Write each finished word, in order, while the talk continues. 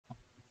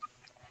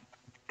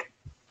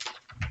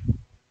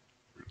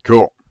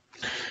Cool.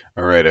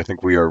 All right, I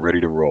think we are ready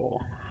to roll.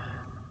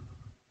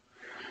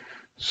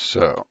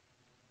 So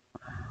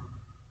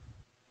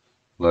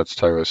let's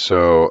talk about.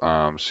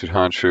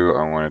 Sudhanshu,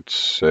 I wanted to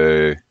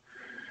say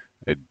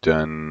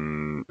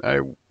I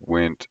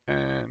went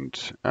and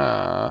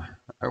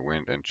I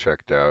went and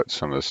checked out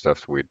some of the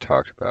stuff we'd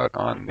talked about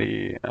on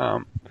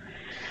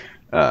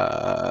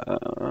uh,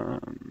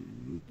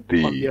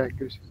 On the the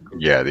accuracy score.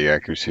 yeah, the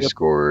accuracy Yep,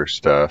 score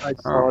stuff. I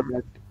saw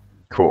that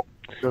Cool.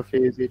 the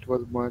phase 8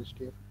 was merged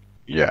here.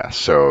 Yeah.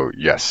 So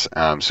yes.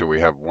 So we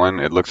have one.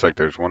 It looks like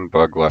there's one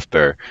bug left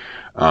there.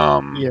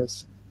 Um,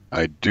 Yes.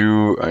 I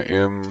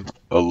am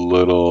a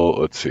little,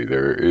 let's see,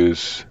 there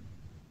is,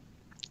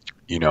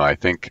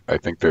 I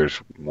think there's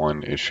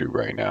one issue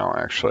right now,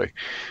 actually.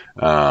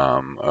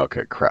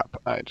 Okay, crap.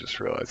 I just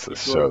realized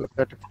this. It was So,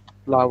 that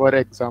flower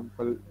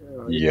example.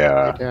 It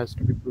yeah, has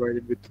to be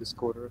provided with the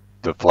scorer.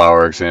 the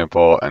flower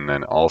example, and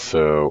then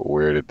also,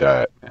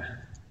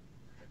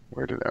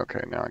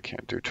 okay, now I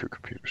can't do two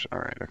computers. All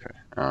right, okay.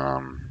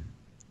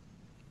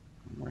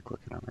 I'm like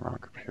looking on the wrong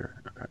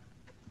computer. Okay.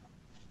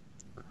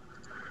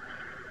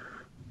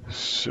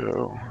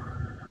 So,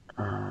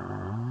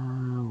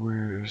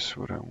 where's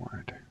what I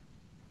wanted?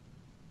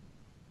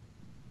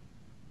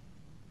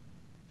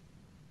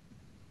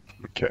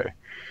 Okay.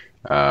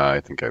 I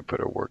think I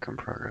put a work in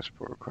progress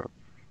protocol.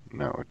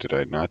 No, did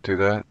I not do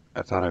that?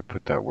 I thought I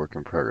put that work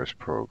in progress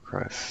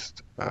progress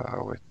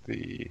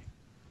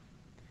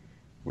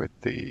with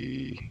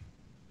the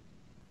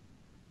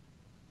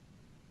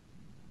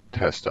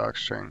test doc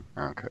string.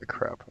 Okay,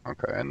 crap.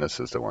 Okay, and this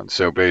is the one.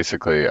 So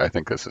basically, I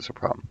think this is a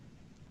problem.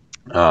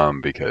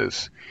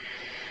 Because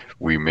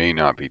we may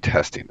not be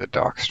testing the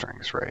doc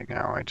strings right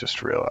now. I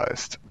just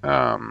realized.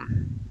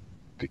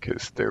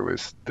 Because there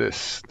was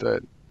this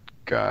that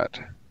got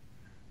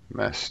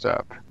messed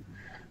up.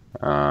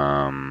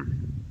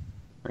 Um,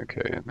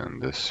 okay, and then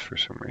this for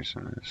some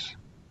reason is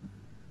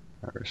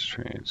iris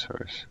train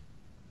source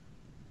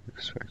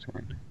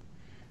expecting.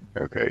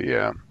 Okay,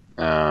 yeah.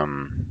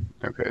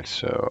 Okay,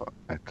 so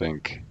I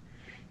think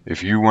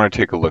if you want to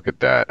take a look at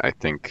that, I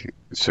think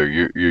so.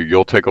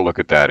 You'll take a look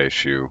at that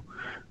issue.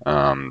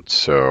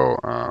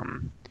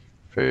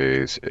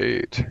 Phase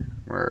 8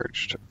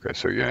 merged. Okay,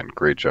 so yeah, and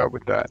great job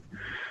with that.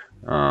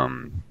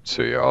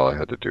 So yeah, all I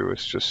had to do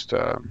was just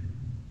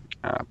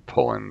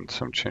pull in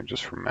some changes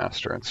from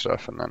master and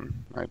stuff, and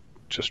then I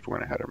just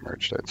went ahead and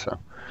merged it. So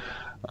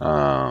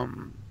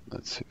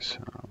let's see. So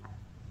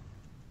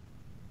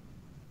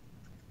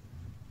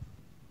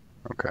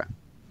okay.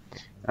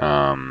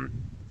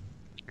 Um,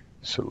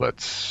 so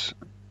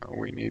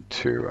we need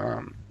to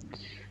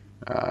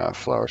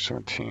flower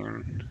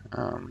 17.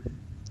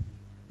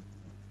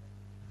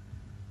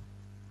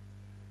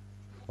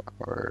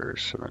 Flower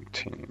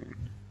 17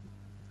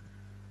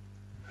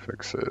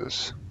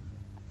 fixes.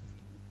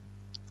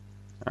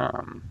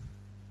 Um,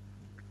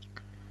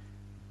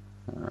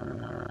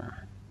 uh,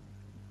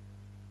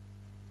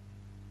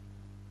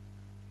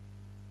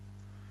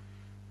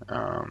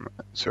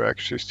 so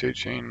actually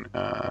staging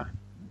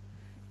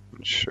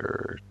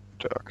ensure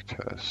duck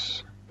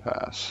tests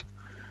pass.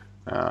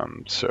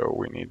 So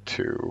we need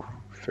to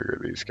figure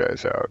these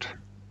guys out.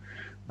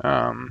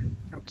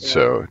 Okay, I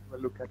will So have a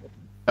look at it.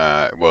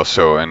 well,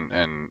 so and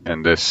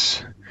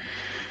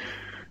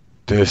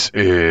this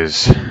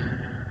is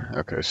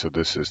okay. So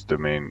this is the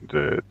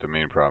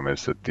main problem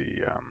is that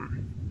the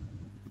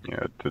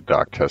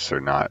doc tests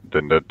are not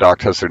the doc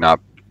tests are not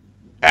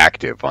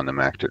active on the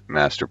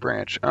master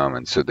branch,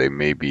 and so they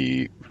may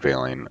be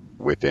failing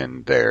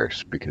within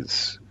theirs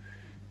because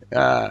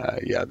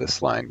yeah,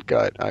 this line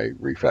got I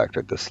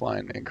refactored this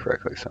line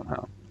incorrectly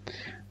somehow.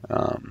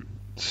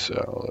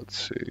 So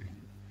let's see.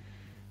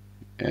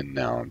 And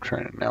now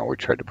we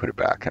tried to put it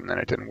back and then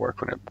it didn't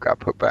work when it got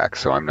put back.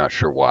 So I'm not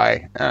sure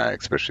why,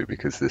 especially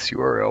because this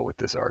URL with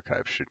this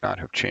archive should not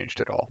have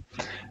changed at all.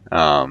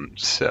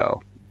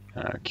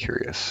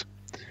 Curious.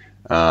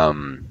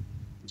 Um,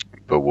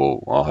 but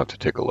I'll have to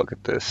take a look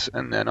at this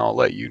and then I'll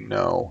let you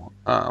know.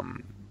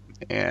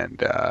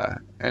 And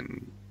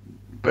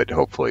but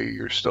hopefully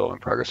you're still in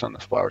progress on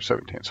this flower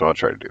 17. So I'll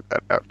try to do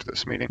that after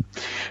this meeting.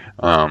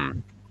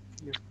 Um,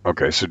 Yep.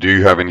 okay. So do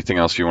you have anything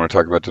else you want to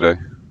talk about today?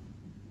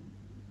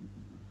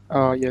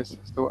 Yes,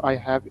 so I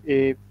have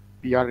a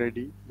PR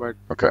ready, but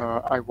Okay.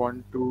 I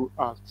want to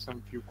ask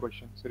some few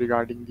questions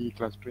regarding the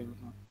clustering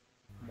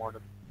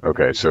model in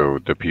Okay. the So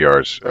scikit. the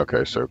PRs. Like,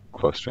 Okay. So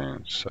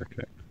clustering.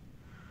 Okay.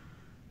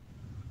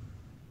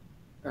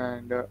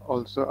 and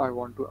also I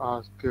want to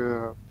ask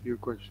a few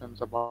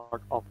questions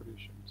about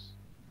operations.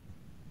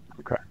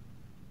 Okay.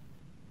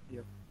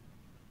 Yep,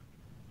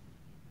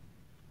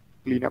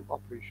 cleanup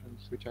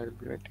operations, which I will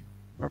be writing.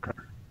 Okay.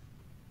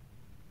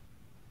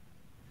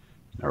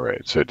 All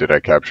right. So did I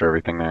capture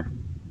everything there?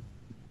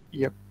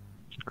 Yep.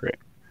 Great.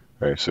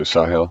 All right. So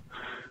Sahil,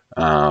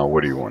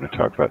 what do you want to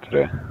talk about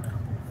today?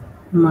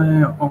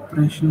 My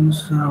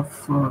operations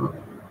of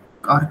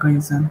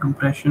archives and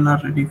compression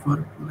are ready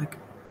for like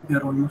they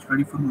are almost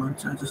ready for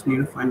merge. I just need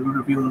a final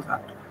review on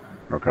that.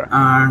 Okay.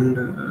 And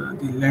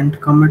the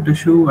lent commit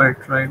issue, I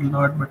tried a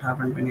lot but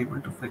haven't been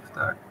able to fix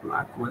that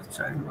macOS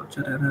child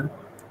watcher error.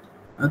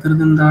 Other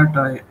than that,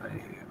 I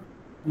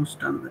was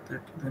done with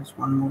it. There's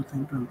one more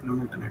thing to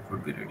implement and it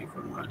would be ready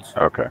for merge.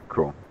 Okay,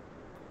 cool.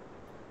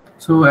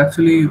 So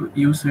actually,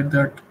 you said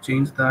that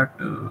change that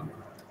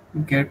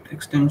get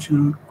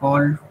extension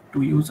call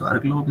to use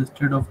rglob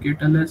instead of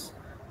getls.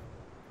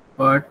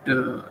 But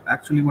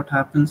actually, what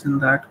happens in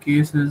that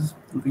case is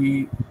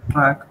we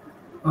track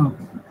a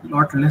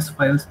lot less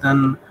files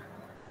than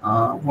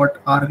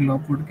what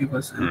rglob would give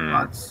us in Hmm.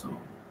 paths. So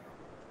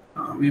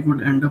we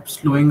would end up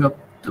slowing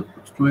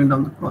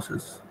down the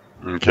process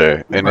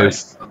Okay. And by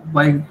is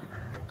by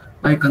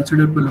by a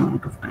considerable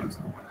amount of time.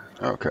 So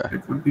okay.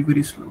 it would be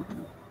very slow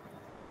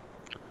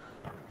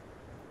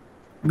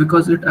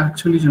because it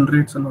actually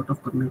generates a lot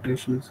of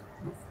permutations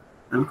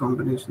and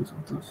combinations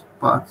of those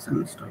paths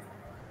and stuff.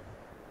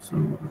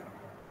 So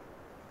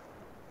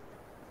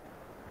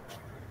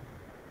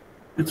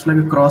it's like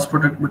a cross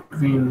product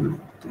between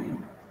the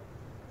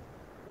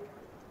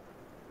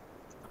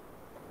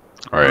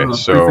All right. prefix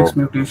So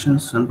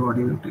mutations and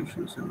body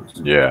mutations and syntax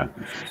yeah.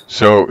 mutations.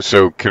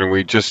 So can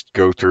we just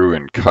go through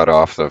and cut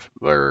off the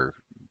or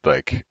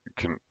like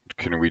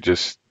can we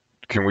just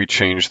can we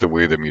change the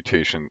way the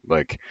mutation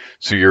like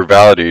so your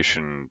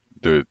validation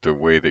the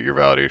way that your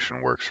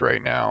validation works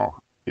right now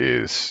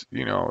is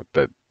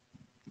that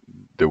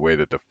the way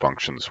that the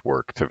functions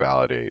work to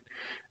validate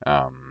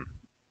um,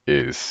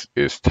 is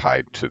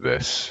tied to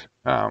this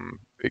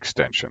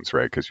extensions,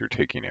 right? Because you're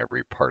taking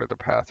every part of the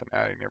path and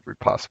adding every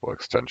possible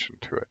extension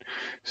to it.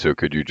 So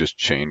could you just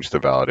change the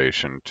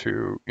validation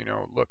to,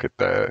 look at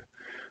the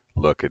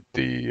look at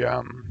the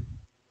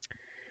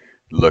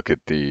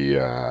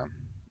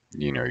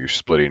you're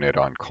splitting it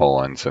on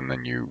colons and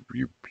then you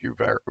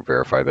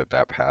verify that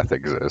that path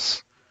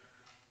exists.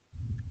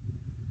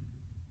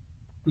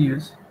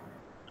 Yes.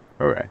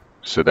 Okay.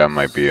 So that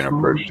might be an So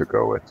approach to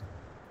go with.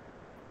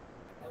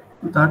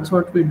 that's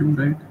what we do,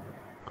 right?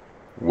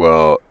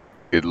 Well,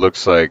 it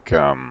looks like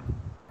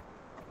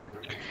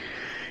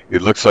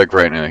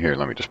right now here,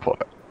 let me just pull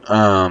it up.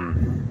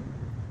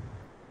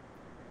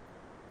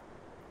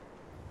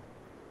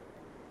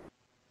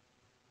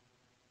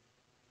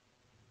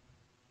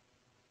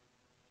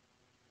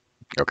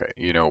 Okay,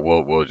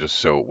 we'll just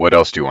so what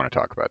else do you want to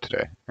talk about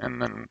today?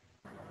 And then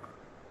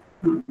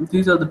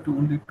These are the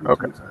only two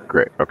okay, things I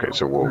great. Okay,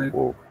 so like.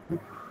 we'll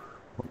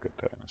get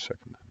that in a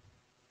second.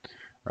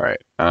 All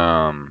right.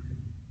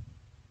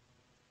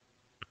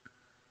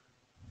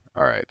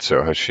 All right.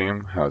 So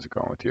Hashim, how's it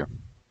going with you?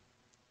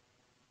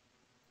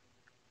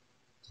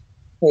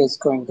 Hey, it's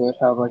going good.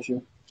 How about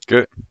you?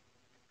 Good.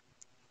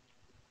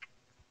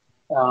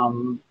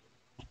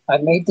 I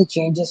made the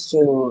changes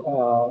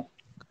to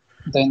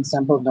the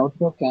Ensemble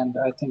notebook, and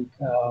I think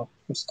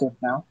it's good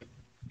now.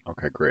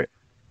 Okay, great.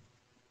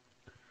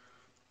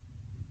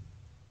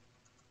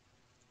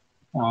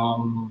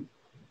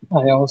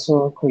 I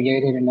also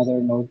created another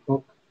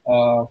notebook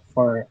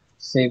for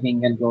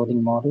saving and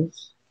loading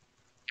models.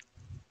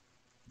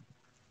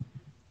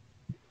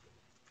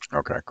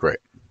 Okay, great.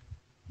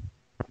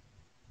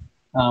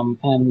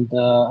 And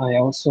I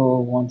also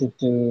wanted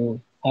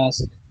to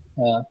ask,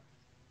 uh,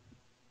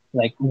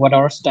 like, what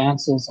are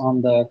stances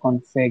on the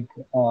config,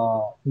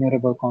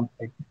 mutable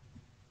config?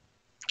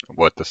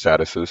 What the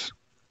status is?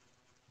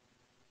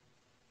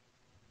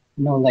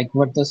 No, like,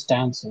 what the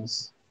stance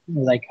is?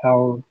 Like,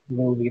 how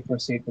will we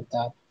proceed with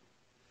that?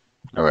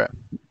 Okay.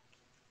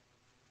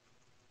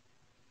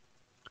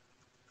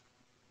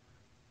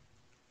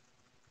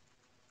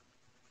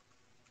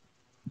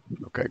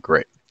 Okay,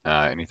 great.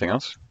 Anything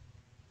else?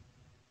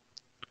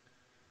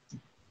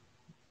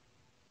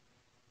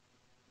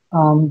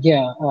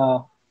 Yeah,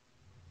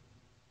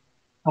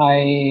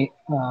 I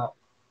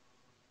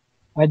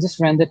just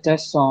ran the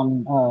tests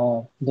on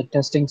the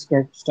testing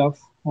script stuff.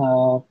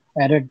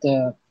 Added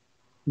the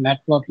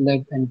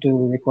matplotlib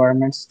into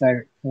requirements,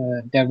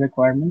 dev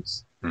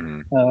requirements,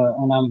 Hmm.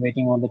 and I'm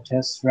waiting on the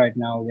tests right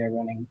now. They're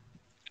running.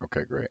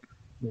 Okay, great.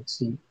 Let's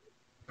see.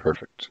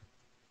 Perfect.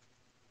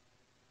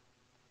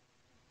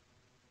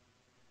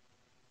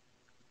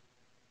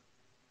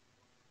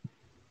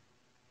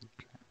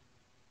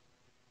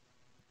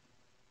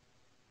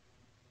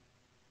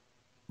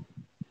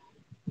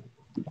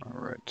 All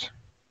right.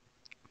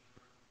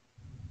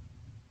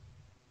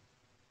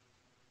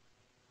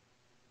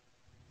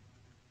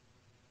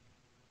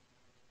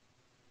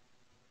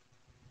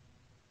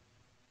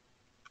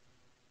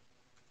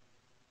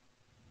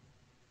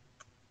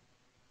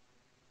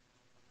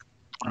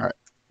 All right.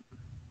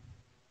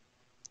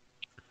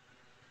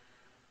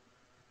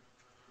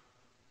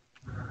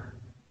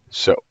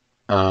 So,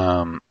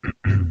 um,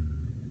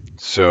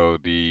 so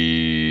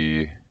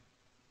the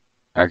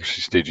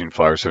actually staging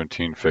Flower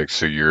 17 fix.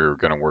 So you're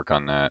gonna work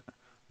on that.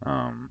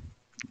 Um,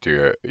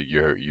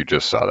 you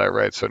just saw that,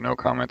 right? So no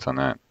comments on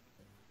that.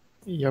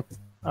 Yep,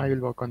 I will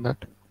work on that.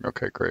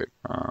 Okay, great.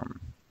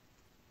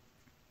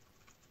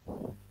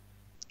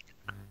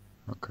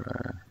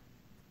 Okay.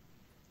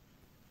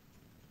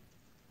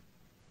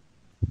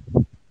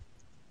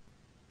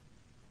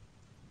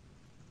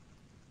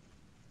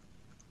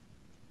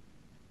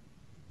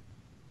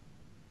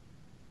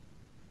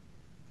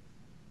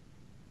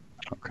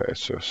 Okay,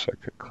 so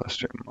second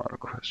cluster model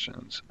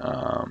questions.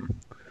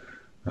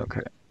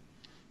 Okay.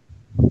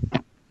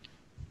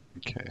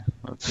 Okay,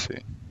 let's see.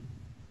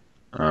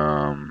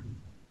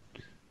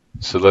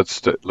 So let's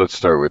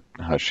start with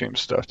Hashim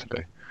stuff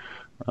today.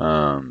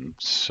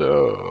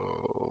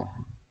 So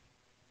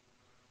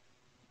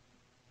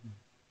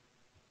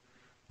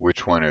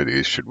which one of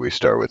these should we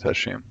start with,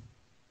 Hashim?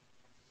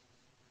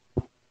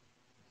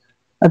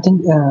 I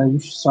think you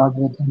should start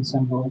with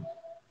ensemble.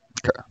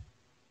 Okay.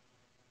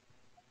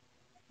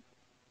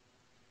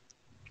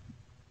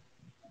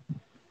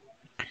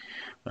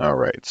 All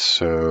right.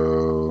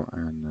 So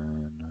and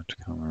then not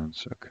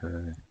comments.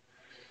 Okay.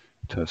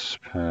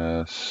 Test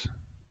pass.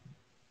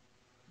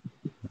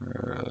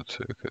 Let's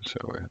see. Okay, so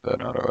we have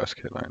that auto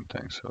skline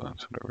thing. So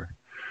that's whatever.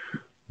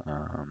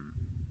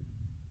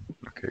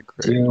 Okay, Do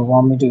great. you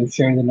want me to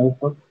share the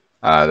notebook?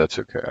 That's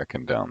okay. I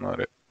can download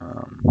it.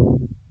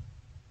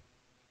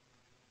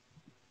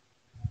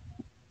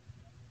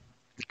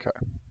 Okay.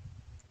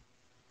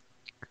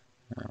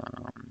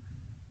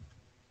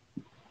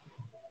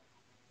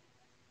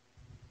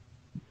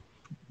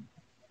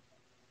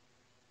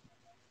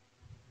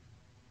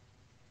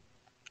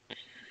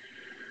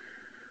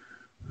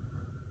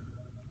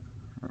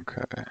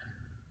 Okay.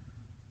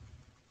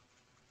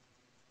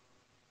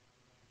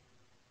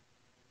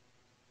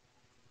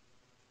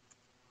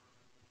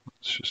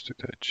 Let's just do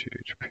that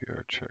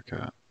GHPR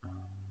checkout.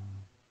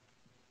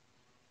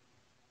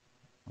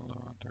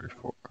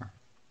 1134.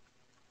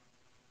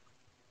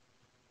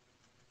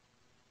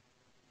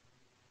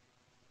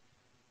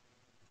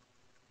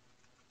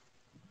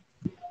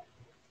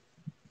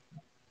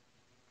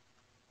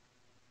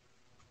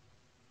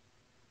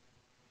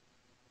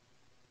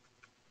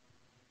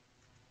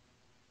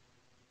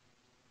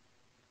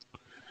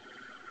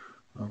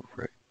 All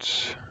right.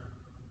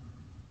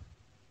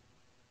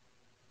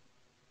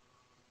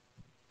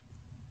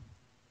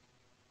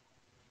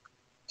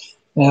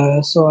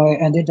 So I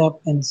ended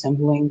up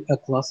assembling a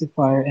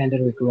classifier and a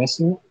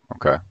regressor,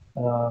 Okay.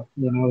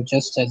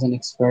 just as an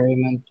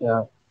experiment,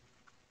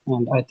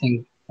 and I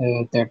think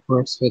that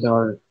works with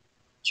our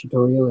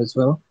tutorial as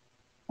well.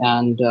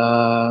 And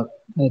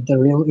the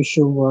real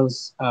issue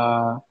was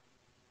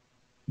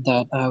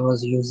that I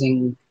was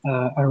using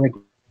a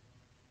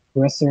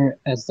regressor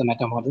as the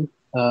meta model,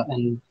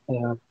 and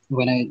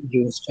when I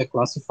used a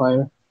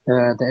classifier,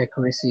 the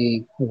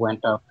accuracy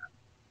went up.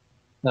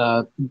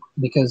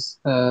 Because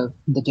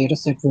the data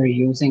set we're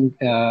using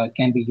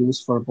can be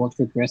used for both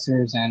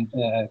regressors and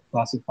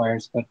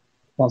classifiers, but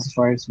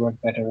classifiers work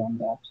better on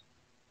that.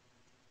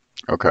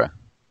 Okay.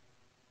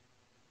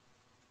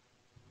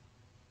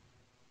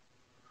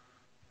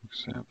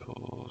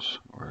 Examples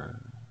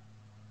where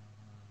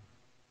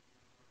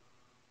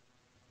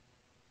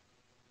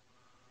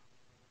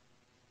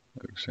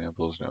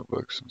examples,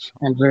 notebooks, and so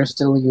on. And we're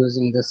still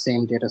using the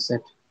same data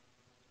set.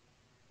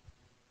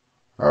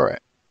 All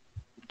right.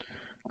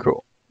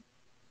 Cool.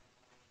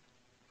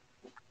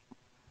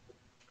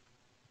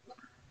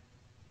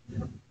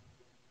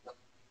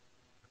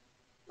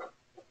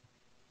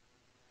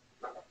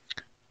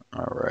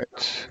 All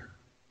right.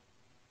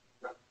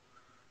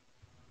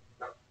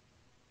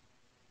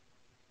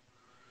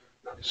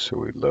 So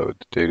we load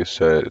the data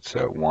set. It's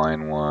that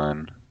wine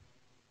one.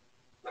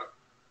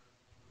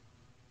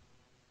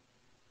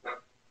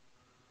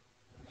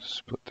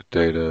 Split the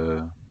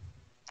data.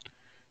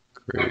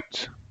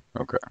 Great.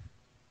 Okay.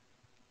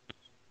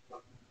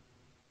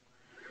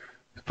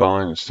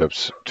 Following the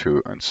steps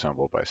to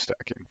ensemble by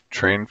stacking.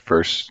 Train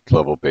first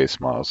level base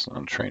models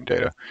on trained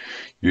data.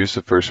 Use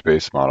the first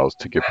base models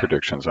to get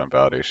predictions on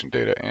validation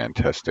data and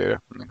test data.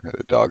 Okay,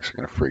 the dogs are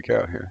going to freak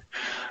out here.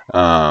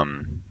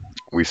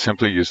 We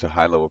simply use the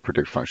high-level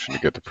predict function to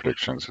get the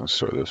predictions and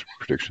store those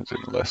predictions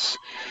in lists.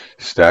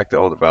 Stack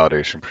all the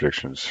validation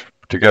predictions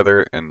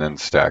together and then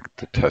stack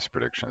the test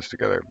predictions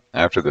together.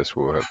 After this,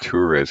 we'll have two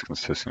arrays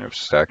consisting of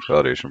stacked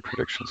validation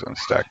predictions and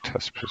stacked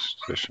test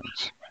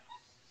positions.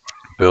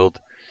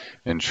 Build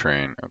and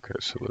train. Okay,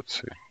 so let's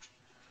see.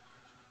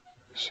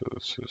 So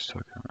let's just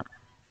talk about.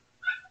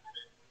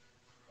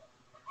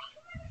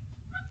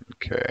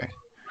 Okay.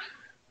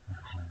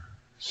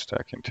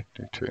 Stacking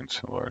technique to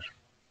similar.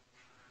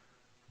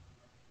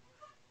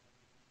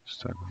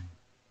 Stacking.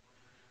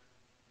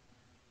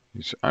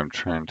 I'm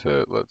trying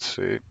to, let's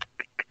see.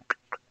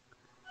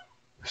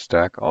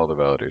 Stack all the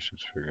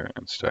validations figure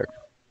and stack.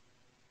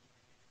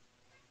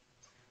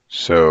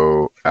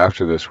 So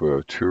after this, we'll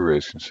have two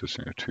arrays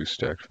consisting of two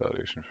stacked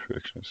validation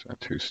predictions and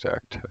two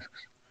stacked test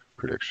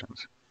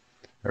predictions.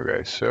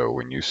 Okay, so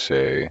when you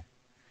say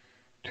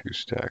two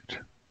stacked,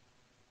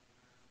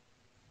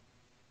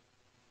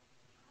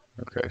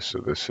 okay, so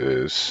this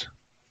is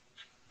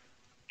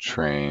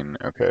train.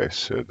 Okay,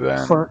 so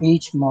then For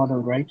each model,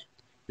 right?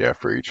 Yeah,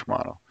 for each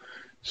model.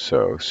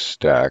 So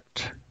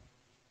stacked.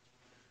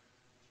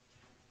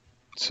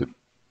 So let's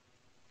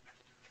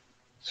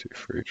see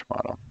for each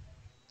model.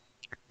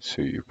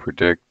 So you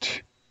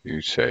predict. You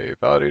say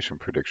validation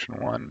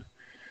prediction 1.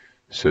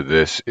 So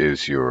this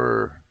is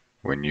your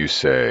when you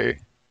say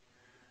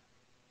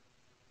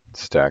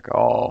stack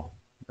all.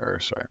 or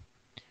sorry,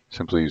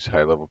 simply use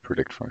high-level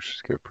predict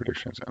functions to give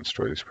predictions and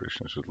store these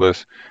predictions with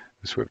lists.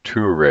 This we have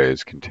two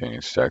arrays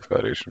containing stacked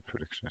validation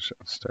predictions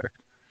and stacked.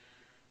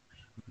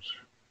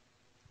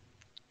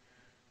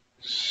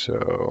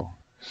 So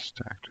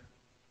stacked.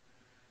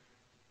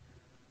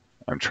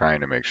 I'm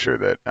trying to make sure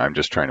that I'm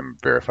just trying to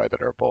verify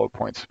that our bullet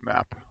points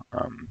map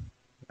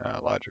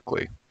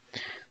logically.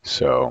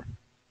 So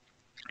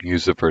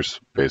use the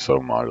first base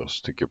level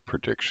models to give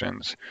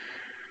predictions.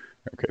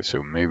 Okay,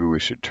 so maybe we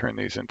should turn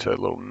these into a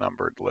little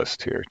numbered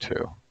list here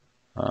too.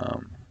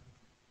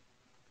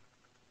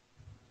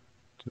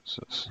 This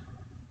is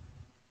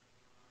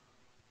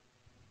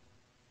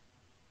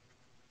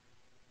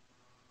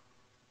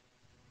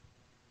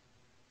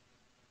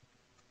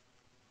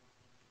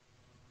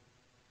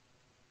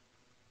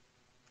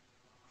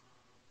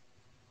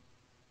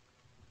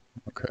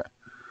okay.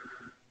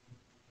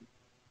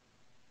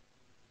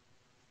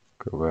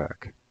 Go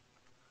back.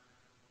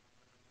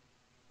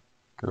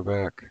 Go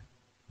back.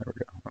 There we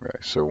go. Okay,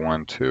 so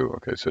 1, 2.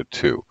 Okay, so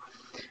 2.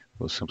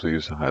 We'll simply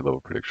use the high level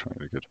prediction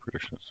to get the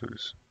predictions.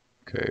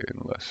 Okay,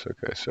 unless,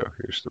 okay, so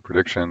here's the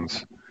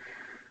predictions.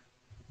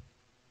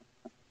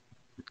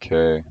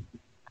 Okay.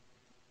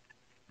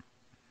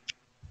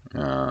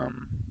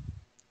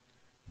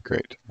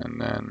 Great.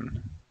 And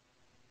then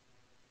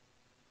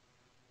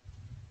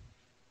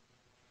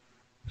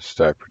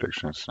stack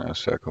predictions. Now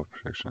stack all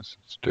predictions.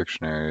 It's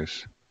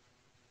dictionaries.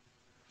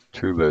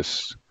 2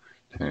 lists.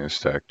 Containing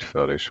stacked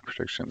validation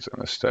predictions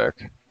and the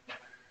stack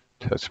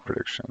test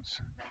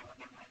predictions.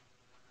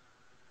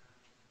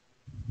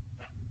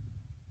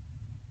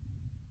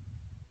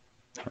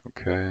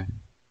 Okay.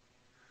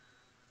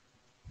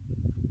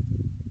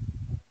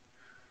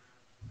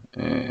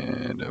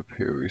 And up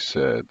here we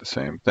said the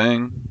same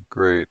thing.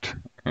 Great.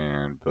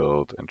 And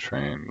build and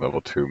train level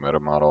 2 meta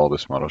model.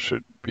 This model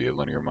should be a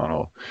linear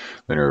model.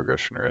 Linear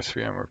regression or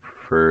SVM are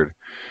preferred.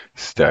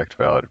 Stacked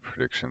valid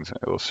predictions, and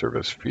it will serve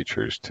as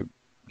features to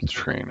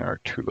train our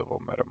 2-level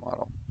meta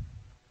model.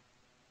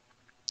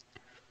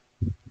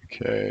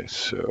 Okay,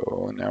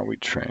 so now we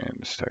train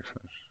the stacked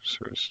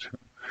service to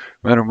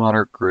meta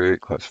model. Great.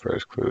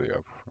 Classifiers clearly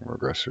outperform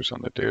regressors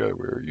on the data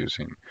we are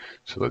using.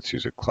 So let's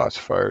use a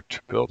classifier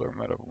to build our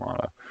meta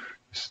model.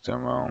 This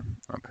demo.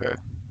 Okay.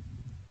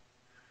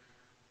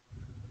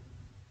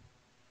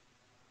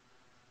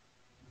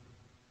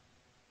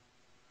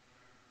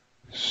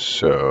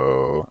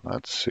 So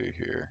let's see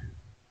here.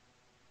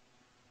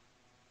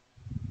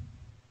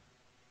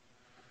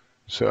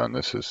 So, and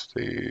this is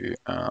the,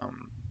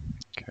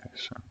 okay,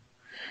 so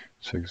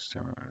 2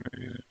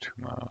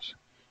 models.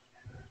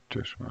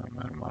 Just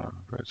meta model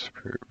provides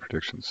superior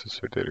predictions. This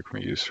data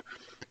can be used for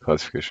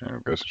classification and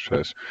regression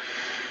strategies.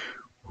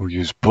 We'll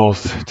use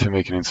both to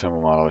make an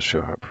ensemble model to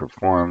show how it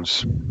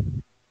performs.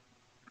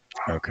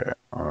 Okay,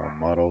 our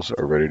models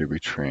are ready to be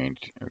trained.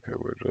 Okay,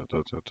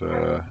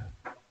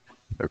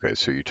 okay,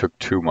 so you took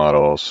 2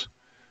 models.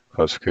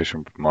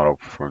 Classification model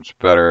performs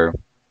better.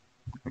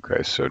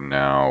 Okay, so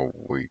now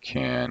we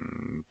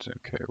can,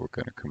 okay, we're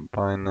going to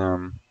combine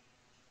them.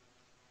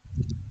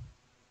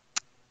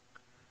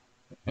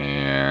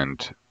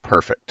 And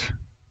perfect.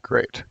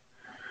 Great.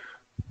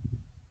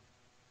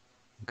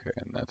 Okay,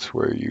 and that's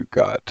where you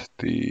got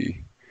the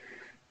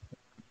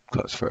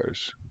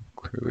classifiers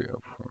clearly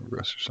outperform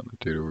regressors on the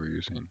data we're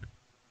using.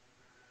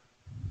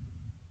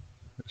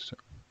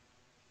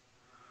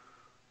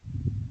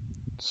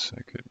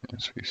 Scikit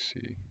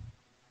SVC.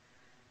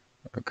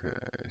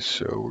 Okay,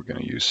 so we're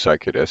going to use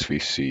Scikit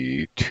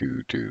SVC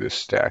to do the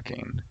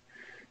stacking.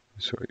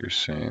 So what you're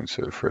saying,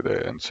 so for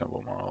the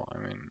ensemble model, I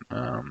mean,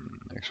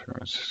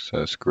 experiment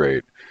success,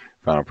 great.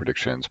 Final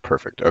predictions,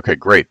 perfect. Okay,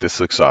 great. This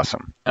looks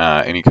awesome.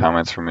 Any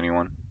comments from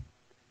anyone?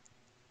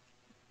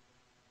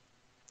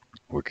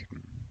 We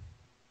can.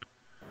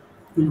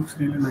 It looks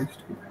really nice.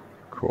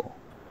 Cool.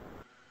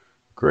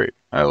 Great.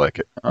 I like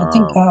it. I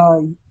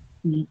think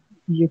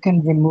you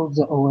can remove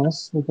the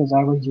OS because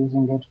I was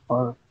using it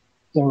for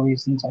the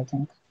reasons, I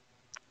think.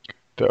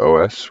 The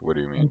OS? What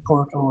do you mean?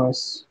 Import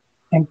OS.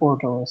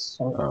 Import OS.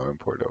 Sorry. Oh,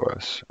 import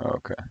OS. Oh,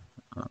 okay.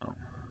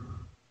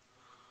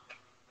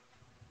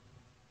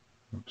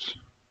 Oops.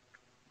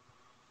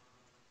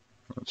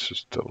 Let's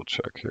just double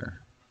check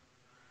here.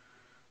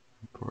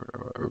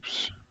 Import,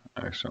 oops.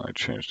 I accidentally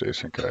changed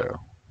async IO.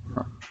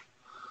 Huh.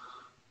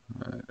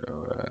 All right,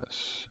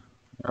 OS.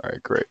 All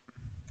right, great.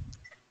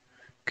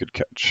 Good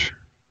catch.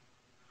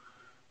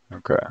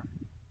 Okay.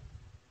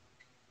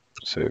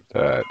 Save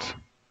that.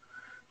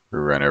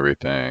 Rerun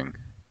everything.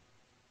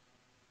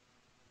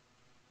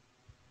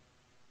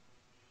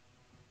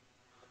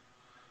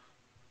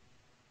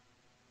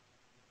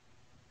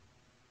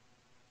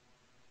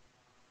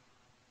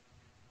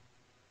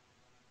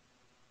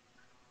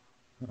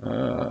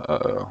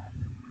 Uh-oh.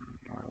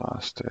 Our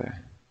last day.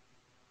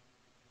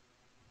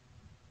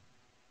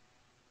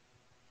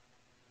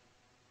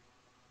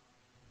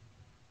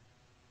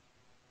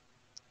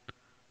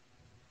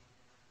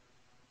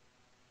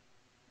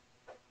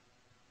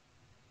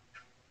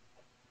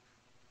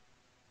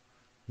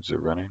 Is it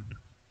running?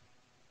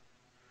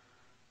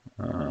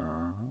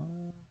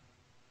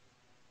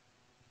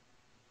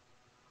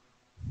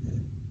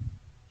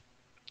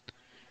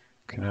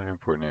 Cannot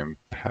import name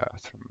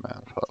path from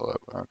math file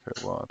up.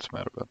 Okay, well, it's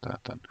mad about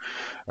that then.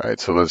 All right,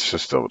 so let's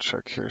just double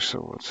check here. So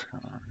what's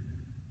going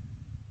on?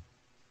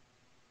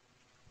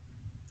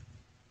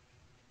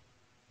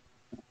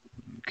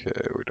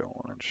 Okay, we don't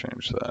want to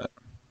change that.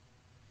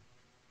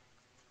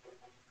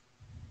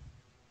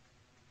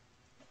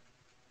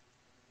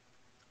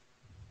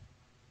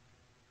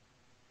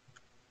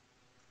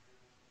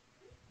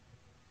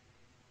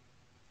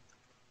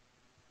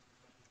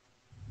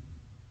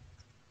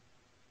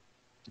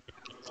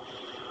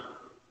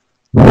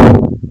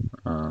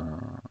 Uh,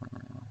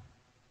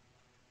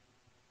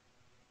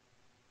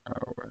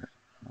 oh, wait.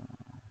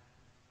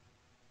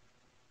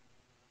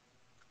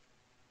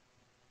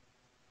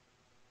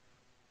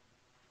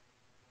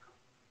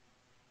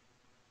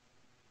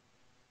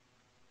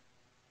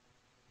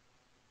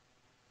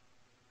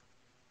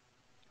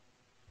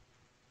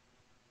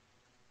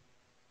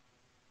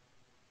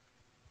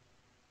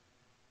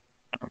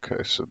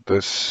 Okay, so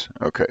this,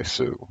 okay,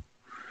 so,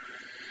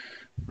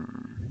 hmm.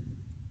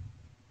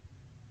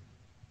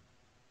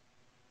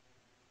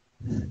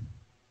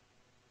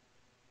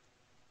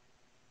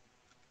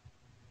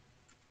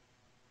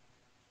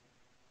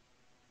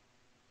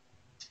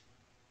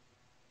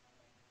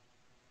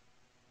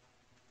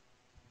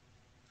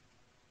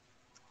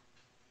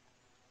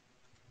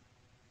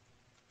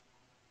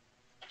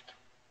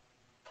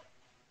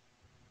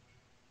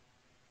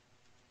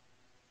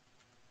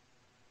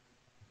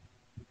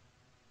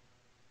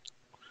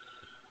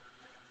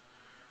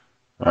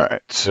 All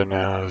right, so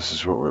now this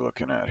is what we're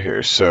looking at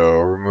here. So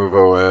remove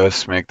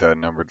OS, make that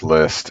numbered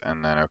list,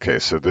 and then, okay,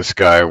 so this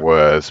guy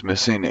was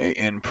missing a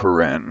in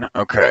paren.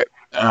 Okay,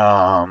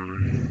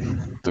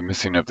 the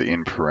missing of the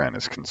in paren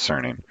is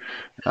concerning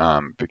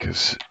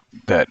because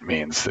that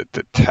means that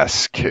the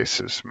test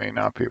cases may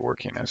not be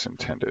working as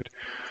intended.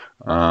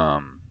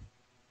 So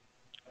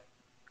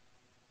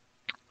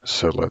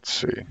let's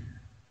see.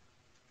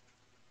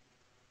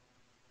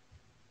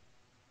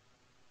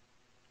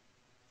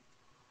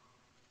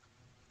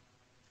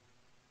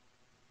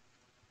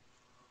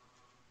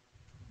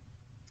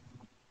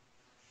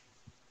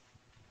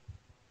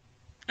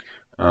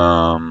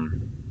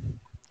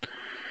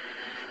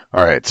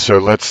 All right, so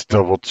let's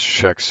double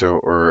check. So,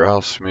 or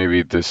else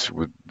maybe this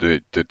would the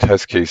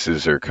test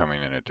cases are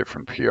coming in a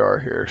different PR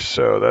here.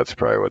 So that's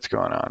probably what's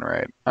going on,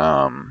 right?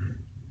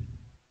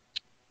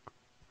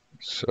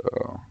 So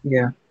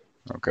Yeah.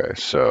 okay,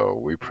 so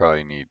we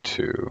probably need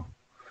to.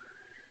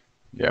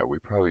 Yeah, we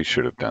probably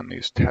should have done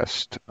these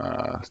test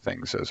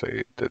things as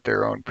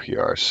their own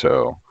PR.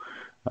 So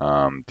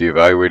the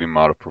evaluating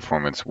model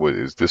performance,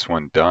 is this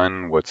one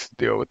done? What's the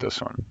deal with this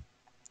one?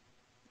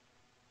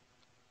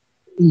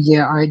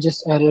 Yeah, I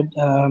just added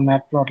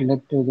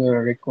matplotlib to the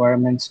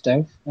requirements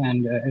tab,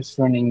 and it's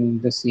running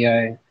the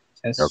CI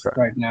test Okay.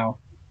 right now.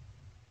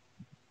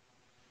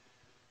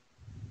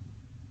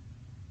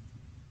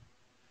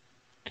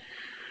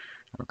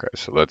 Okay,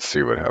 so let's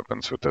see what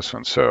happens with this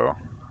one. So, all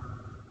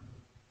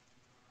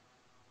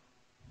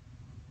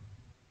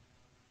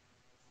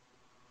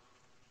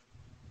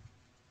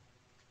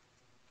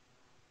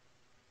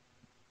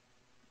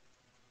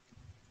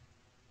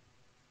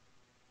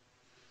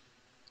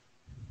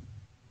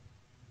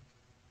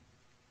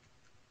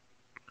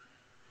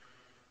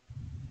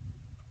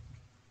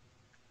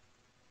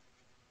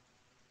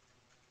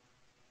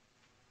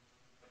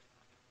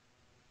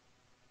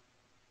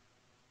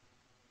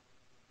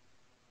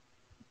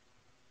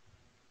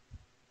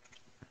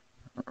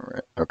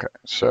right. Okay,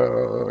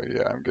 so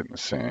yeah, I'm getting the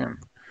same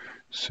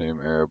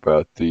error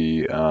about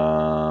the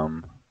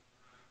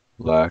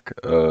lack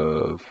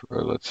of,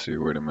 or let's see,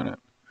 wait a minute.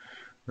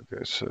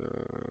 Okay, so,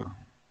 all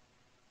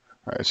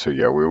right, so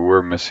yeah, we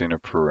were missing a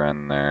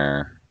paren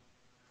there.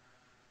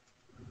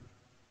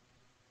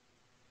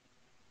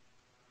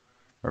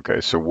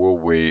 Okay, so we'll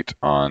wait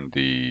on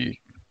the,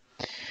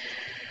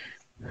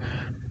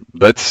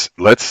 let's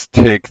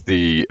take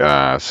the,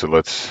 so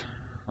let's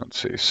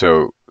see.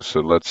 So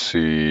let's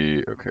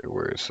see, okay,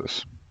 where is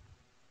this?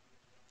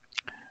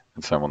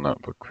 Ensemble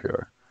notebook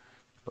PR.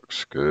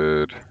 Looks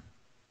good.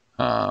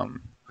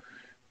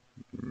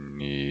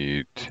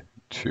 Need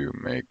to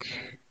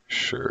make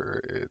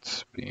sure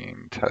it's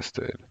being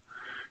tested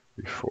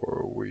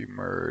before we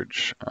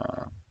merge.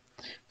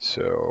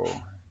 So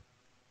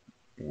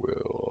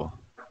we'll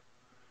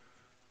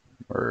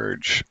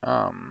merge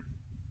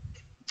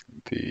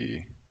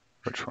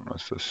which one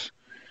was this?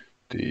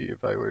 The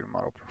evaluated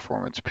model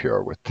performance PR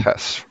with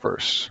tests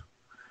first.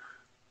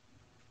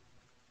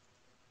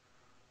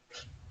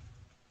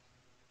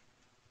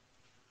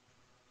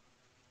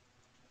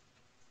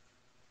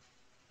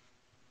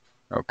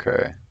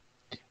 Okay.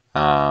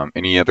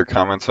 Any other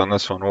comments on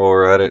this one while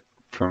we're at it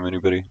from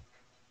anybody?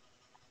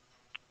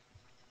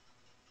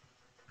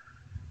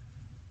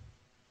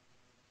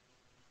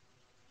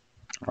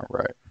 All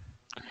right.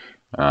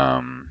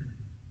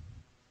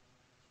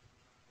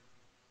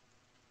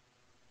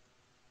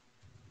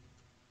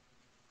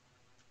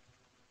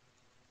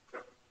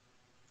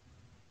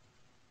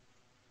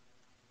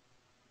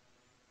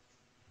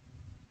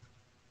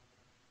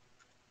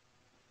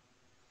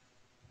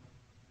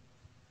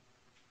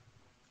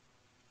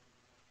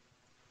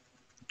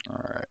 All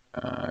right,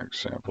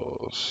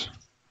 examples,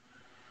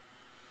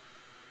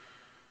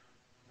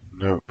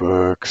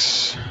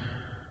 notebooks,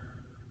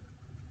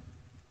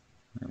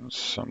 and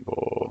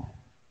symbol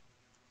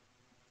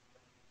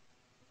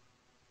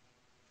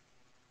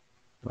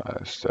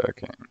by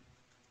stacking.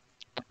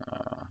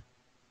 All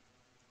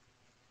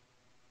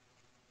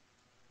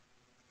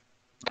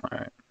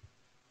right.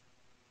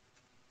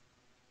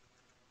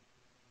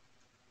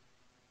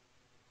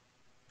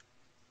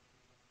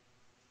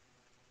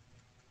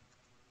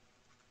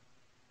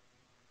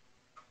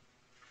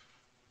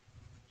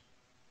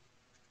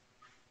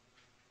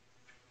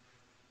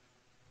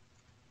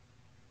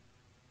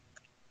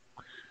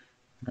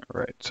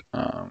 All right.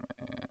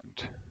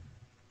 And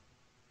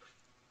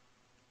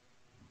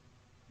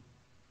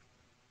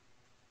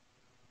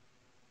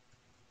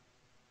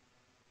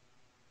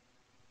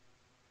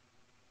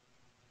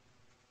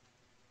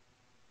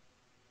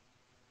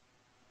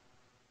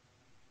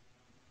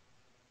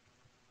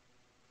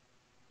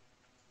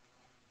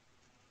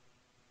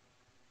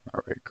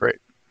all right, great.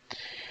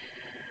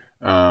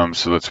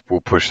 So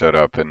we'll push that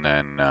up and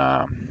then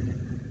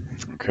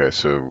okay,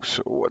 so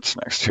what's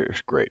next here?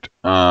 Great.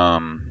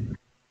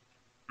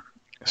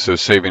 So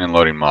saving and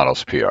loading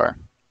models PR.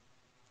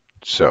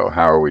 So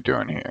how are we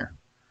doing here?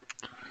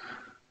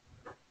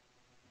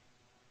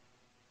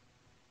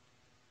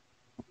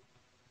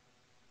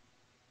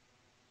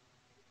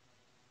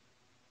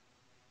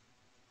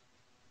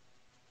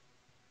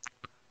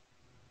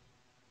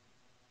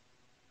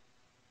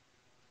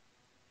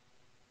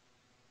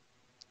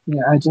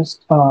 Yeah, I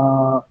just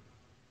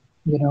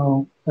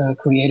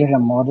created a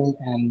model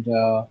and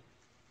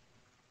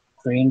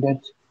trained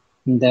it,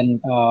 and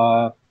then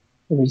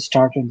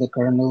restarted the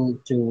kernel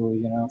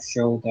to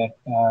show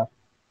that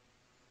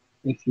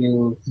if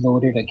you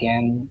load it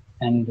again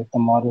and if the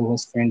model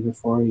was trained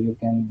before, you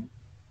can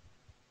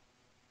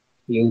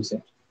use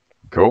it.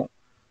 Cool.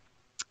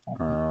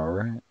 All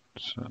right.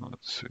 So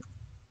let's see.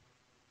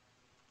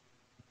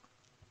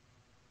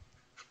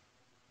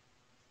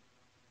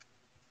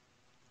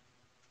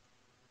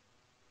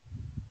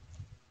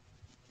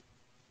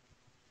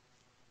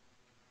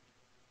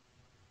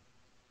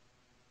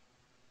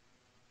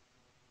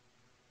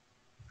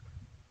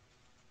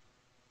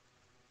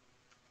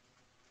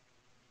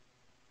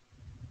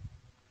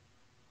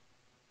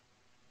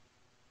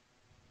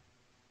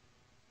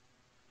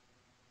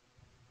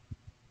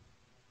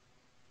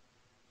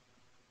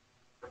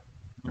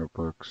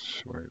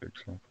 Notebooks. Wait,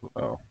 example.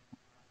 Oh,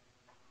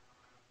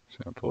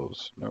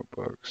 samples.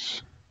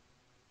 Notebooks.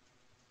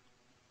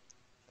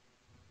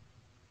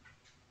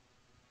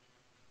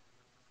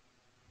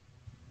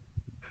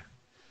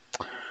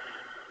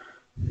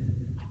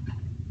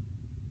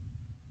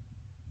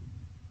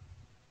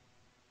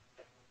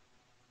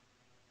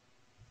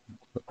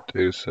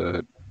 Data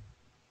set.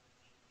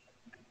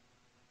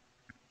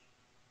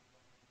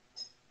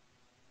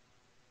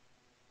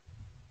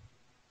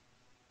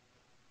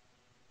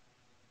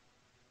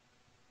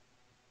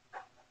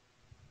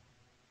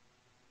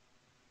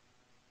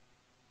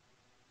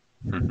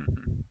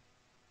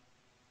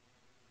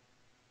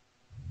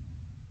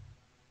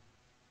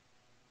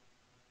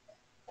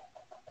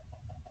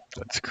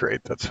 That's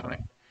great. That's funny.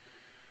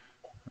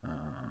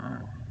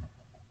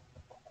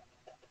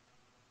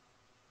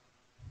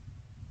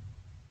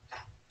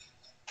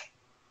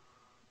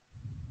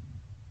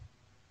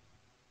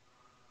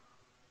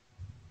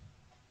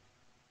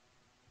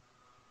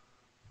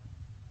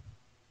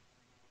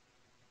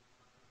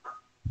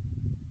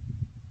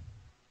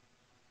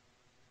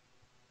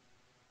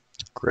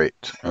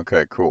 Great.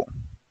 Okay, cool.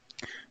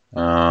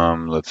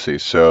 Let's see.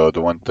 So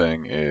the one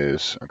thing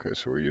is, okay,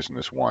 so we're using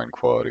this wine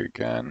quality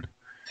again.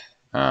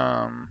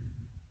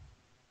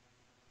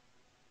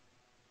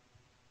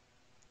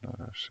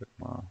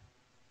 Sigma.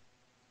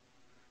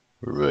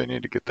 We really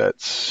need to get that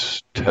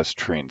test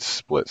train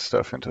split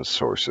stuff into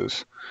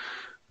sources.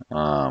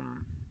 Okay.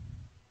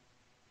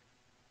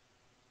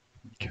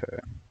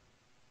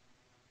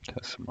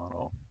 Test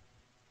model.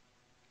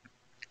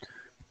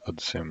 Load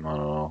the same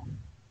model.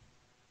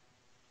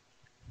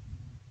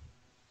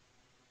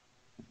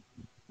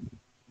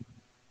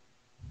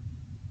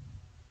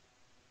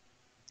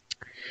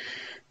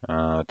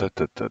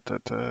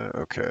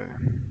 Okay.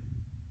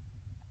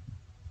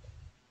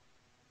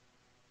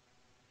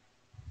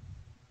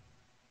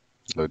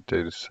 Load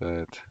data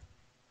set.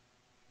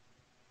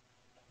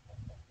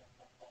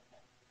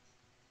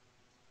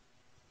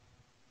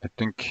 I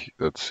think,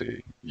 let's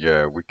see.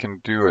 Yeah, we can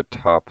do a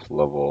top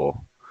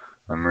level.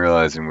 I'm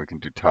realizing we can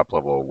do top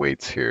level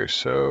weights here.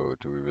 So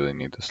do we really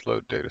need this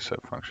load data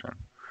set function?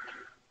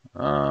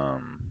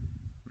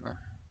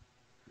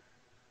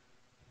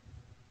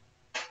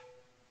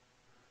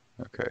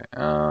 Okay.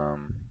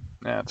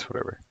 Yeah, it's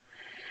whatever.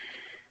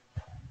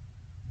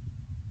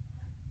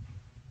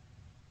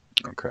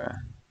 Okay.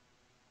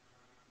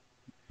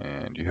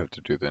 And you have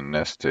to do the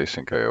nest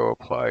async IO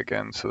apply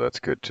again, so that's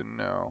good to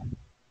know.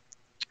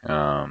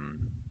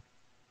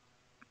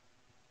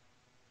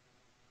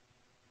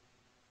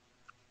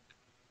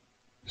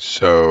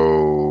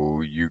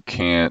 So you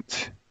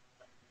can't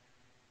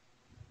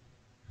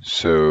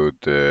So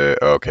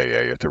okay,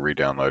 yeah, you have to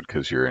re-download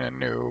because you're in a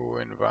new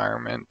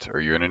environment.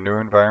 Are you in a new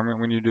environment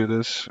when you do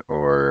this,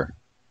 or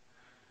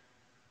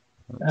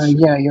let's see.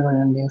 Yeah, you're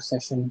in a new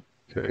session.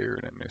 Okay, you're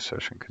in a new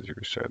session because you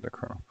restarted the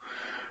kernel.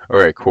 All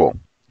right, cool.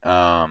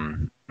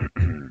 Um,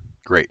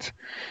 great.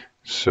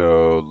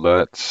 So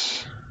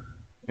let's.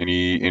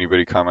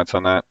 Anybody comments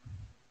on that?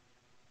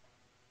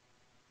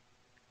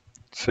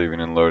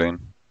 Saving and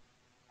loading.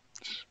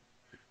 It's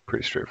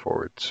pretty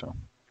straightforward. So,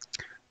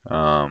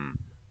 um,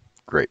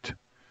 great.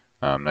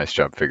 Nice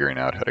job figuring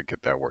out how to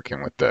get that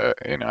working with the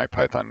in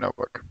IPython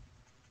notebook.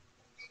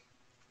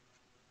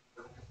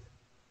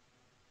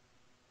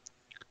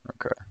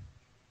 Okay.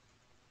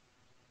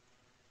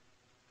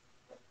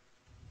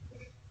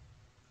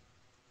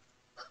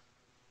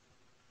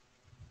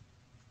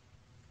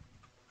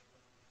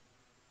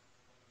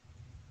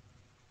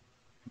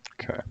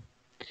 Okay.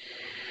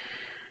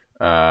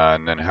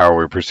 And then how are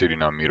we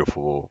proceeding on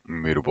mutable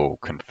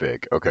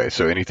config? Okay,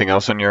 so anything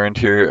else on your end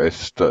here? I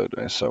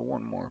saw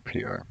one more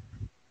PR.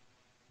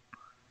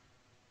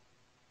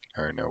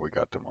 Or no, we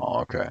got them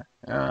all. Okay.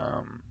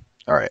 All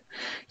right.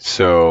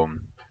 So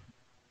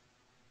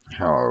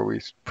how are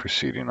we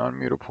proceeding on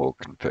mutable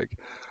config?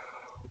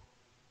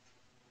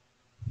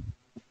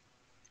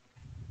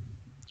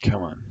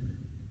 Come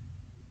on.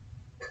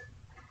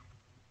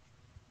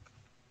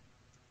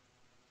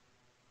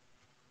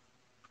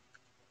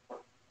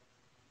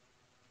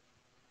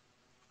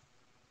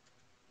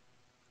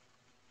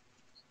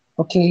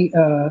 Okay,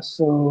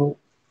 so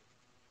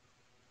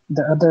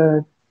the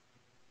other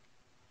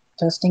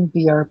testing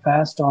PR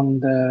passed on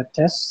the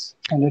tests,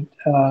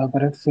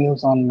 but it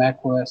fails on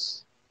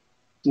macOS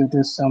due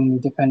to some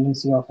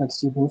dependency of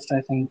XGBoost,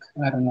 I think.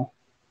 I don't know.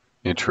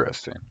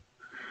 Interesting.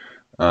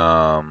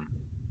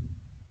 Um,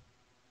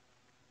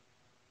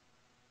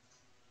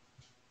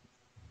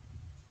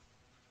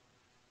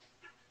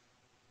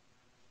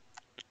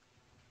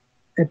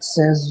 It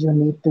says you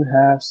need to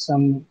have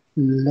some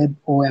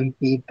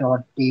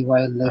libomp.py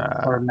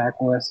lib for uh, Mac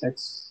OS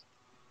X.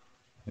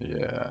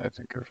 yeah, I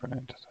think I've run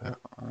into that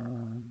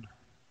one.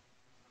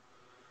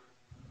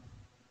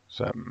 Is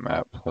that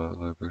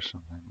matplotlib or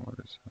something? What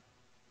is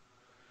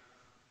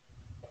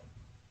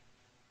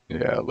that?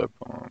 Yeah,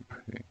 libomp.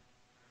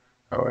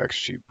 Oh,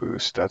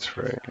 XGBoost. That's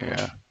right.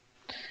 Yeah.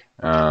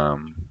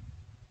 Um,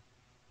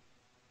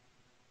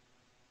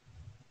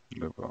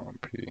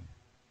 libomp.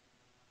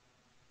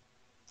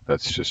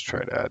 Let's just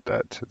try to add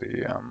that to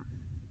the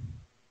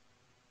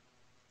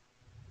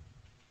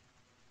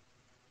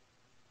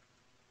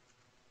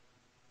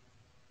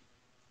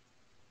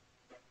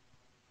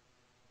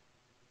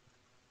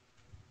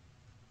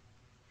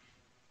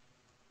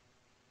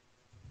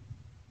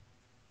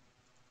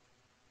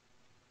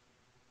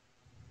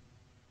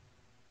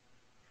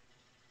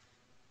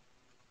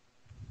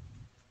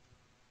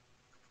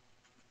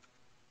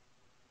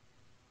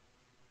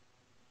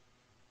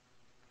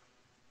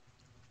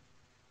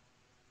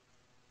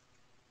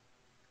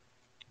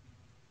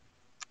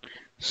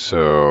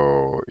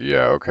So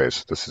yeah, okay,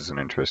 so this is an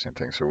interesting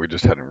thing. So we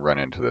just hadn't run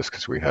into this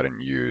because we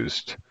hadn't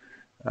used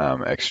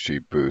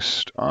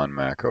XGBoost on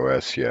Mac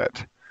OS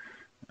yet.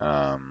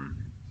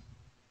 Um,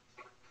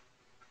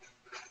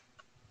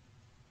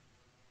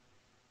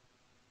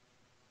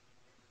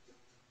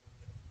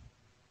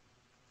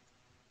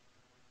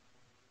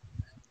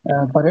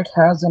 But it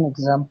has an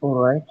example,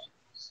 right?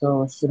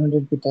 So shouldn't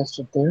it be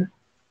tested there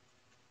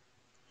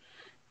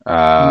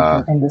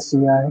uh, in the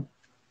CI?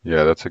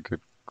 yeah, that's a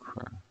good.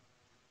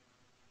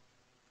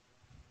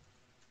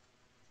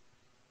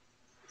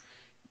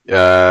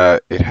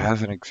 It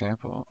has an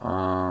example.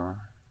 I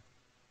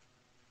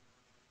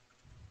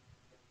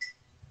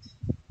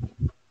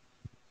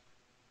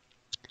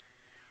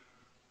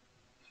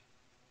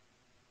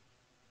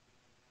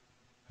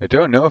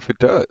don't know if it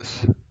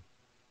does.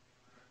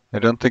 I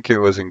don't think it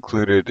was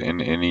included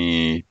in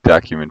any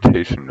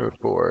documentation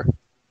before.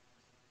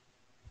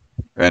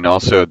 And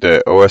also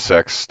the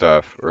OSX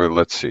stuff, or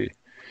let's see.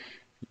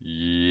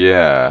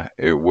 Yeah,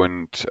 it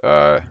wouldn't.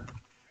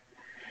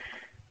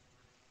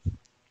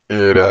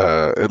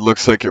 It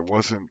looks like it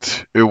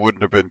wasn't. It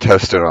wouldn't have been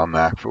tested on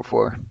Mac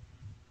before.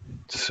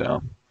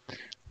 So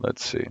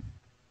let's see.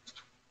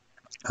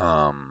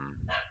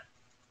 Um,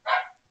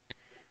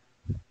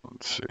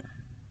 let's see.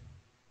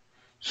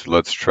 So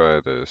let's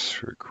try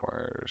this.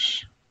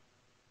 Requires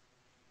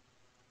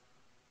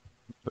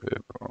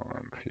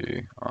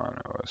libomp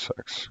on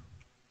OSX.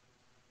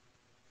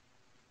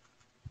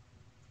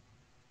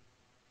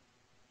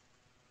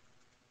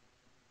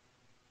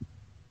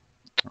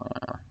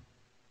 Uh,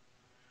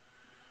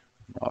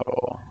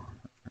 model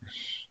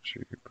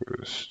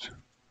XGBoost.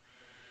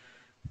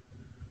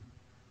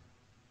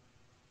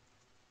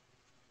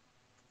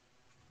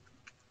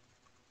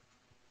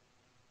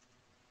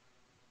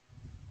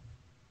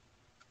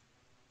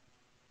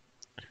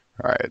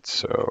 All right,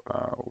 so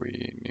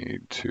we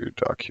need to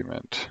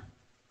document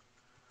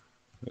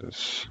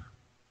this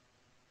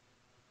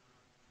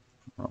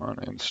on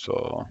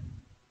install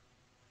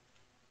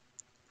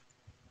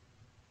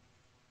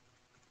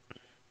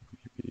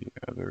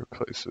other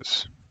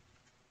places.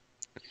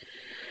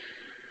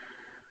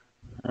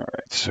 All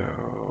right, so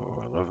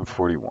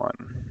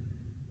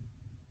 1141.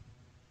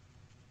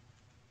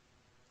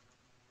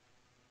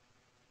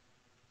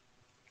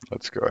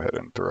 Let's go ahead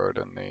and throw it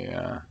in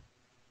the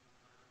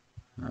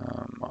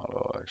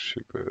model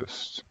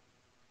XGBoost.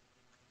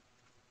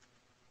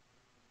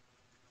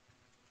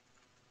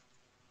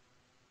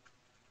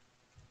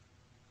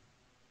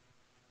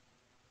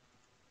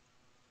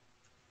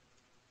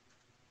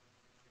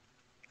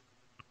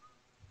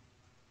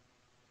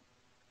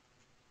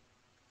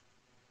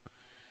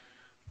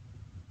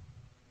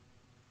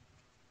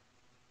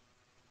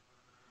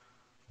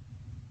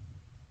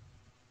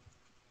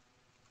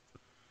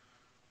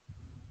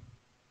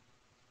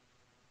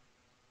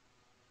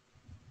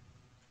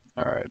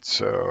 All right,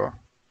 so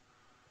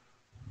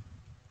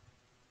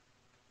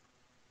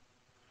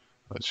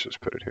let's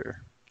just put it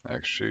here.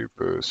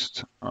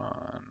 XGBoost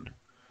on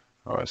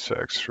OS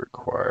X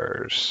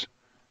requires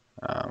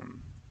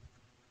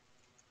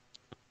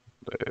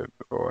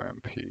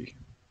libOMP.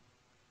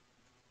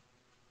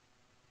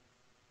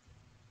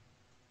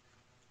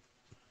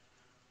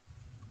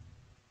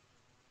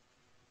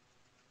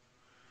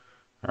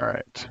 All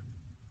right.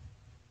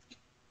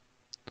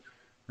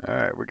 All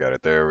right, we got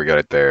it there. We got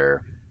it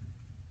there.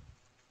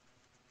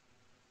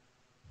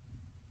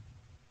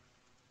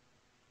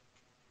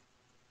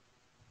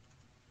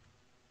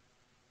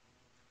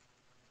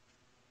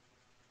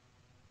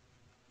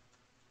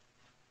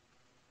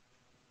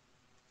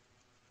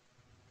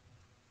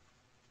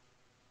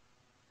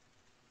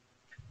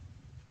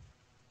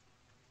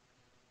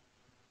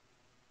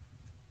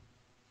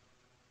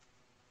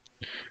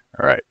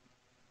 All right.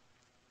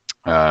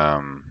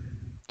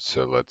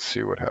 So let's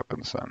see what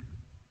happens then.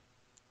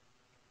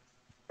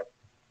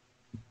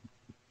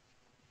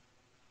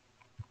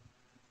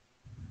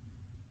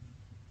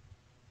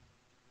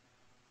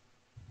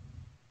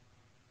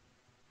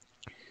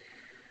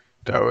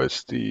 That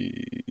was the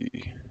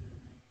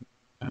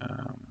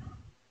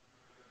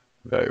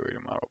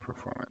evaluating model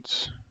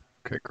performance.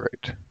 Okay,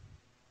 great.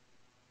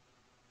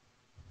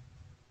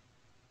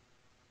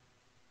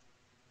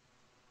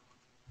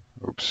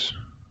 Oops.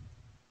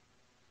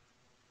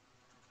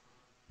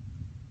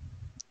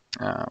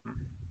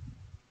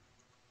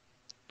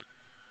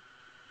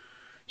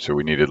 So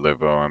we needed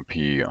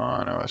libOMP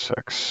on OS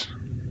X.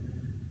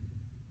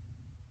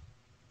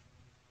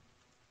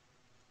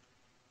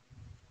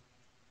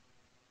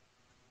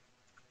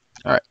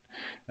 All right.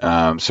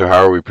 So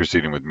how are we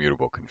proceeding with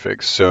mutable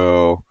configs?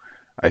 So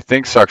I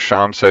think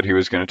Saksham said he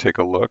was going to take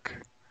a look.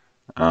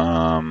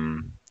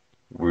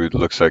 It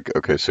looks like,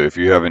 okay, so if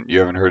you haven't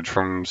heard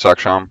from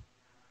Saksham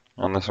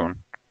on this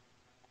one?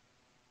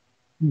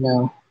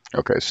 No.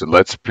 Okay, so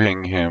let's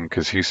ping him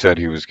because he said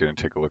he was going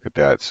to take a look at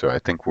that. So I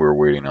think we're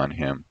waiting on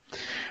him.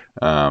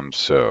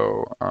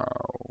 So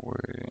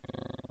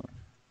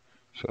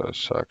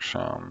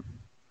Saksham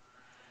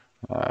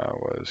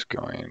was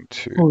going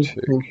to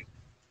take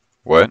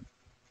what?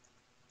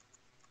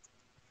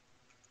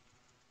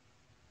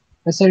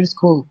 I said it's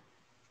cool.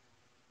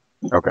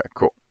 Okay,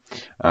 cool.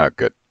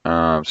 Good.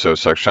 So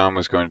Saksham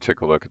was going to take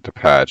a look at the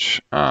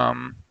patch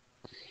and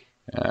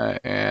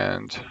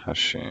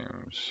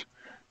Hashim's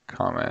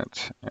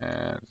comment,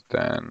 and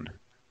then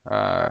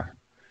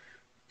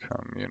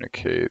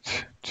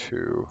communicate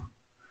to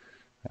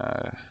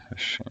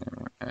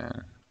Hashim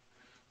and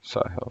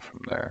Sahil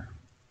from there.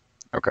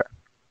 Okay.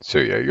 So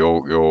yeah,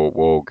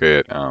 we'll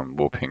get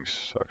we'll ping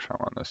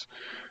Saksham on this.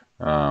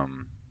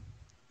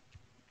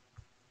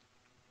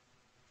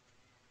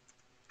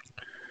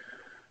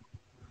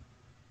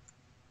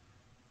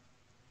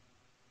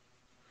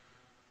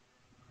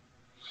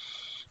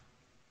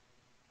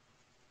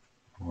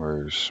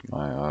 Where's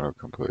my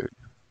autocomplete?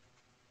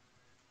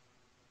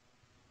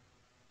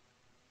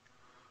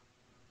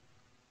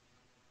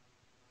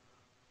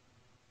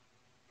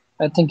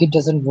 I think it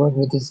doesn't work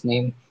with his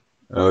name.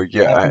 Oh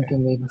yeah, happened to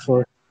me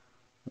before.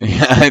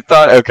 Yeah, I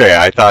thought. Okay,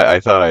 I thought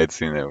I had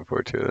seen that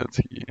before too. That's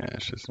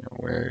it's just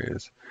where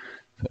is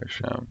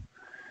Saksham?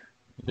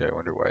 Yeah, I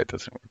wonder why it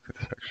doesn't work with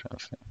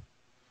Saksham's name.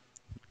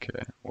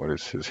 Okay, what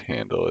is his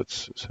handle?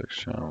 It's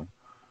Saksham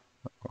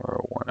or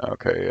a one.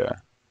 Okay, yeah.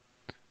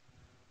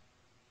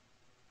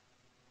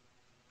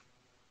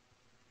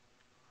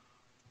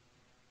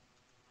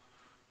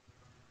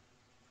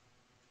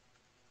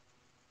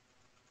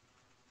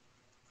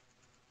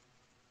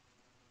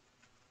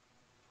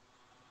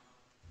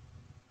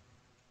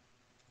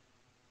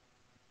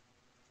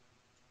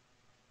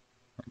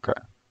 Okay,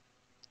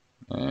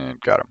 and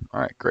got him.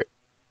 All right, great.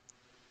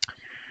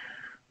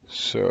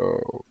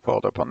 So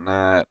followed up on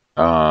that.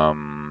 All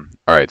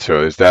right,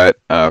 so is that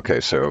okay?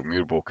 So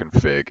mutable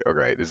config. All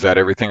right, is that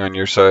everything on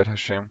your side,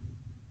 Hashim?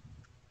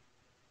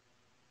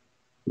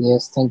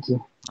 Yes, thank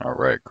you. All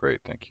right,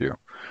 great, thank you.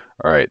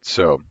 All right,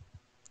 so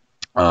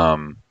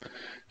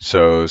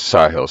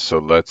Sahil, so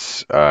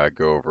let's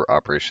go over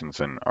operations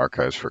and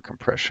archives for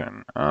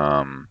compression.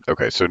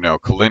 Okay, so no,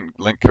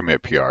 link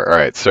commit PR. All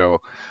right,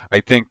 so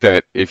I think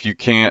that if you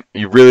can't,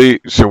 we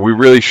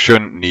really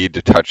shouldn't need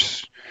to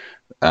touch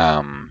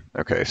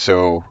Okay,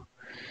 so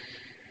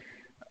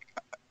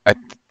I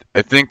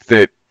I think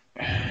that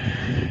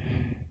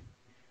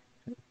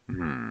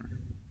hmm,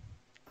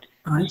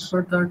 I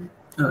thought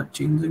that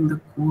changing the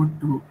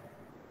code to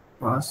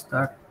pass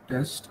that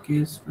test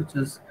case, which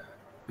is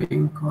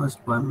being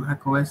caused by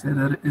macOS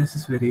error,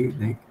 is very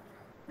like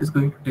is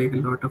going to take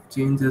a lot of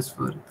changes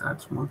for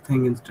that small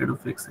thing instead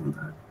of fixing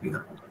that.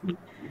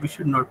 We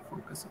should not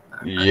focus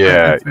on that. I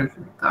yeah, felt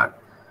like that.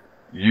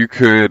 you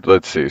could,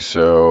 let's see.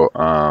 So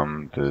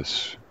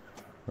this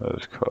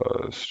was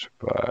caused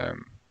by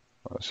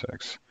OS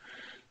X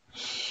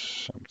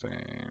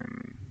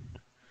something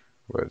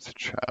with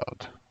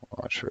child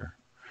launcher.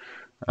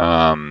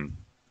 Um,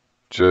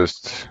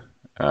 just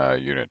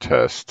unit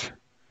test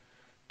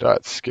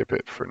dot skip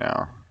it for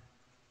now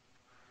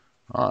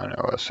on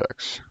OS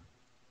X.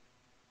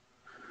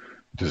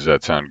 Does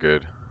that sound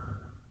good?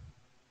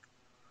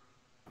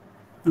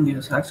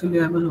 Yes, actually,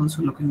 I was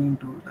also looking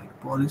into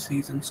like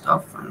policies and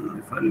stuff, and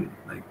if I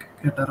like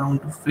get around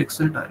to fix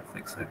it, I'll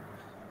fix it.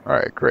 All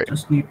right, great.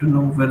 Just need to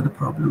know where the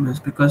problem is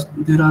because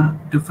there are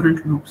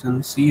different loops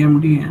in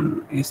CMD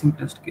and async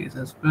test case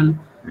as well.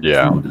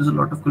 Yeah, So there's a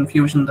lot of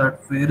confusion that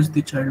where is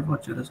the child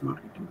watcher is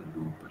not getting the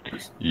loop. But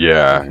this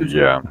yeah,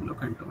 confusion, yeah. I'll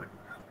look into it.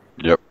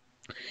 Yep.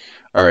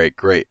 All right,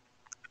 great.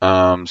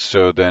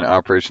 So then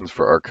operations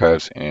for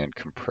archives and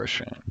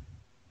compression.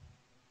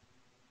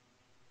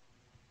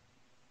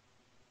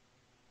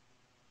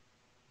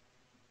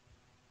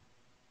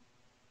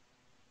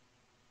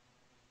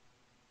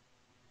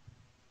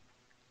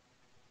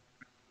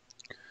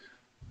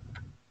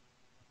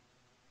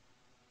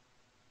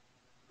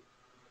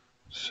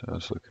 So I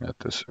was looking at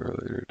this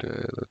earlier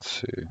today. Let's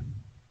see.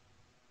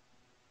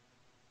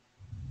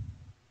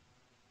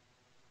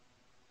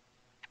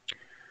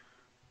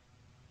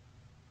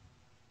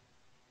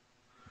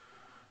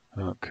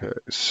 Okay,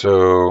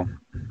 so all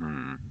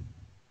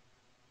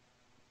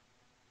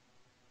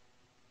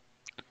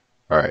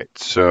right,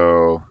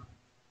 so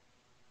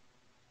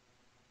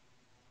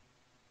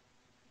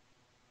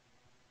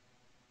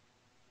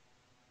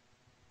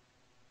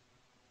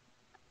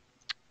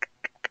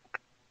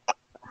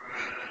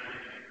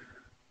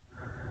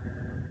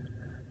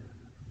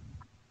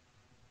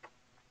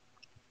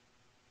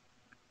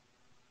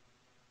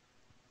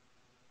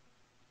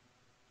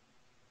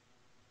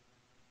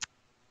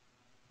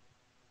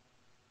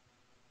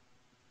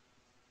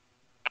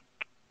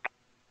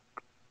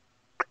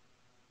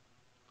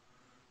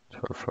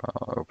tar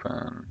file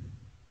open.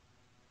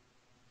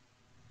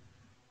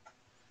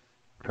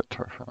 Put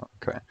tar file.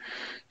 Okay,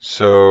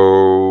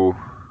 so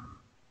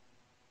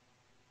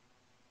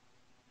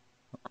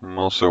I'm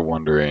also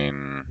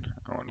wondering.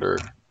 I wonder.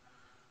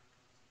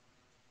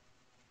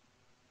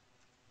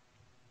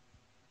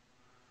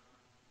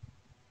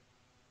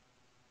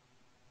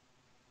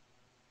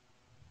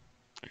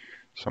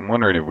 So I'm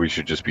wondering if we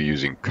should just be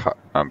using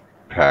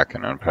unpack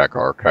and unpack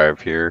archive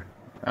here,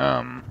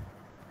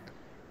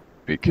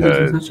 Yes,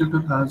 because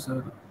SHTutor has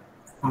a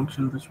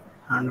function which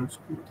handles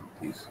both of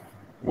these.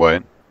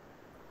 what?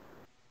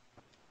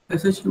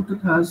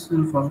 SHTutor has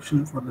a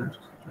function for that.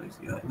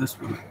 Yeah, this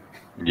one.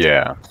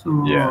 Yeah,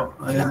 yeah. So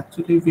I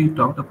actually we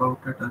talked about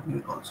it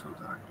earlier also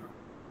that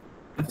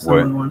if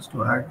What? someone wants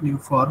to add new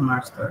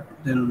formats that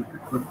then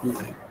it would be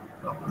like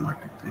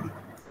problematic thing.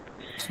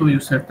 So you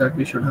said that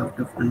we should have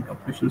different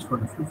operations for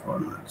different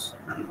formats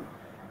and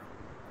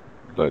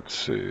Let's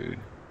see.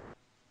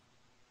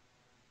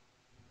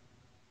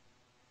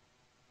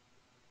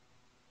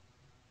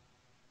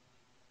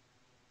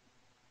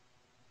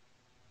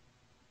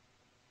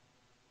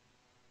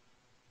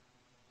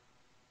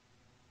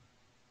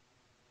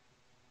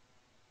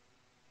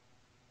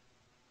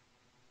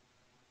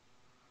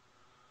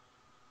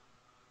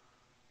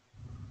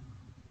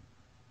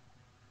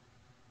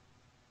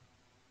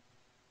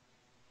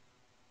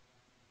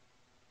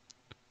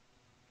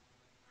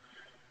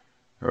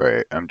 All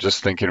right, I'm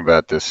just thinking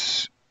about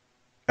this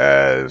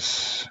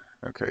as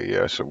okay,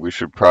 yeah, so we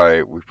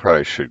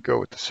probably should go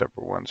with the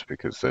separate ones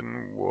because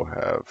then we'll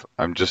have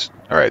I'm just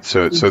all right,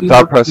 so we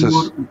thought have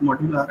more process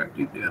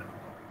modularity there.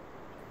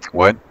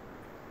 what?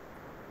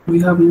 We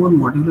have more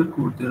modular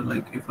code there.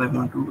 Like if I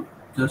want to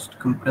just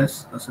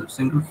compress a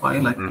single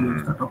file, I can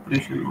use Hmm. that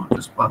operation or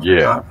just pass the Yeah,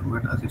 tar to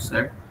it as you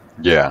said.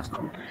 yeah,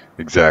 So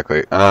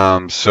exactly.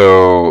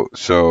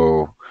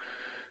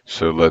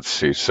 So let's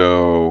see.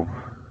 So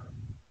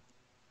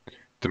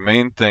the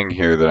main thing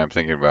here that I'm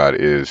thinking about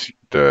is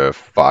the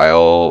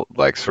file,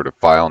 like sort of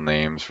file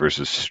names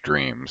versus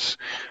streams.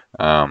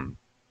 Um,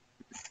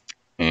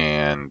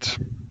 and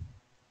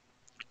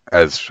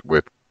as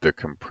with the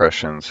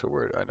compression, so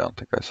where I don't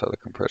think I saw the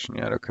compression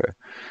yet. Okay,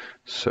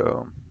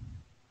 so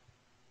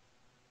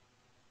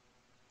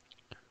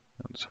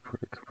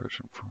unsupported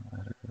compression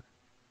format,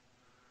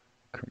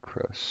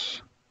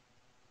 compress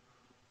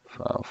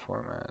file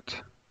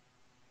format,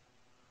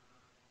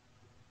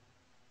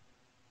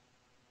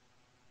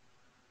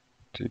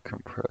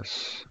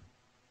 decompress.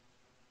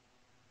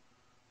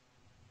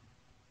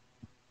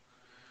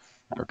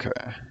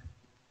 Okay,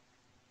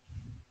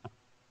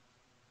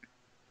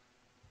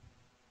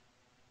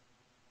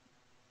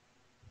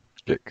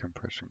 Get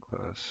compression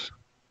class.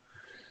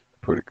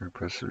 Put a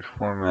compressor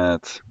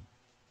formats.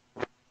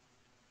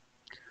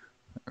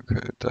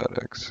 Okay,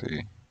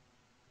 .xc.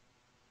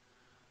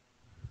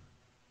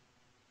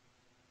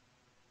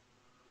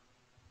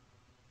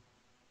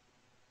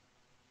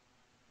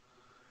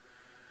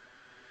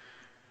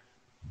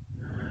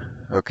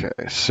 Okay,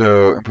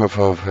 so input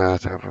file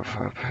path, output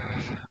file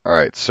path. All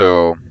right,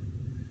 so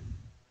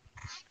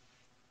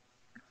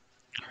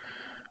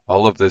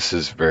all of this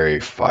is very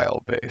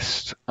file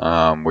based,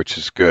 which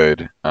is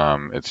good.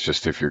 It's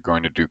just if you're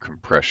going to do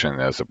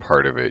compression as a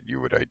part of it, you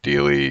would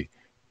ideally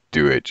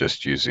do it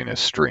just using a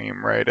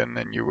stream, right? And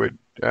then you would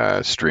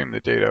stream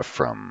the data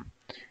from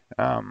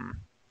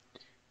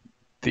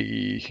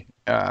the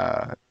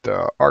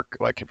arc.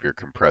 Like if you're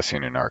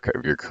compressing an archive,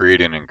 if you're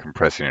creating and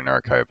compressing an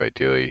archive,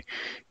 ideally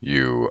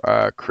you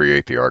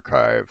create the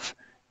archive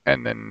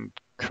and then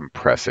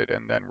compress it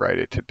and then write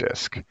it to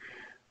disk.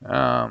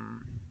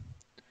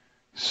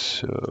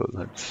 So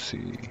let's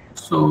see.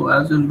 So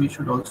as in we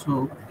should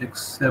also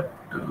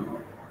accept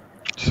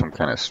Some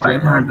kind of file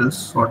stream. handles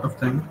sort of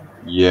thing.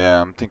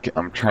 Yeah,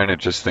 I'm trying to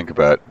just think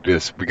about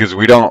this because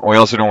we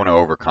also don't want to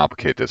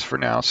overcomplicate this for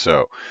now.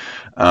 So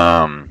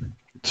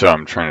so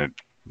I'm trying to,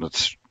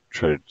 let's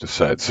try to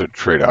decide, so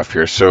trade-off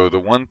here. So the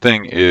one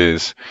thing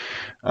is,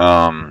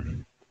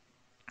 so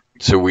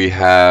we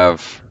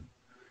have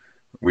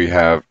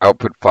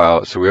output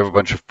file, so we have a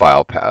bunch of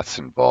file paths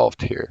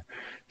involved here.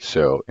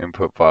 So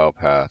input file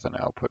path and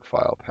output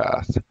file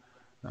path.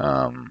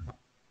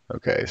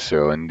 Okay,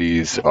 so and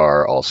these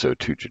are also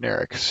too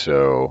generic.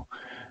 So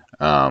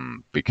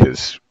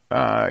because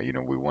you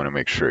know, we want to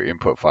make sure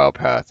input file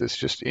path is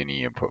just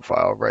any input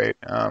file, right?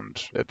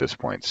 At this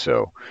point,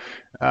 so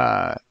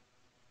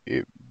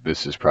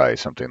this is probably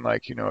something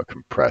like, you know,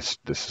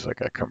 this is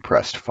like a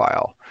compressed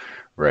file,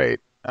 right?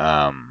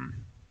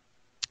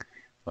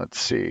 Let's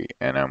see,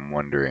 and I'm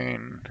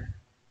wondering,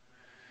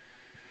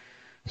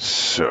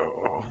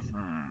 so,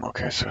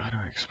 okay, so how do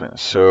I explain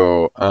this?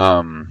 So,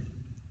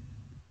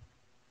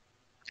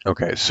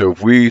 okay, so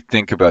if we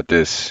think about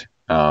this,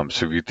 so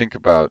if you think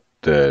about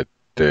the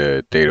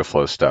data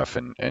flow stuff,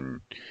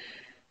 and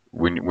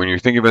when you're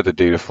thinking about the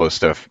data flow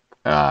stuff,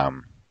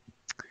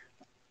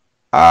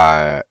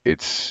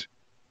 it's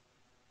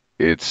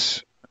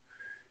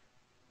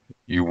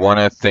you want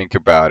to think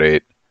about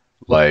it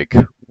like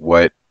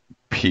what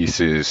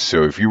pieces.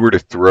 So if you were to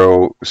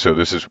throw, so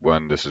this is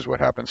what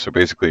happens. So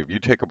basically, if you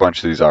take a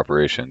bunch of these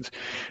operations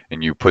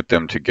and you put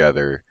them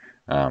together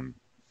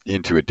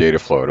into a data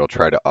flow, it'll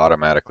try to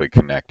automatically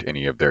connect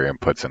any of their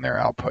inputs and their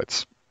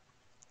outputs.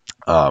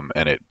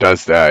 And it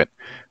does that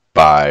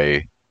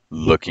by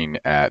looking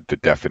at the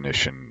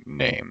definition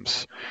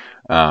names.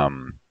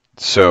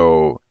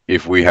 So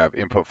if we have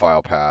input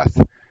file path,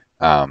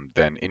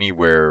 then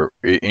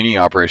any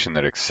operation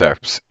that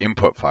accepts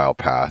input file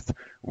path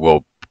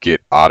will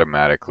get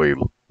automatically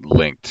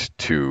linked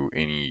to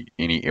any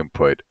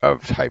input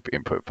of type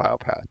input file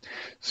path.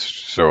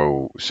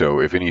 So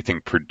if anything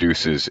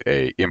produces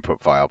a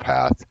input file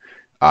path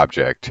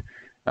object,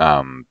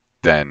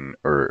 then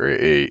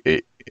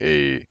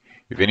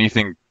if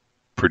anything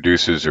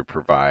produces or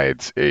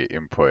provides a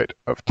input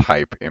of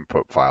type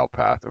input file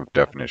path, of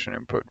definition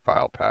input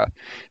file path,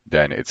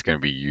 then it's going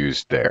to be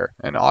used there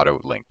and auto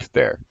linked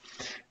there.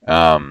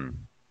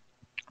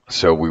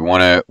 So we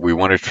want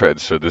to try.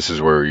 So this is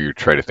where you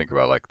try to think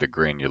about like the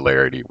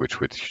granularity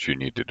which you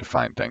need to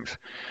define things.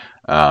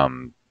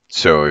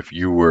 So if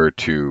you were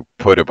to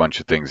put a bunch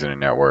of things in a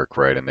network,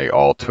 right, and they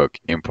all took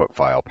input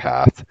file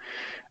path,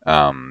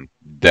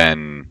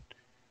 then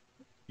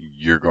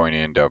you're going to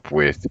end up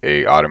with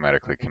a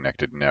automatically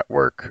connected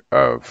network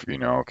of, you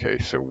know, okay,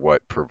 so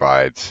what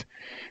provides,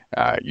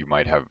 you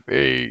might have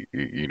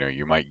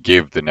you might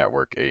give the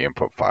network a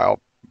input file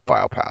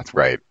path,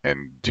 right?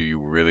 And do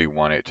you really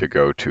want it to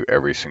go to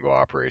every single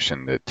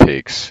operation that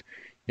takes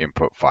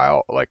input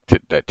file,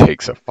 that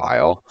takes a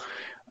file?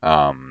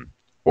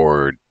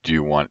 Or do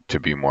you want to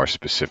be more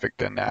specific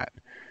than that?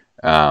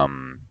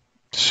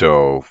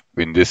 So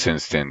in this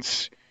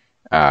instance,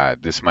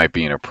 this might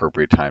be an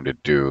appropriate time to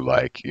do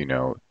like, you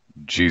know,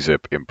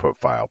 gzip input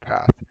file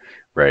path,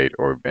 right?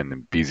 And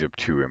then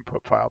bzip2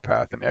 input file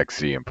path and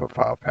xz input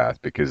file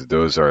path, because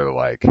those are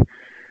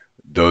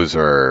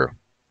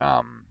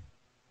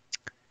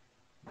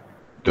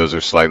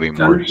slightly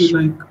more. Can it be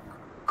like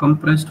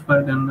compressed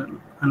file and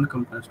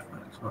uncompressed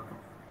file sort of?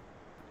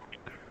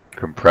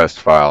 Compressed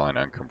file and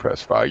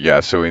uncompressed file. Yeah,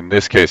 so in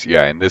this case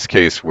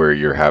where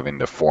you're having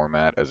the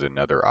format as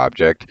another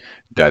object,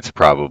 that's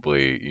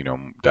probably, you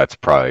know, that's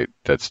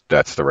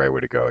the right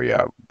way to go.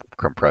 Yeah,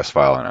 compressed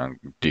file and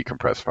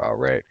decompressed file,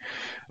 right?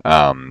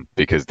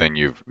 Because then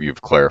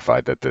you've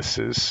clarified that this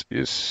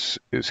is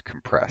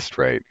compressed,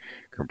 right?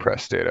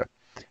 Compressed data.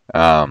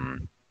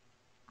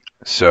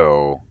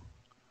 So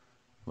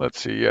let's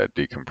see, yeah,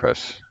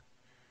 decompress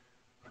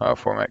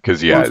format,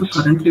 because yeah. Also,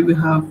 currently we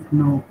have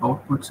no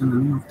outputs in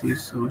any of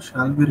these, so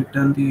shall we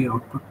return the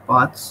output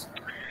paths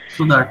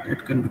so that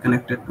it can be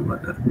connected to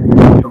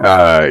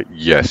other.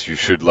 Yes, you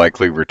should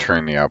likely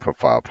return the output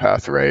file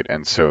path, right?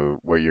 And so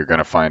what you're going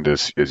to find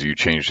is you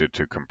changed it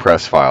to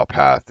compress file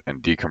path,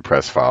 and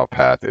decompress file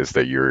path is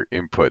that your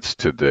inputs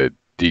to the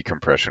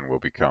decompression will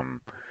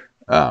become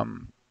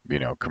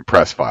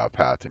compressed file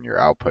path, and your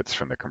outputs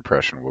from the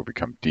compression will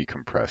become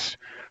decompressed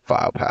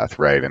file path,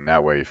 right? And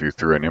that way, if you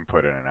threw an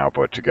input and an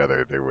output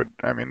together,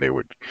 they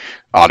would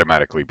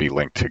automatically be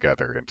linked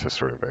together into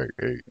sort of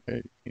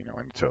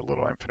into a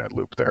little infinite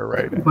loop there,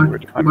 right?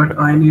 But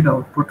I need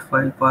output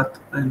file path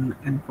and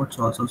inputs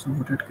also, so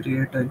would it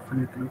create an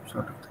infinite loop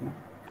sort of thing?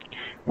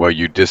 Well,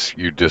 you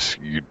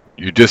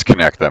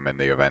disconnect them in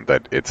the event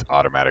that it's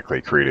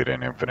automatically created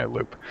an infinite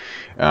loop.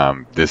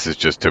 This is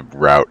just to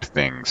route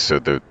things. So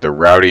the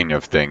routing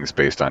of things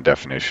based on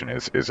definition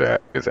is a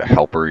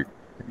helper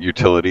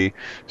utility,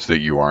 so that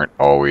you aren't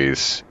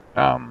always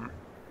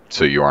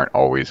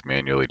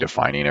manually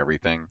defining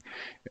everything.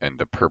 And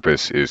the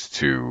purpose is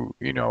to,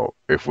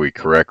 if we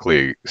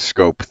correctly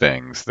scope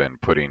things, then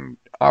putting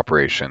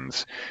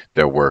operations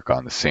that work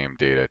on the same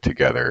data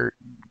together,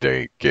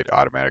 they get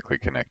automatically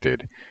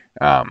connected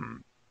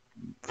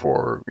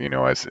for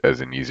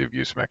as an ease of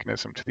use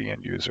mechanism to the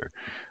end user.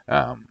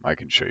 I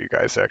can show you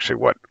guys actually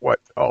what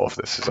all of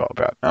this is all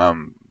about.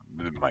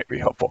 It might be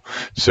helpful.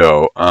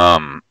 So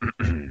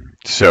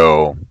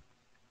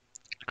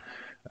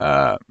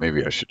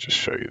maybe I should just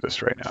show you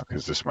this right now,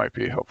 because this might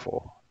be a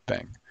helpful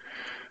thing.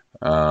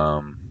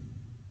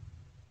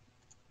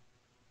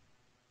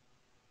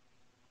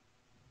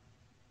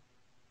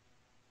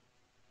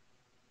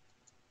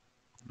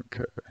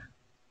 Okay.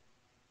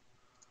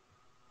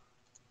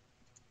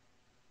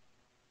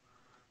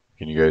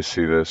 Can you guys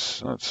see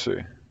this? Let's see.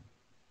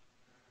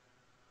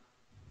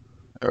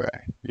 Okay.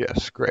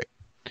 Yes, great.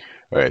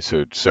 Okay,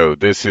 so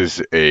this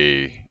is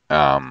the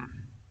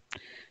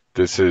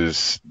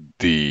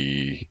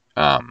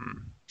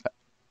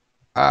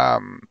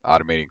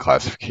automating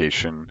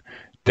classification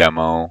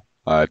demo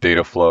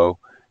data flow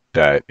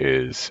that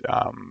is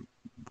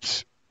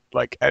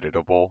like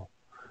editable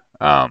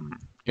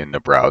in the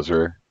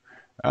browser.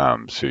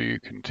 So you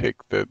can take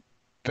the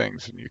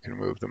things and you can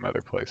move them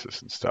other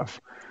places and stuff.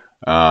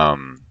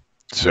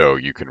 So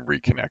you can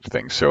reconnect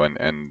things. So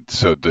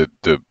so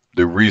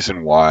the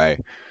reason why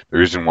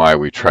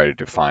we try to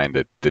define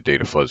the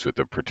data flows with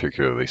the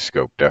particularly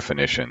scoped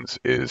definitions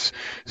is,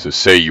 so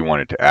say you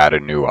wanted to add a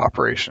new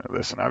operation of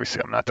this, and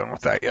obviously I'm not done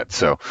with that yet.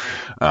 So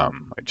I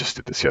just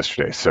did this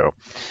yesterday. So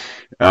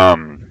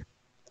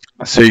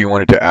say you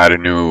wanted to add a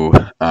new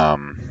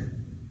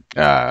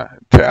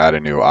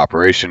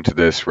operation to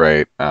this,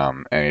 right?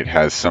 And it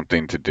has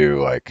something to do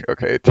like,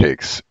 okay, it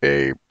takes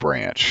a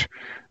branch.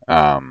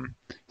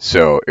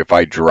 So if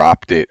I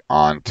dropped it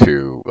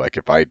onto, like,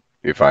 if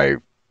I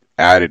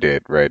added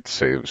it, right,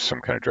 say it was some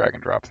kind of drag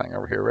and drop thing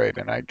over here, right,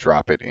 and I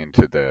drop it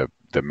into the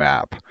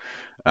map,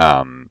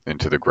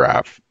 into the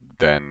graph,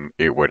 then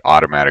it would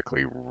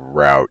automatically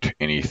route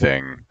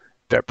anything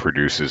that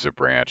produces a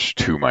branch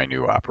to my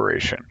new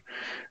operation,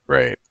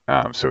 right?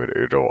 So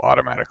it'll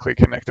automatically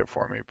connect it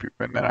for me,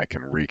 and then I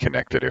can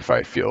reconnect it if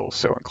I feel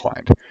so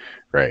inclined,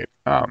 right?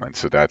 And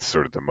so that's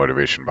sort of the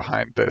motivation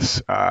behind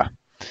this,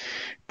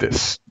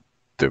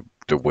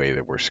 the way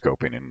that we're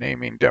scoping and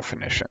naming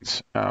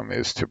definitions,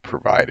 is to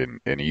provide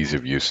an ease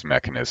of use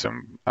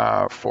mechanism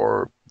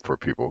for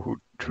people who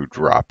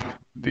drop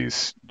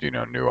these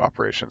new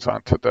operations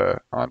onto the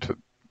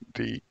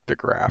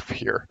graph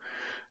here.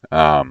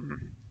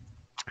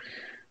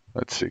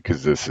 Let's see,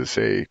 because this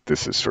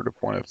is sort of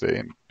one of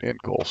the end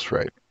goals,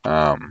 right?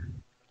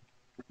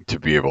 To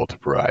be able to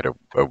provide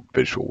a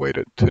visual way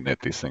to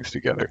knit these things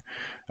together.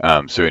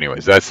 So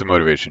anyways, that's the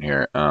motivation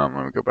here. Let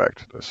me go back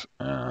to this.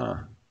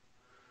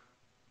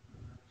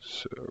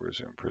 So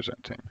resume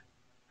presenting.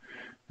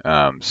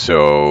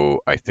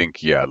 So I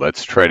think, yeah,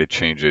 let's try to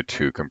change it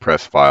to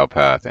compress file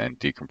path and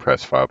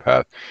decompress file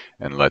path,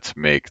 and let's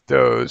make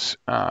those,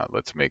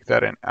 let's make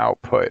that an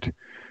output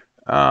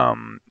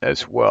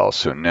as well.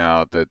 So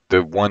now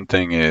the one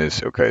thing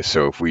is, okay,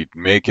 so if we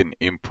make an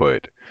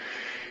input,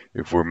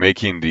 if we're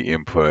making the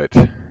input,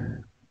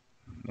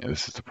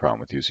 this is the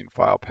problem with using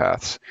file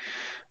paths.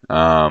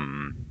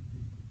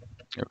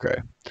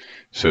 Okay,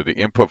 so the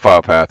input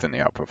file path and the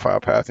output file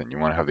path, and you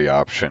want to have the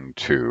option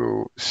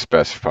to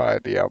specify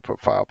the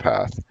output file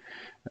path.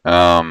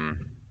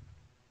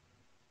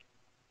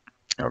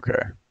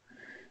 Okay,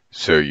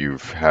 so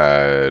you've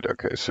had,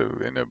 okay, so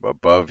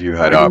above you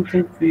had I don't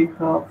think we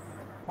have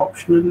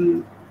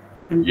optional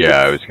inputs. Yeah,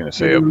 I was going to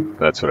say,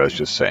 that's what I was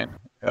just saying.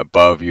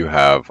 Above you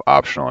have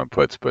optional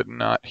inputs, but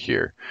not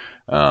here.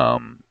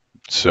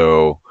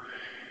 So,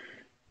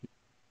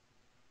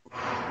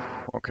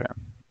 okay.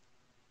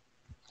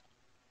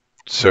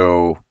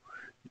 So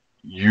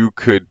you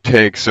could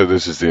take, so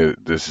this is the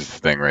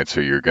thing, right?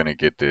 So you're going to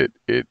get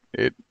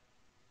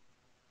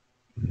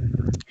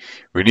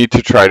we need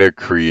to try to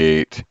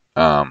create,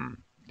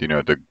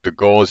 the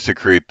goal is to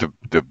create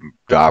the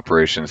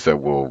operations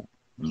that will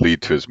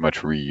lead to as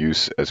much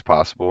reuse as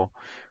possible,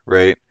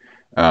 right?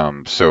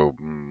 So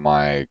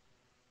my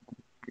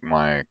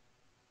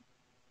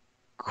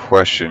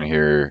question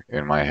here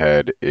in my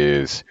head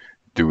is,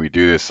 do we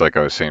do this like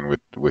I was saying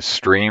with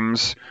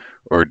streams,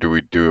 or do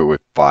we do it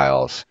with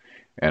files?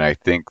 And I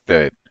think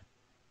that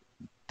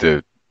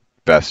the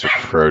best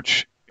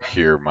approach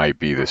here might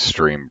be the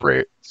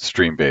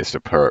stream-based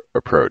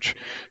approach,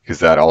 because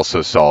that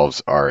also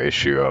solves our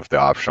issue of the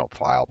optional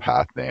file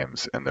path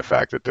names and the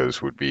fact that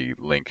those would be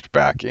linked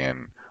back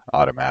in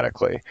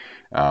automatically.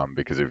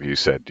 Because if you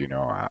said,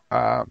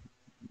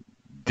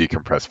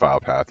 decompressed file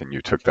path and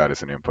you took that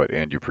as an input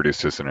and you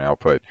produced this as an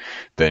output,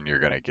 then you're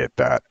going to get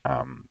that.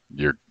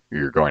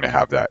 You're going to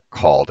have that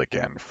called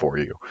again for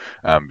you,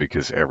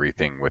 because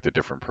everything with a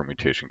different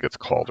permutation gets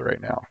called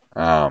right now.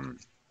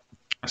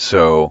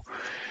 So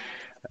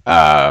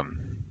I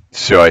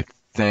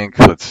think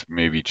let's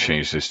maybe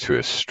change this to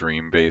a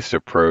stream-based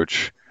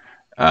approach.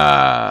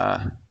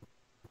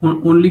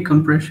 Only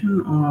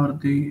compression or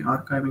the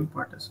archiving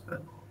part as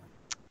well?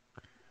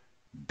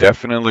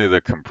 Definitely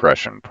the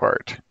compression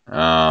part.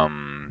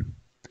 The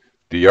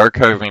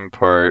archiving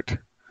part,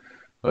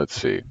 let's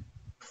see.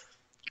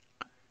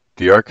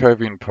 The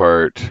archiving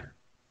part,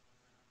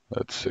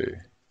 let's see.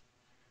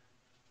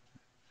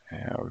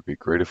 Yeah, it would be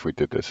great if we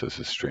did this as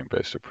a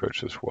stream-based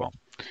approach as well.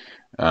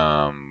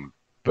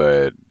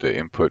 But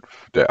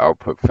the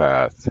output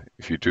path,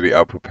 if you do the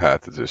output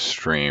path as a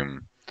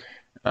stream,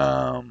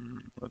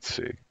 let's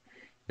see.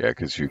 Yeah,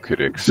 because you could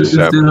So accept.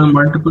 if there are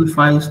multiple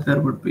files,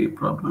 there would be a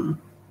problem.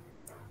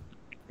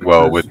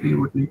 Well, Because we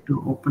would need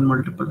to open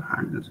multiple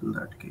handles in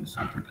that case,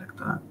 something like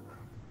that.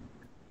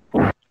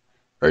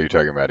 Are you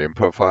talking about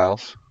input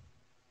files?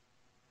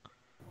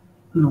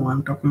 No,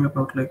 I'm talking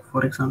about, like,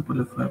 for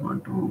example, if I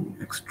want to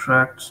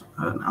extract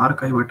an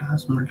archive, it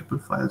has multiple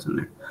files in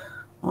it.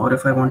 Or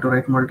if I want to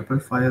write multiple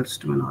files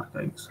to an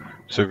archive.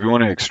 So if you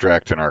want to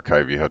extract an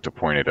archive, you have to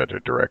point it at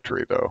a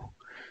directory, though.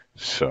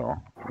 So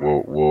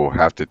we'll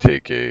have to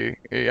take a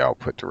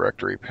output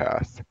directory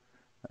path.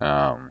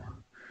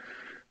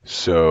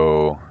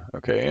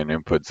 Okay, an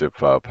input zip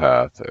file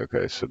path.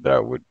 Okay, so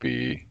that would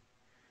be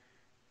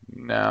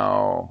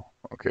now.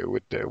 Okay,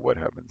 what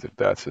happens if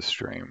that's a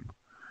stream?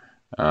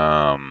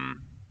 Okay.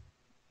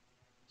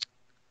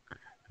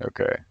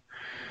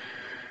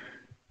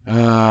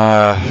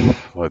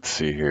 Let's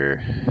see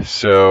here.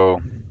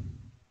 So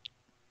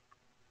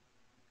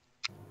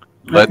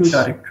I think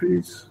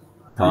directories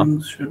Huh?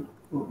 things should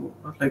go,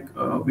 like,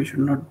 we should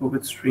not go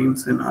with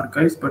streams and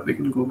archives, but we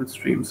can go with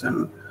streams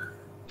and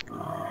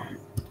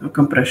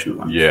compression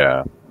ones.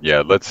 Yeah.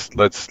 Let's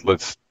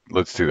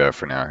do that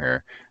for now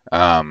here,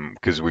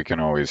 because we can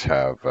always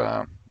have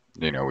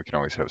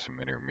some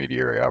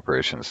intermediary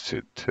operations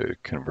to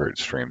convert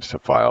streams to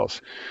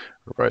files,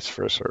 or vice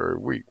versa. Or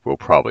we will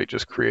probably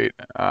just create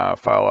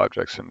file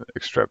objects and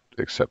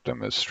accept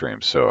them as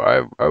streams. So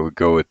I would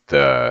go with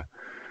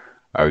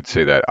I would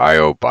say that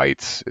IO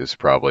bytes is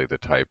probably the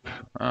type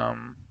I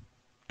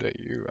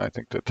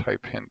think the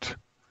type hint.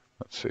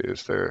 Let's see,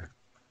 is there?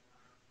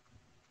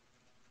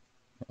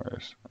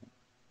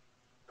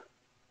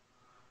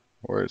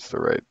 Where's the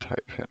right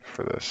type hint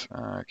for this?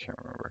 I can't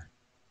remember.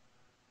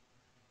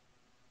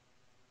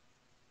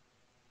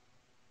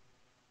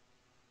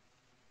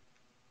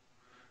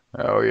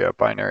 Oh yeah,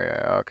 binary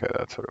IO. Okay,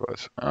 that's what it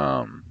was.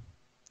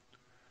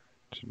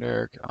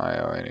 Generic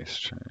IO any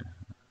string.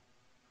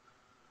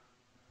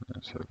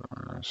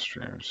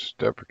 Streams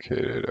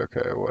deprecated.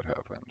 Okay, what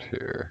happened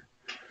here?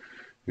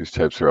 These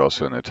types are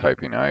also in the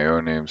typing IO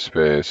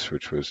namespace,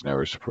 which was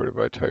never supported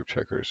by type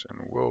checkers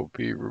and will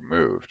be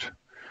removed.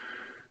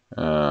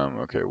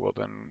 Okay, well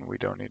then we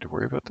don't need to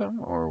worry about them,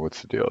 or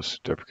what's the deal? It's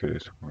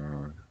deprecated.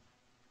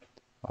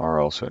 Are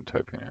also in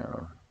typing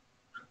IO.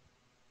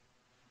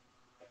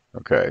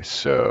 Okay,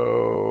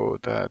 so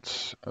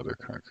that's other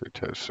concrete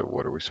types. So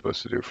what are we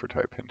supposed to do for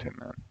type hinting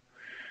then?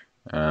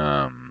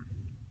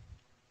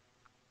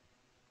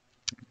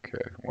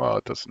 Okay, well,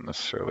 it doesn't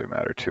necessarily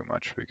matter too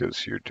much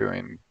because you're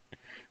doing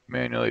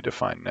manually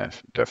defined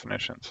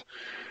definitions.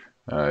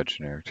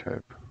 Generic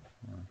type.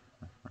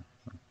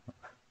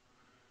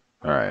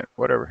 All right,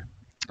 whatever.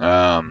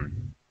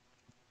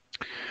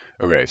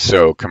 Okay,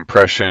 so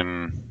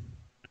compression,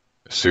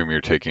 assume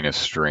you're taking a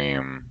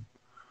stream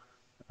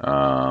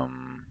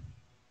for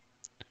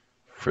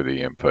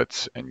the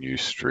inputs and you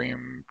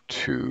stream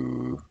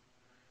to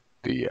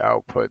the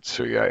output.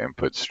 So yeah,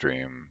 input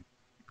stream,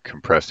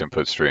 compressed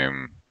input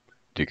stream,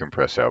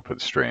 decompressed output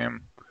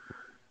stream.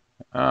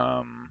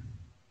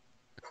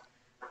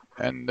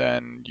 And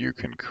then you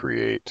can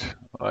create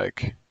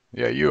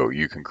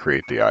you can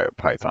create the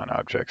Python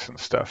objects and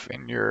stuff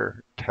in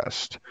your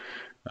test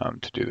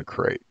to do the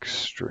correct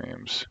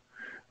streams.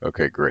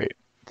 Okay, great.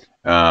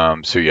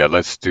 So yeah,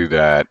 let's do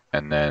that.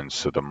 And then,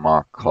 so the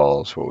mock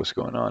calls, what was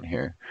going on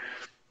here?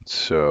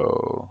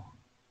 So,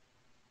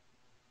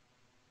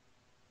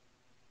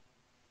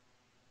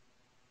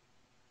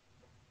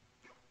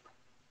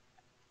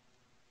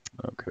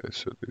 okay,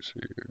 so these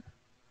are your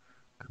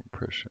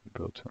compression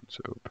built-ins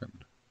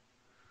open.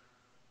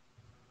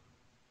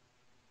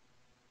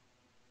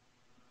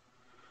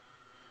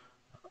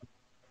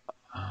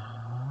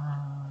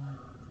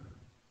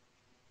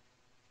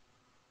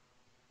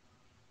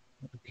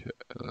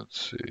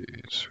 let's see,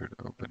 insert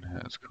open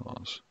has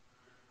calls.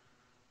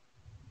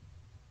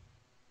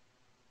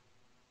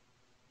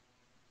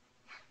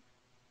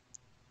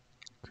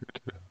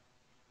 Good.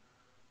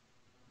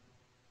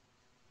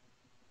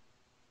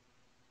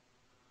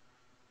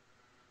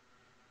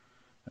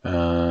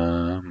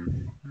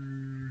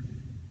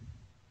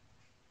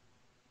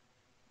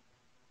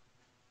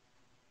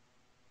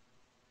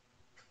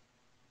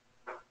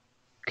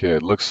 Okay,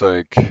 it looks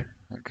like,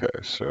 okay,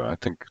 so I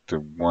think the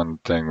one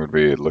thing would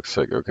be, it looks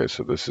like, okay,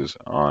 so this is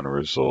on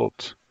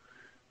result.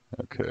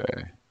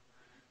 Okay,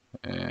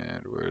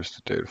 and where's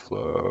the data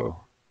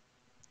flow?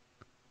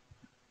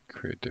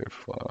 Create data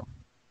flow.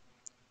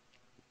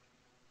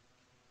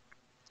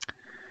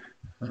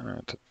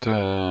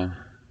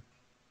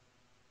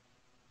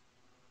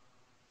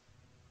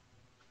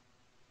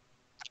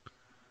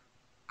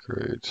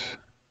 Great.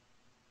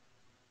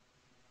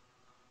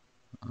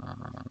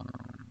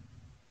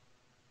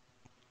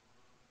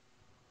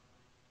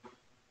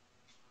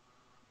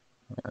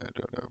 I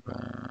don't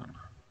open.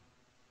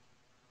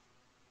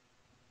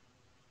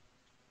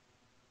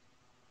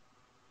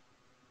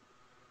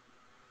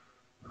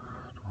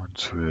 One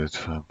switch,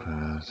 file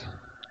path.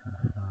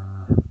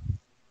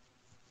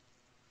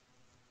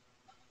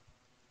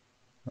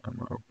 I'm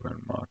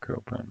open, mock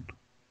open.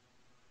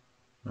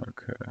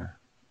 Okay.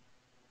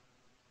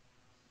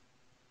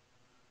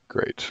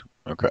 Great.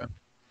 Okay.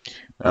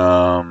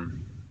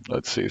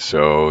 Let's see.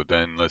 So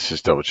then let's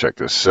just double check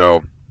this.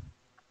 So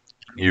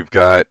you've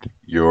got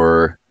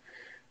your,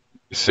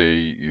 say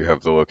you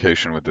have the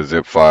location with the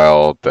zip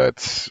file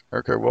that's,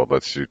 okay, well,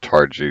 let's do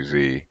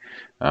tar.gz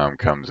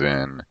comes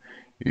in.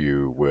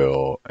 You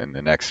will, in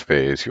the next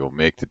phase, you'll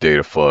make the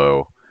data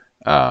flow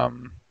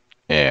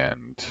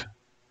and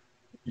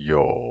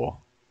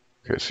you'll,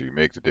 okay, so you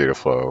make the data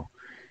flow,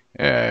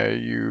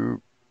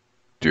 you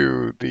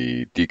do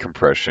the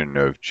decompression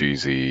of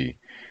GZ.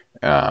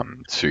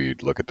 So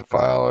you'd look at the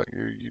file,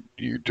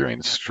 you're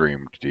doing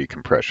stream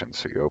decompression.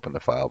 So you open the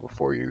file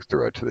before you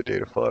throw it to the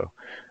data flow.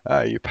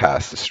 You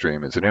pass the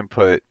stream as an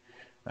input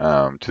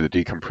to the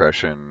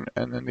decompression,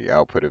 and then the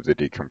output of the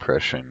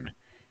decompression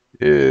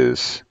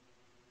is,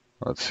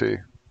 let's see,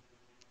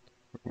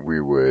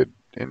 we would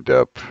end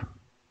up,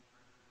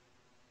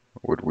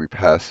 would we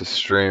pass a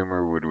stream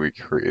or would we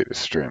create a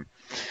stream?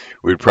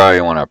 We'd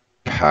probably want to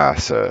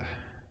pass a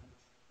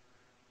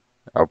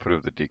output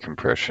of the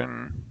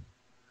decompression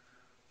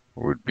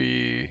would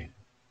be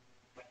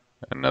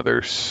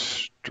another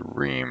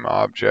stream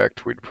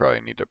object. We'd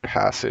probably need to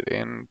pass it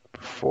in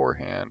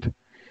beforehand.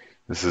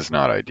 This is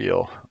not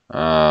ideal.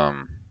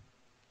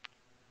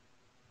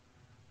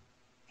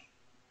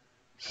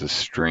 The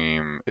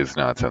stream is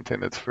not something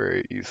that's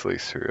very easily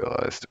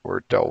serialized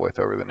or dealt with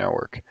over the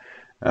network.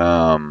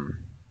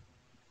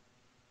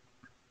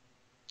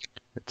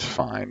 It's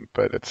fine,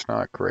 but it's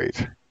not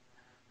great.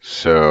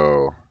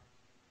 So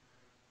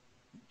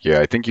yeah,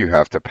 I think you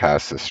have to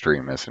pass the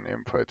stream as an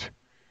input.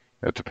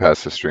 You have to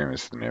pass the stream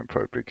as an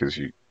input because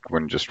you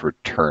wouldn't just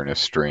return a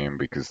stream,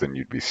 because then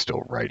you'd be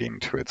still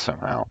writing to it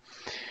somehow.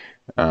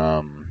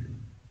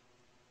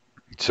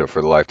 So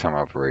for the lifetime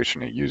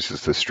operation, it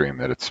uses the stream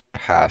that it's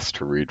passed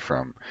to read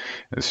from,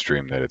 the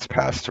stream that it's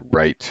passed to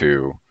write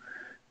to,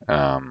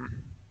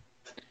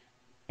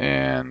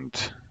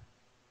 and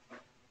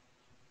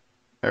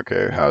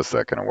okay, how's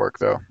that going to work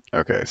though?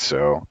 Okay,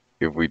 so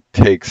if we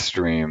take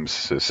streams,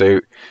 so say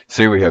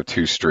we have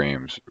two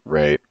streams,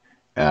 right?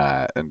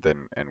 And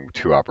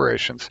two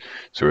operations.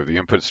 So we have the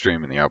input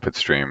stream and the output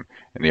stream,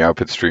 and the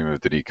output stream of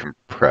the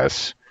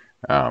decompress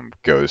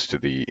goes to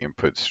the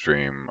input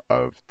stream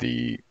of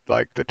the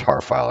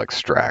tar file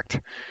extract,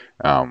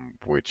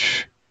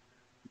 which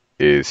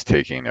is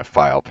taking a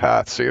file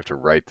path. So you have to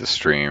write the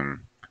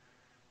stream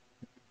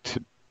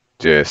to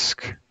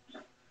disk.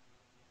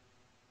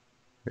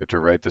 You have to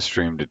write the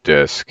stream to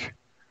disk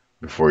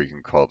before you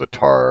can call the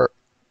tar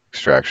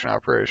extraction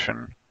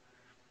operation.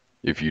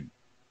 If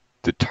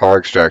the tar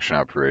extraction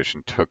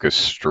operation took a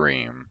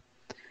stream,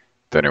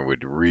 then it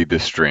would read the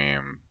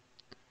stream.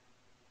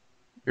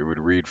 It would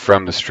read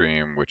from the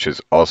stream, which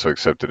is also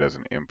accepted as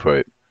an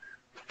input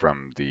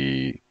from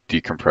the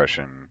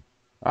decompression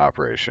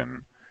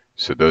operation.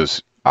 So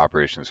those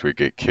operations would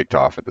get kicked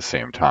off at the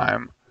same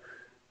time,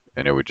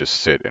 and it would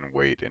just sit and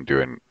wait and do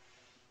an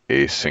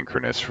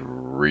asynchronous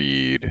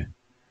read.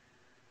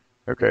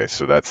 Okay,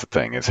 so that's the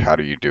thing, is how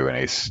do you do an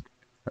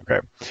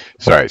okay,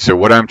 sorry. So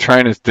what I'm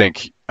trying to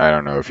think, I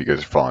don't know if you guys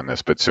are following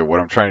this, but so what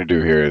I'm trying to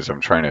do here is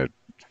I'm trying to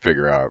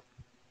figure out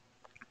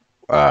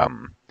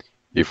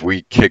if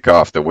we kick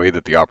off the way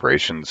that the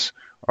operations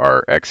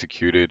are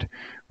executed,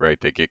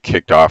 right? They get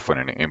kicked off when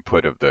an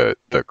input of the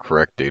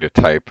correct data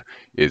type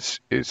is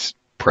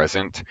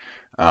present.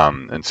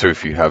 And so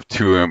if you have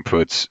two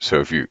inputs,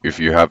 so if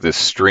you have this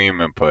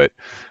stream input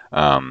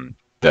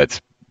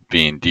that's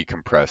being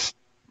decompressed,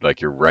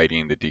 like you're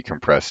writing the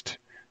decompressed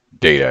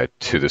data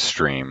to the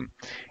stream,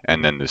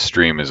 and then the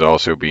stream is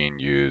also being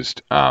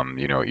used,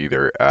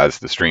 either as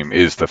the stream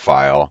is the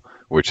file,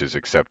 which is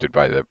accepted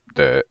by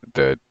the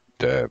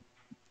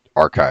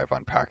archive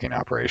unpacking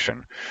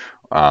operation,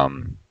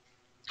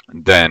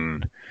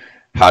 then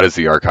how does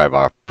the archive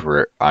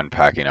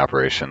unpacking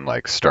operation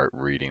like start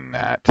reading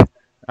that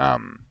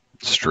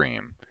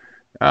stream?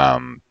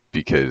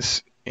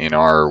 Because in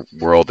our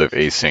world of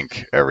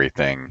async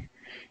everything,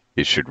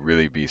 it should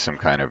really be some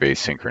kind of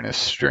asynchronous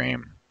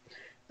stream.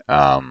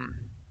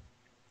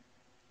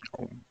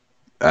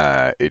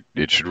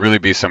 It should really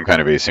be some kind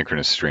of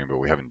asynchronous stream, but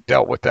we haven't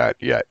dealt with that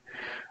yet.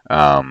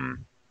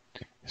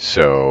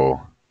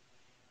 So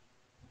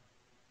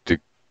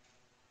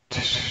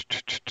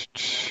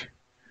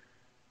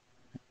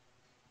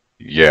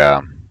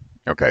yeah,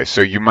 okay.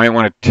 So you might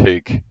want to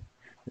take. It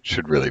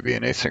should really be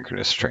an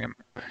asynchronous stream.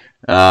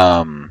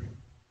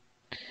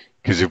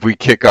 Because if we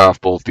kick off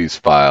both these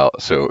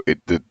files, so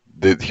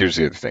here's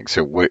the other thing.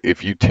 So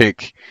if you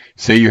take,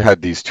 say you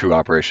had these two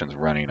operations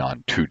running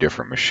on two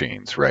different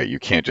machines, right? You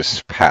can't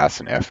just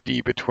pass an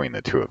FD between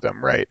the two of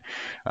them, right?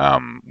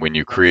 When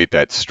you create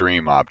that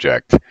stream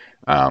object,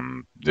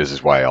 this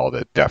is why all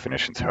the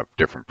definitions have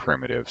different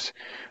primitives.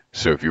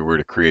 So if you were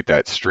to create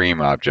that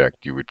stream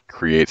object, you would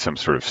create some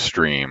sort of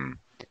stream,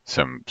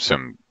 some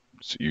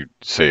so you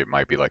say it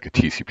might be like a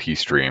TCP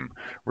stream,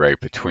 right,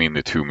 between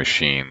the two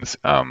machines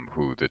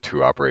who the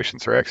two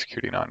operations are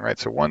executing on, right?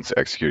 So one's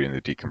executing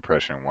the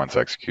decompression and one's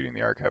executing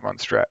the archive on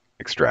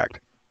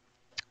extract,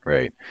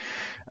 right?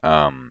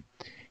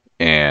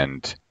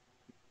 And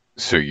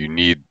so you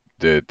need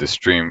the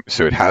stream,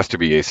 so it has to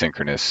be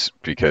asynchronous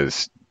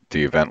because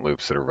the event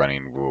loops that are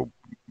running will,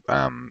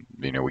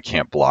 we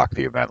can't block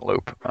the event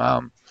loop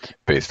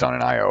based on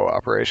an IO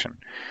operation.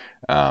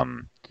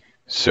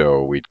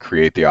 So we'd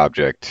create the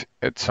object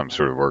at some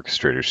sort of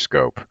orchestrator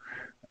scope,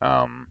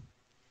 and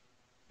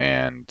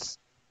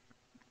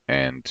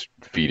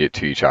feed it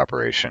to each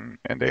operation,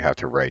 and they have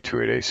to write to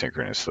it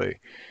asynchronously.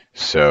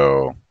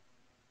 So,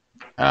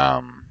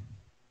 or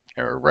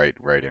write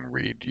and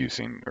read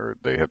using, or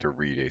they have to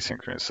read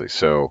asynchronously.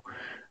 So,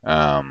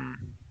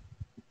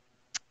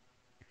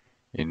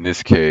 in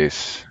this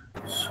case,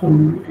 So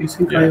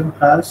async IO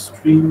has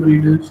stream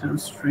readers and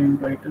stream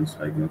writers,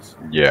 I guess.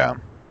 Yeah.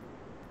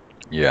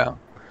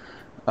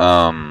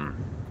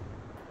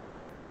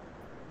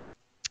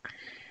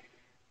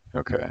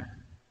 Okay.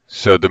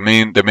 So the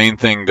main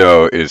thing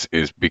though is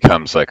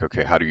becomes like,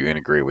 okay, how do you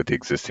integrate with the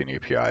existing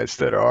APIs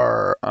that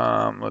are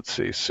let's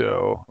see,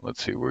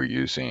 we're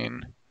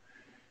using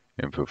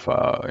input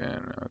file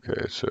and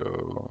okay,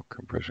 so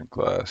compression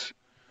class,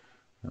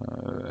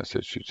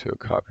 SH2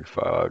 copy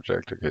file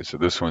object. Okay, so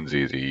this one's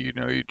easy.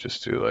 You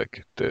just do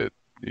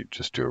you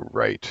just do a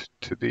write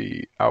to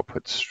the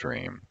output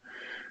stream.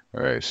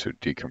 All right, so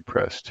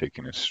decompress,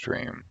 taking a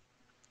stream.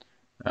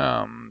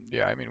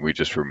 Yeah, I mean, we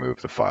just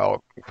remove the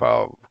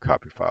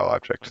copy file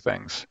object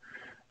things,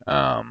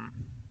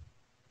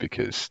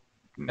 because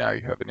now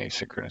you have an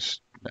asynchronous,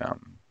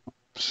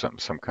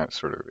 some kind of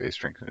sort of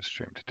asynchronous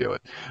stream to deal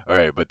with. All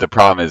right, but the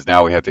problem is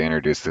now we have to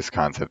introduce this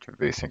concept of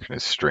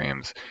asynchronous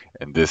streams,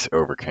 and this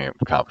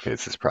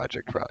overcomplicates this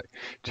project probably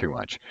too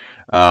much.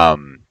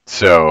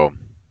 So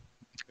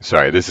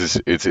sorry,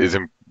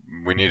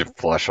 we need to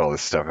flush all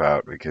this stuff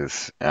out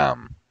because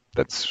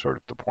that's sort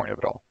of the point of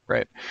it all,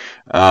 right?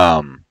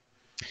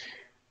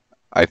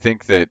 I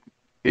think that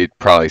it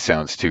probably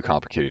sounds too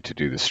complicated to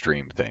do the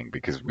stream thing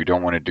because we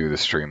don't want to do the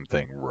stream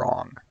thing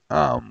wrong.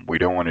 We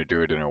don't want to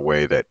do it in a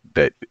way that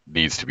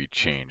needs to be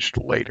changed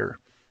later.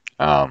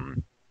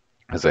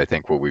 Because I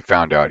think what we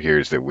found out here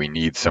is that we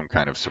need some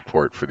kind of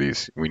support for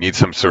these. We need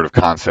some sort of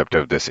concept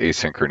of this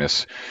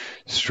asynchronous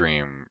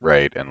stream,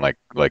 right? And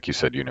like you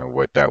said,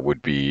 what that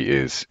would be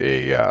is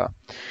a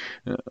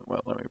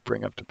well, let me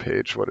bring up the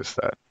page. What is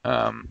that?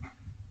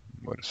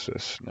 What is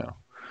this? No.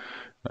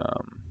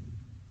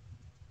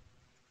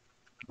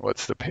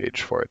 What's the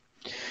page for it?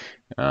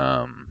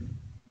 Yeah.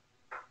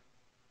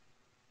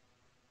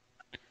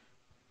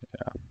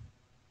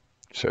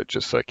 So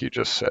just like you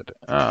just said,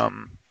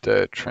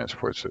 the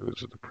transports, it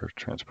was the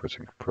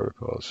transporting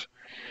protocols.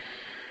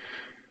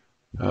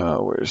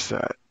 Where's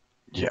that?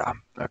 Yeah.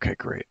 Okay,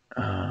 great.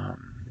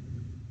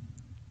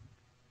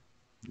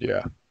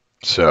 Yeah.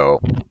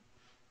 So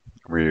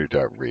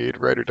reader.read,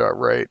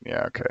 writer.write.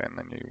 Yeah. Okay. And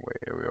then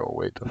we'll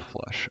wait the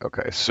flush.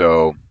 Okay.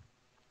 So,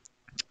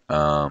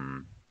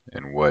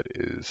 and what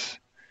is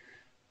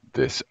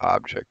this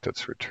object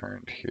that's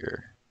returned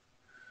here?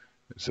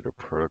 Is it a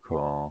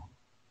protocol?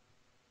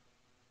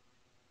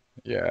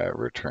 Yeah, it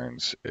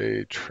returns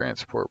a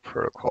transport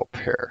protocol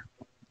pair.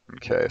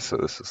 Okay, so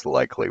this is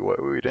likely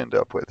what we'd end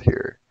up with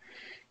here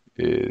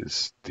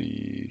is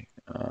the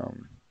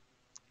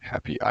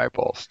happy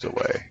eyeballs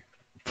delay.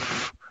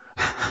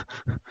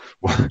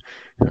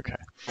 Okay.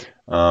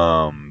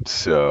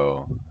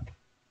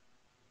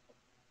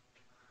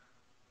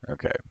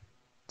 Okay.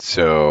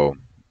 So,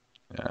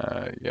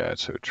 yeah,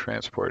 so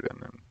transport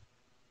and then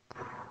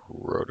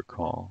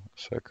protocol.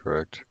 Is that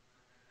correct?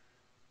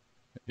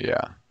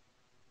 Yeah.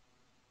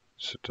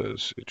 So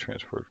does a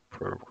transport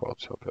protocol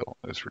itself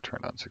is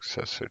returned on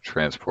success. So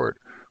transport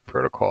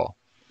protocol.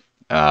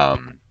 So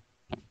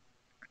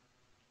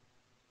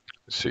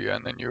yeah,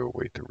 and then you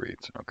await the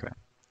reads. Okay.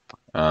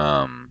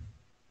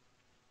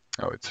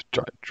 Oh, it's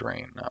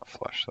drain, not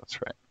flush. That's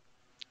right.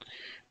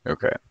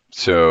 Okay,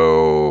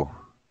 so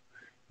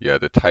yeah,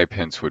 the type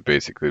hints would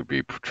basically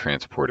be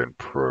transport and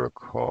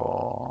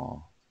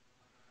protocol.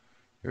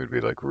 It would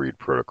be like read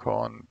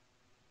protocol and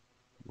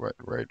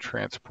write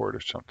transport or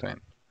something.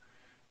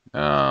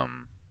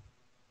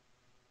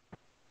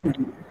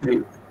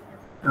 Hey,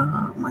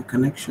 my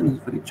connection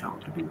is very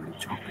choppy, very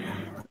choppy,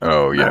 and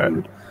Oh yeah.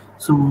 bad.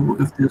 So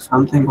if there's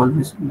something,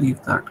 always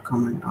leave that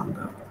comment on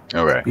the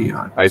Okay.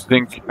 PR I side.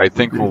 think So I it would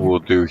think be what really we'll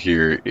do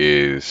here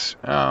is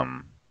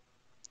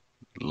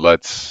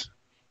let's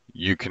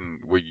you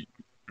can we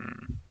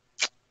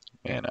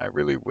and I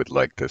really would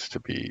like this to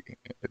be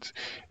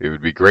it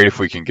would be great if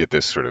we can get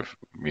this sort of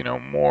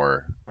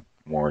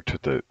more to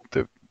the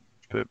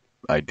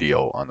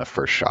ideal on the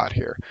first shot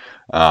here,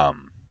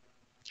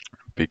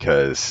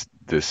 because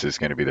this is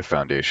going to be the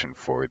foundation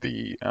for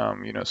the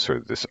sort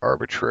of this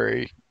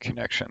arbitrary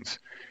connections.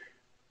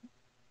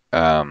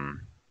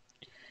 Um,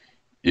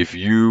 if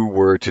you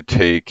were to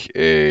take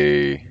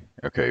a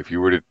okay, if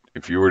you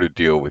were to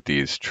deal with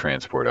these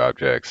transport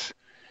objects,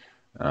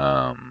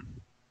 um,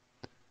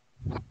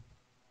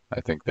 I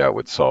think that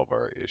would solve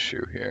our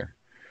issue here.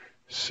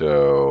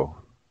 So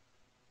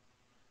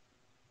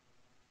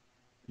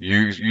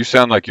you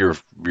sound like you're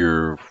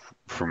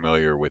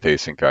familiar with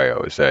async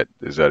IO. Is that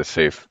a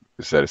safe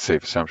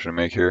assumption to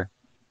make here?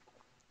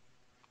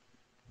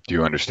 Do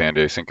you understand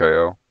async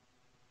IO,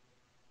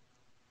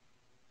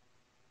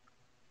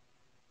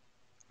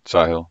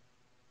 Sahil?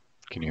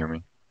 Can you hear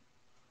me?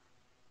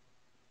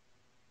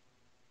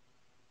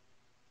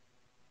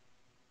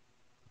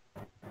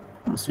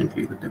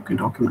 constantly the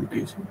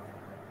documentation.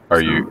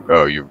 Are you So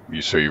oh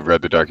so you've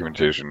read the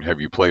documentation. Have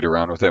you played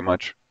around with it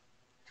much?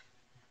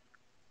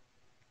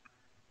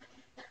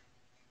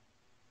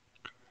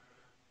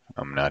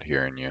 I'm not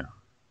hearing you.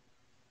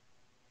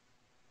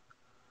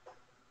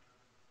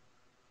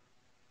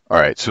 All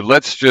right, so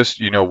let's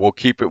just, we'll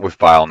keep it with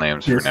file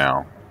names for yes,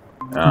 now.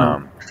 hello.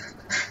 Um,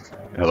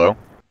 hello?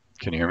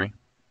 Can you hear me?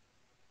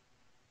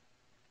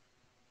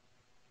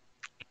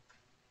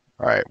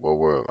 All right,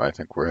 well, I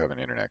think we're having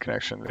internet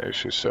connection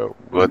issues, so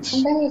let's,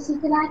 I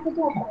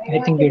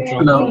think you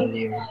dropped Hello,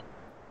 earlier.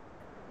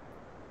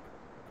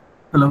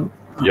 hello.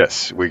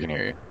 yes, we can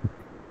hear you.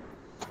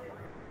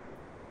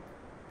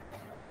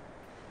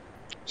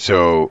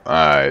 So,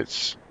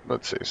 let's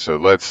see. So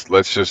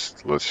let's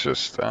just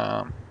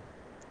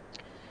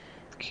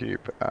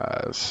keep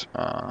as,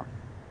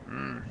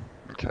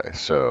 okay,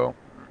 so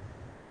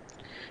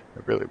I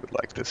really would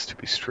like this to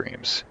be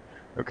streams.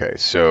 Okay,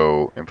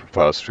 so input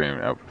file stream,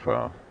 output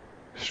file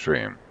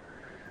stream.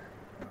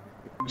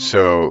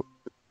 So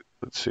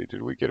let's see,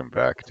 did we get him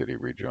back? Did he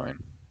rejoin?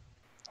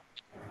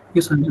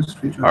 Yes, I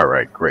just rejoined. All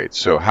right, great.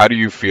 So how do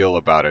you feel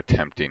about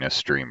attempting a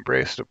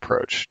stream-based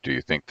approach? Do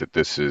you think that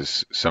this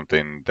is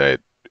something that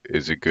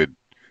is a good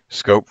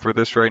scope for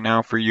this right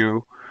now for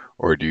you?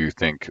 Or do you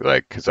think,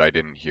 like, because I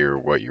didn't hear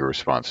what your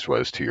response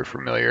was to your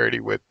familiarity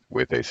with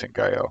async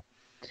IO.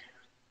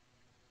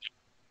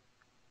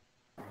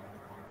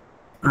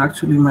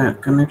 Actually, my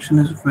connection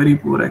is very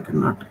poor. I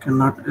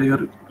cannot.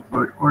 Your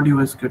audio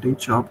is getting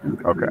chopped in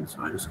Okay, between,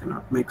 so I just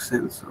cannot make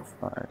sense of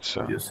all right, what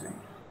so, you're saying.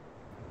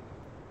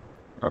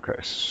 okay,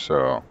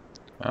 so,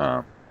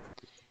 um,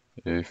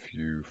 if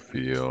you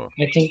feel,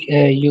 I think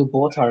you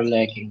both are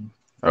lagging,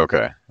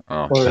 okay,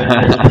 oh. or is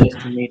it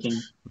just a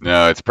meeting?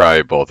 No, it's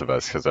probably both of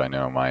us because I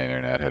know my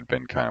internet had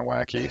been kind of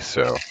wacky.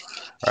 So,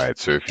 all right.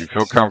 So if you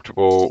feel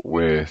comfortable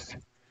with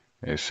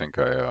async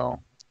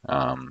IO,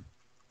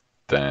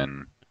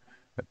 then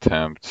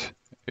attempt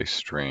a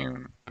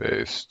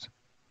stream-based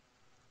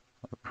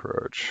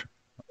approach.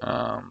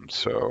 And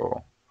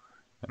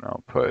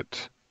I'll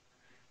put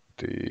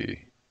the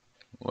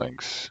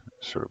links,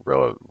 sort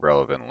of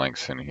relevant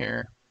links in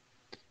here.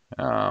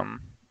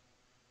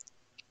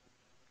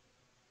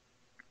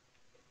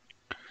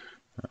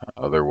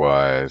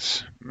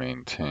 Otherwise,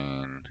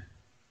 maintain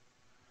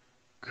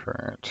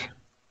current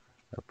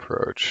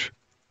approach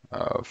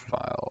of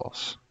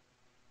files,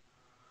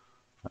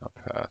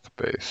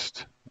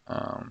 path-based,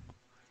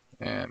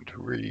 and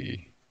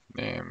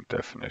rename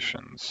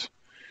definitions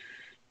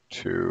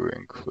to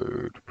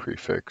include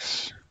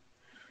prefix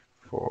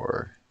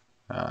for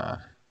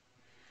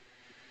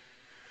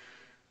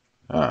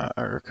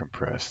or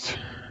compressed.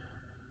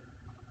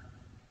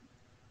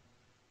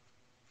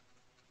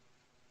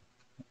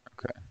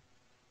 Okay.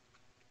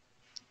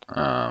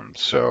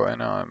 So and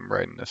now I'm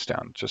writing this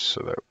down just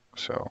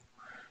so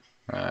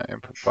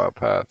input file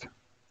path.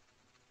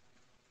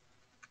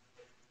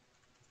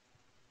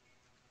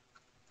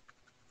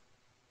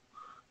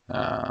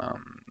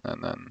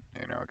 And then,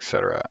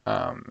 etc.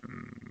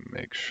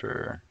 Make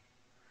sure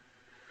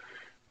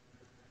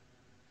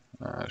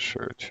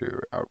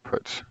to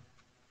output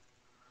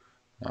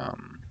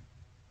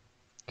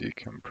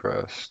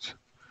decompressed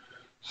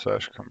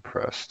 /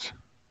 compressed.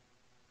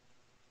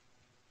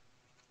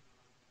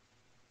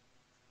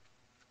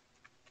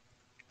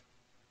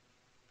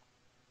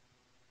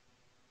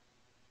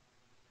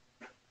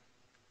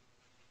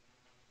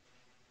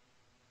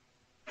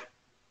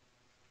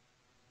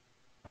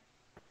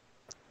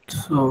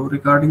 So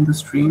regarding the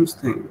streams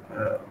thing,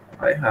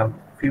 I have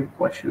a few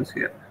questions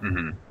here.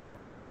 Hmm.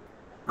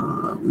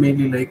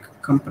 Mainly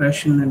like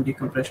compression and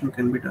decompression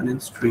can be done in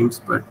streams,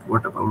 but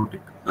what about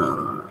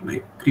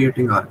like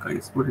creating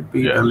archives? Would it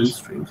be done in Yes.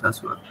 streams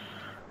as well?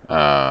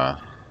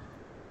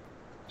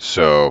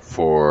 So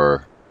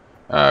for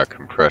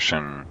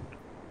compression,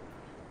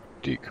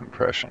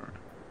 decompression.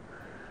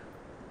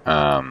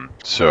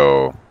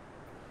 So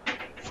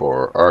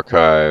for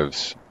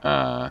archives,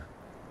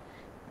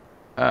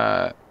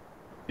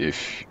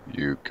 if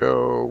you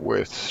go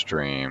with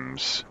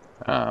streams,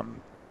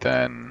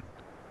 then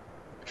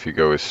if you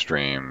go with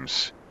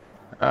streams,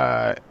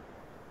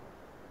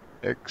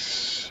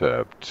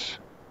 except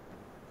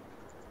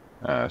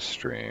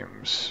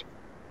streams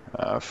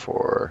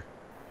for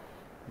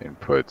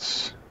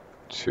inputs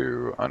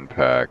to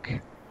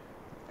unpack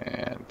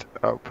and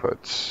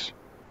outputs,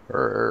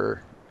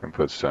 or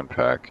inputs to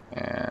unpack,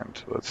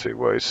 and let's see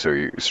what.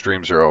 So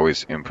streams are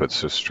always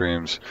inputs to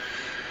streams.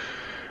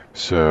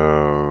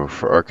 So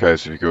for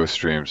archives, if you go with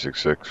streams,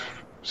 except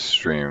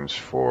streams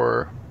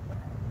for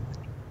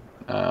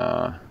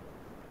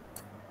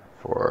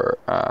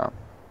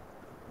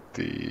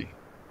the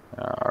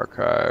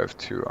archive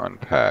to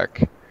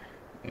unpack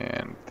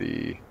and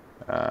the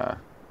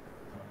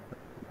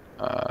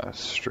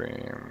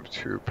stream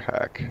to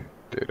pack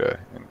data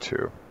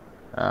into.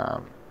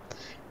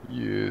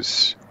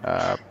 Use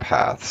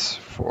paths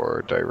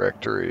for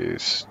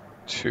directories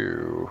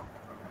to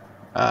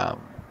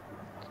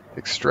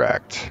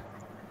extract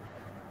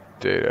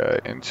data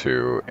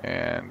into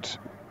and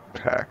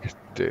pack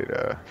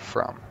data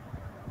from.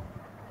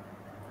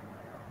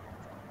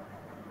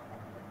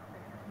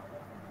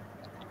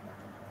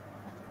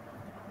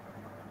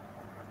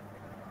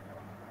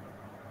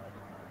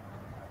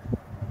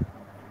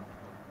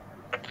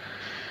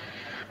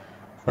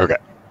 Okay.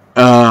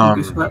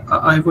 Okay, so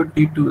I would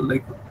need to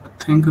like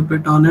think a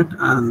bit on it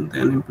and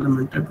then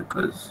implement it,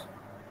 because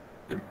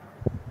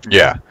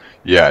Yeah,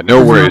 no it's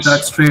not worries.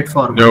 that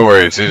straightforward. No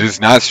worries. It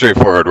is not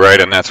straightforward, right?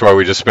 And that's why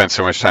we just spent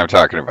so much time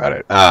talking about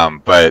it.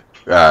 But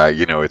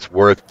it's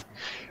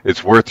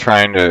worth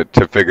trying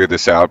to figure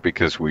this out,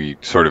 because we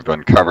sort of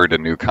uncovered a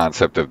new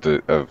concept of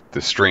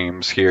the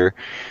streams here,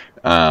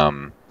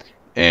 and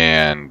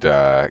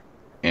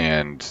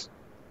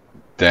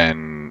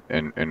then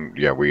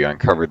we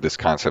uncovered this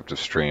concept of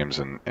streams,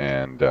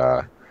 and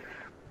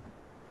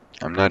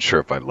I'm not sure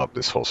if I love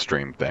this whole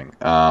stream thing,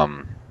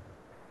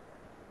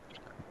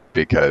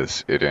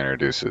 because it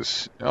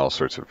introduces all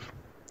sorts of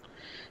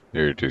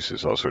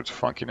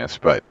funkiness,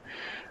 but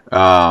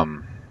I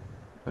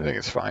think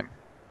it's fine.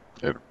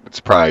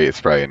 It's probably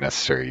a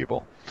necessary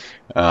evil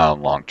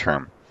long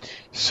term.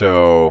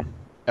 So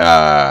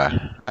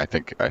I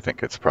think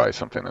it's probably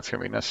something that's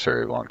going to be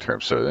necessary long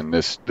term. So then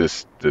this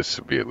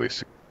would be at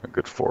least a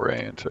good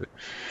foray into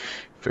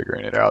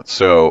figuring it out.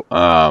 So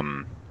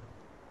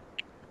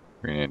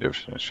rename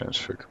definitions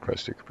for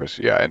compressed, decompressed.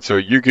 Yeah, and so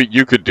you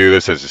could do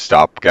this as a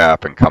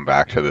stopgap and come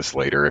back to this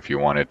later if you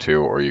wanted to,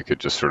 or you could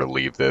just sort of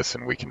leave this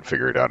and we can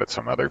figure it out at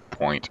some other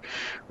point,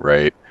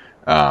 right?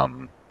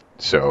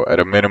 So at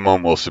a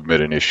minimum, we'll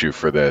submit an issue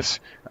for this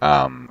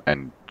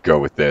and go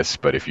with this.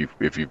 But if you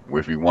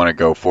want to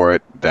go for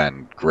it,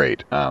 then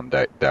great.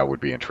 That would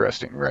be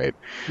interesting, right?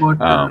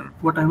 What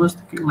I was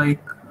thinking,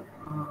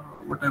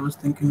 what I was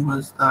thinking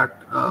was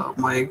that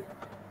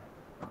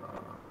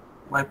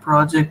my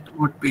project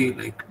would be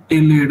like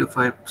delayed if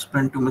I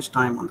spend too much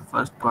time on the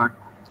first part.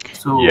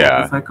 So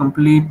Yeah. if I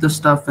complete the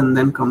stuff and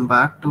then come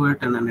back to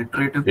it in an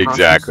iterative process,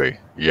 Exactly.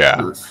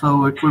 Yeah.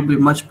 so it would be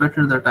much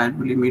better that I'd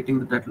be meeting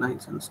the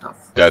deadlines and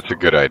stuff. That's a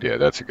good idea.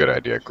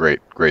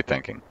 Great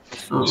thinking.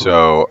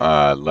 So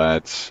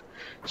let's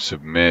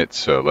submit.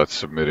 So let's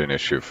submit an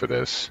issue for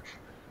this.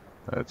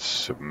 Let's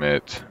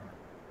submit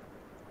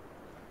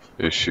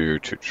issue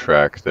to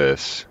track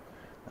this.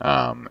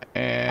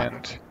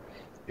 And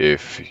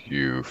if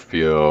you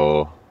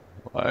feel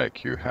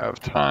like you have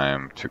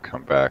time to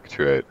come back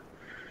to it,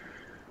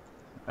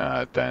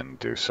 then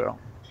do so.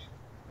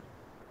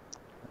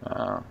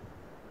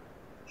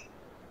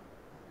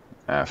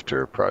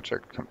 After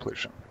project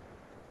completion.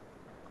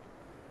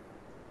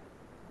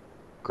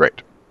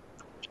 Great.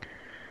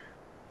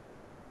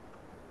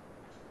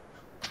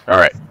 All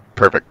right,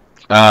 perfect.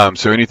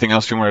 So anything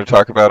else you wanted to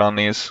talk about on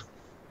these?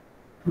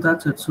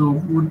 That's it. So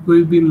would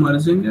we be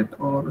merging it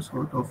or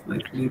sort of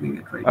like leaving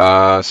it right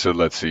now? So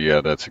let's see. Yeah,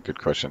 that's a good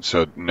question.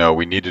 So no,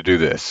 we need to do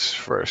this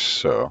first.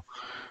 So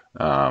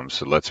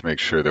let's make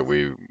sure that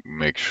we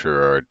make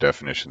sure our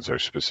definitions are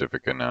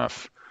specific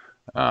enough,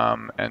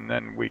 and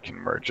then we can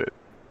merge it.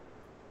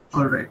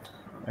 All right.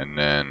 And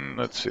then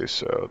let's see.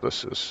 So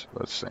this is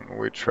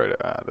we try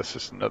to this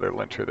is another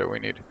linter that we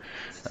need.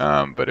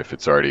 But if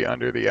it's already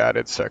under the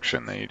added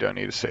section, then you don't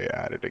need to say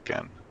added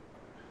again.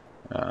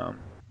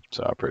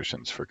 So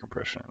operations for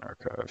compression and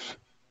archives,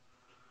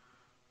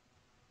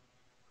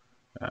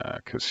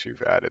 because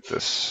you've added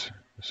this.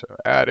 So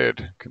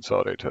added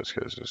consolidate test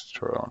cases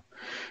tutorial,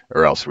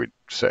 or else we'd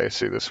say,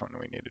 see this one,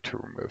 we needed to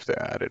remove the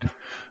added.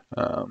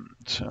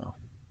 So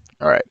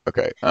All right.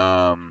 Okay.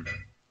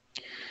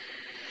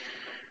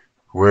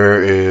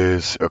 Where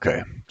is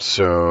okay?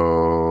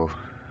 So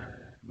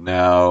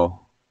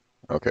now,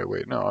 okay.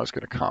 Wait, no, I was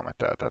gonna comment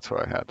that. That's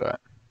why I had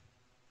that.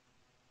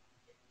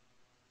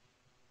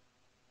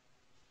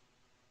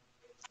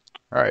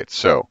 All right.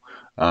 So,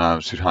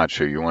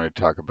 Sudhanshu, you want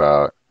to talk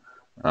about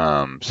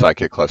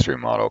scikit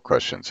clustering model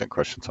questions and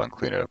questions on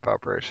cleanup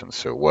operations.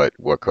 So, what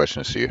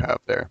questions do you have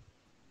there?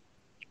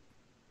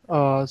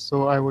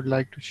 So I would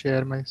like to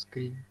share my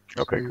screen so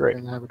Okay, you great.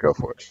 can have a Go look.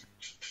 for it.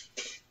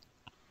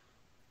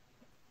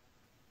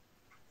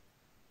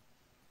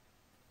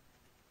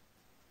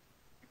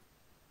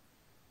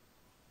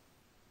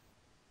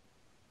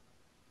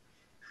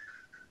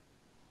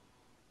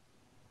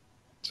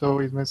 So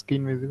is my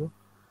screen visible?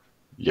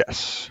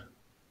 Yes.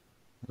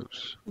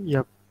 Oops.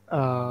 Yep.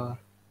 Uh,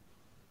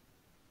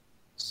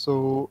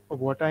 so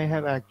what I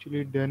have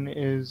actually done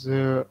is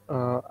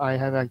I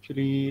have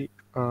actually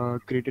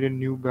created a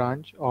new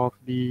branch of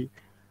the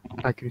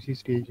accuracy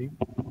staging,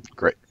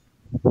 Great.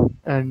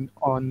 and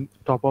on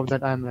top of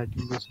that I'm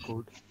writing this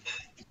code.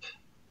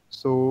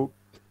 So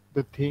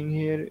the thing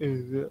here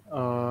is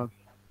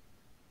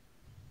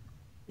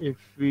if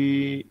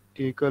we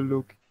take a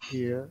look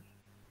here,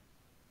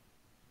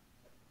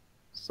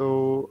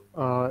 so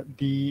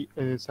the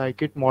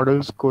scikit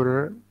model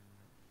scorer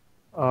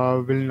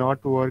will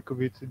not work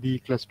with the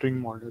clustering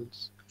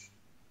models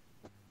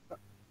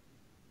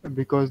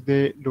because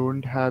they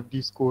don't have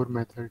the score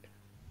method.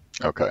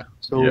 Okay.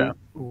 Yeah. So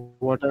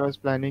what I was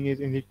planning is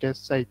in the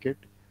test scikit,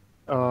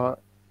 uh,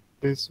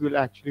 this will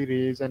actually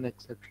raise an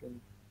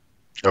exception.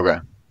 Okay.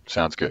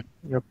 Sounds good.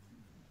 Yep.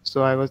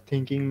 So I was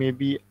thinking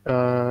maybe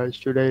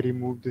should I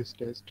remove this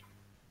test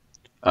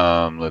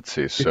Let's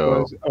see.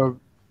 So, because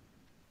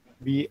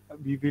we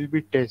will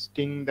be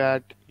testing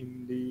that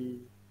in the.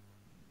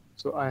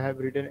 So I have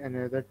written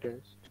another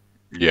test.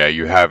 yeah,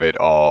 you have it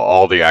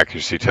all the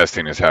accuracy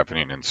testing is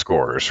happening in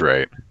scores,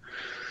 right?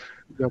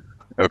 Yep.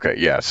 Okay,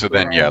 yeah. So So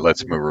then I yeah, have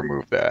let's removed.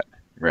 remove that.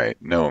 Right.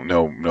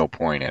 No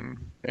point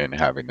in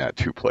having that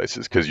two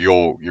places because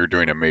you're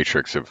doing a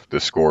matrix of the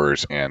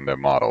scores and the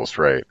models,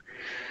 right?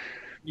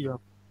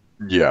 Yep.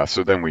 Yeah,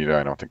 so then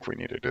I don't think we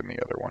need it in the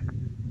other one.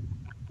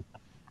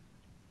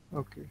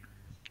 Okay.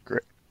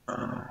 Great.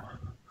 Uh,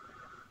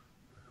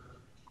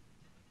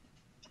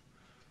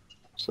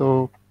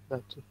 So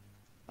that's it.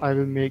 I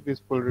will make this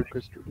pull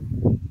request today.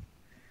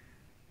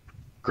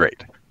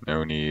 Great.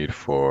 No need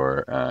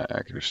for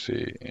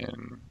accuracy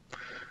in.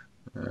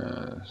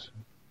 Uh,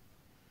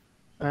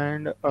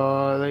 And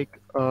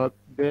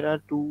there are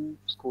two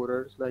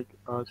scorers like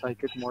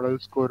scikit model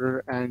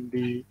scorer and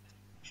the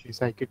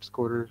scikit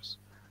scorers.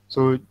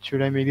 So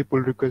should I make the pull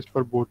request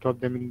for both of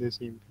them in the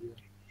same peer?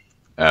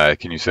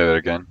 can you say that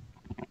again?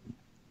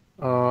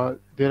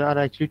 There are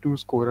actually two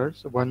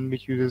scorers, one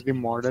which uses the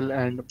model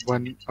and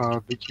one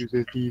which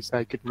uses the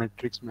scikit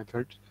metrics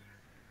methods.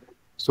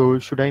 So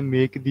should I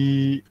make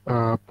the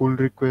pull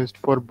request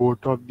for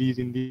both of these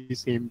in the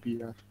same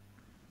PR?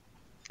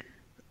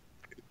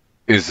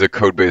 Is the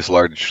code base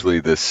largely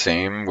the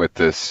same with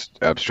this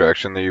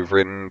abstraction that you've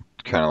written,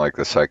 kind of like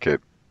the scikit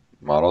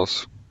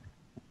models?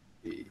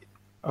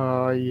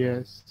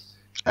 Yes,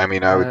 I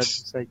mean, I I would have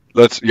the scikit.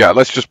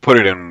 let's just put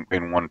it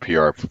in one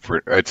PR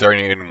for it's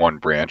already in one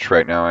branch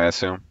right now, I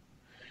assume.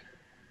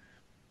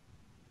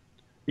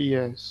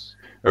 Yes.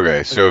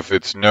 Okay, so if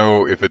it's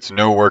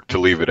no work to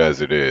leave it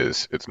as it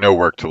is, it's no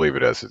work to leave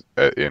it as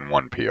in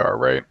one PR,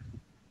 right?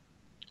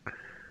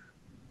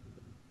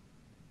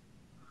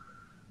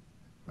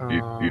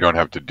 You Uh, don't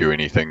have to do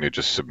anything to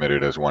just submit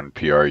it as one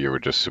PR. You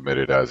would just submit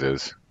it as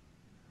is.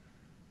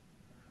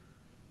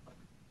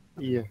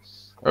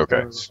 yes.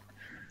 Okay. Uh,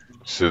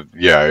 So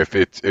yeah, if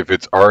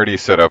it's already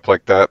set up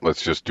like that,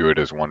 let's just do it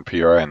as one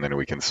PR, and then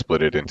we can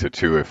split it into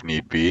two if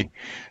need be.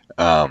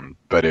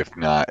 But if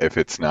not, if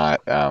it's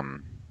not,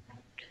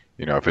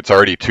 if it's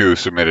already two,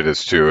 submit it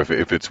as two.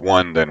 If it's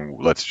one, then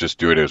let's just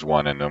do it as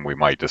one, and then we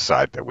might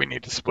decide that we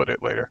need to split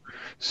it later.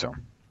 So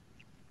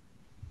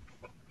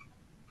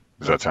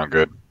does that sound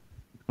good?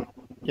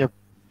 yep.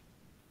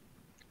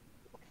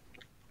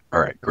 All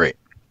right, great.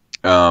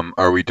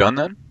 Are we done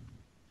then?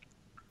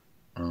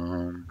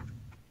 Um,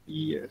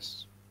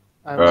 Yes.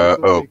 I've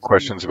also oh, fixed the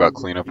questions issue about with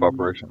cleanup the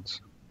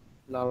operations.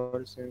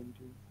 flower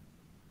 17.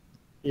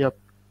 Yep.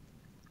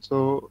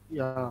 So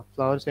yeah,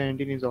 flower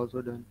 17 is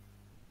also done.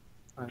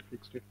 I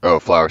fixed it. Oh,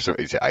 flower. So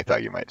I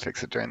thought you might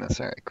fix it during this.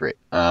 All right, great.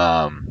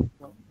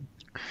 No.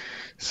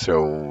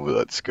 So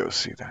let's go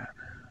see that.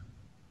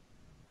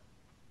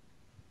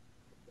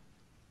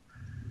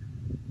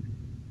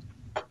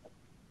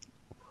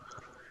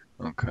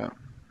 Okay.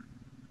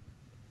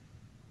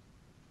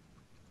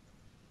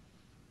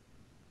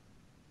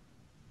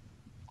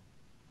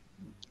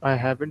 I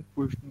haven't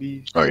pushed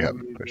the Oh, you changes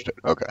haven't yet. pushed it.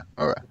 Okay.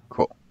 Okay.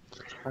 Cool.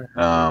 I have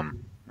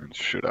Um, to and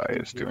should I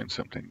do is here. doing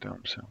something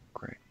dumb. So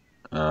great.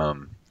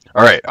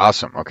 All right.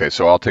 Awesome. Okay.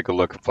 So I'll take a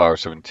look at flower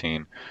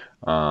 17.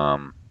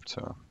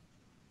 So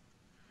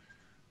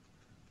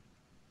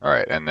all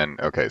right, and then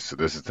okay. So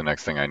this is the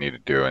next thing I need to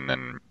do, and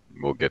then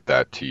we'll get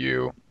that to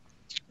you.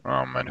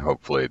 And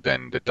hopefully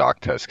then the doc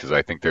test, because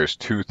I think there's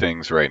two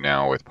things right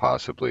now with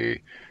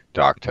possibly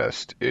doc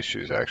test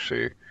issues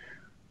actually.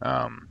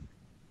 Um,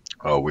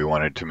 oh, we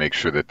wanted to make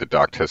sure that the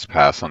doc test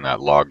pass on that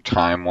log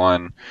time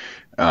one,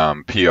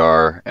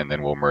 PR, and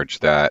then we'll merge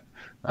that.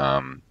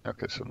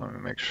 Okay, so let me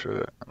make sure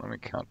that, let me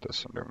count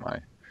this under my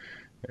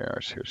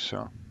ARs here.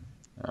 So,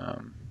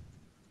 um,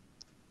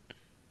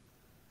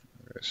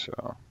 okay,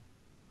 so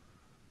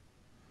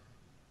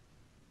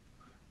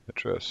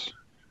address.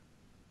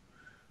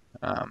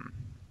 Um,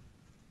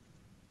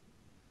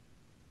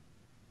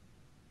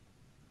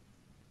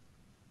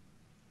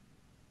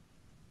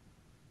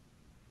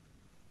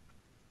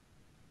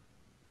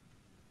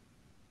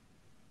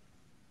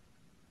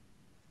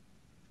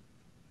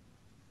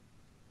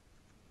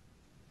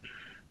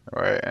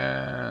 all right,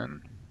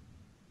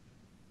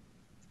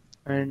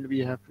 And we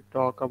have to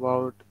talk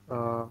about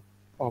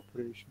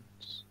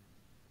operations,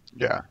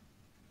 yeah,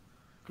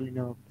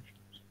 cleaner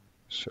operations.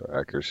 so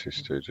accuracy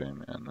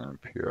staging and then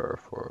PR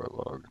for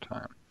log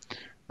time.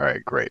 All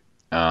right, great.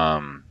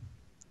 Um,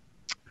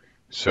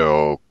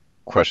 so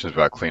questions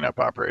about cleanup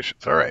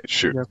operations. All right,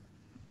 shoot. Yep.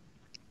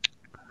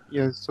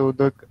 Yes, so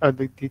the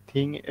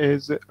thing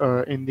is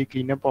in the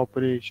cleanup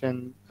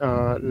operation,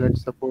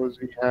 let's suppose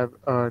we have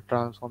a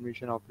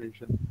transformation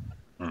operation.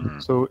 Hmm.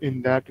 So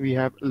in that we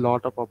have a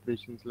lot of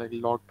operations like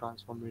log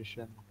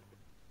transformation,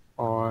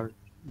 or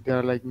there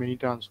are like many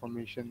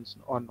transformations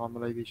or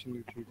normalization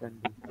which we can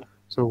do.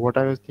 So what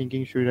I was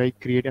thinking, should I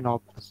create a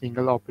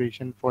single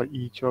operation for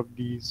each of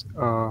these,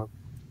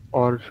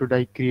 or should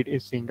I create a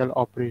single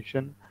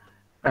operation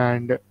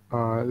and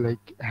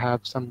like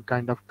have some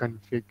kind of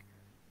config,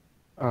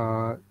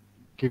 uh,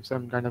 give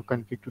some kind of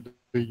config to the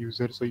user so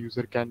user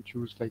can choose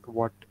like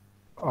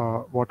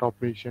what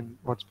operation,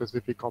 what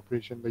specific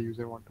operation the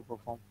user want to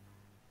perform.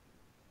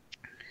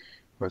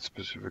 What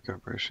specific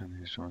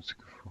operation he wants to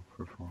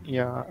perform?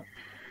 Yeah,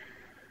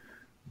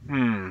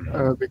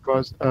 Hmm.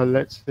 because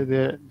let's say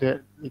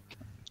there like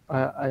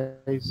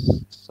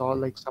saw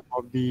like some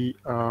of the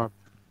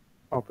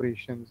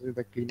operations,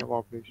 the cleanup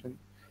operation,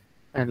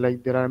 and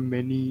like there are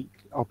many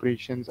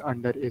operations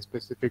under a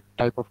specific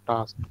type of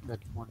task that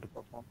you want to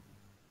perform.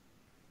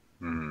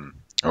 Hmm.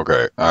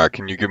 Okay.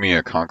 Can you give me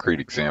a concrete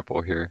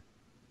example here?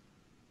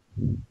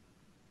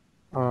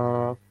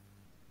 Uh,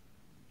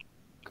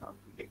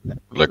 Complete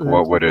example. Like,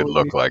 what Let's would it suppose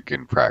look like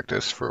in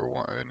practice for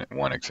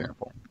one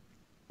example?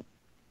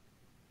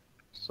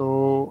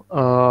 so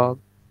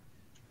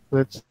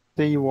let's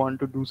say you want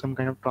to do some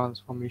kind of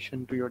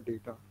transformation to your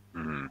data.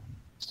 Hmm.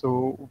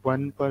 So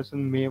one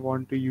person may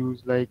want to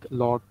use like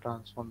log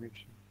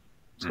transformation.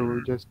 So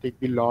Hmm. just take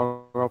the log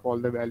of all the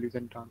values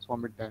and transform it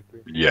that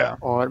way. Yeah.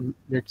 Or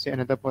let's say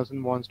another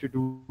person wants to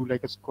do like a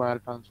square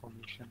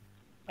transformation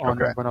on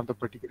Okay. one of the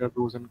particular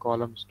rows and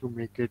columns to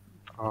make it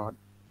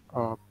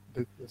uh,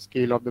 the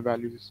scale of the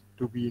values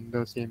to be in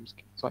the same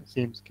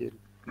scale.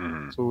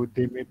 Hmm. So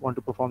they may want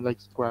to perform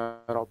like square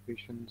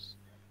operations.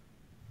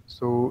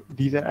 So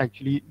these are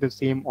actually the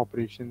same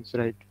operations,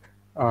 right?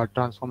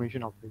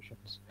 Transformation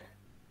operations.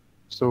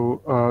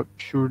 So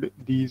should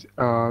these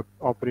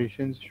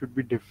operations should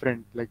be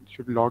different? Like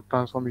should log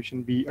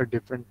transformation be a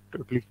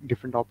totally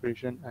different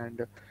operation,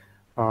 and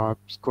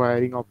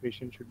squaring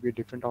operation should be a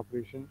different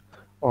operation,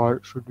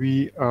 or should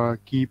we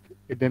keep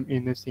them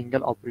in a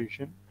single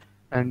operation,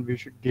 and we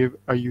should give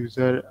a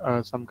user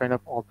some kind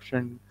of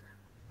option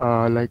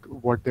like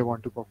what they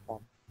want to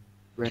perform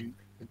when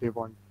they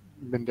want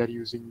when they're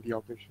using the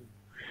operation.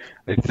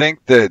 I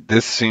think that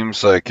this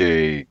seems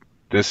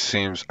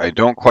I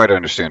don't quite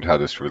understand how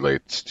this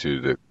relates to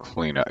the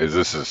cleanup. Is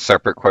this a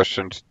separate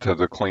question to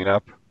the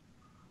cleanup,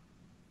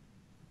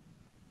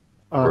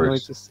 or No,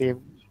 it's is the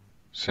same.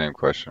 same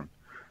question?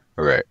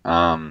 Okay.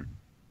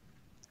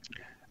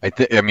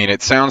 I mean,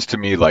 it sounds to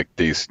me like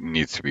these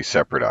needs to be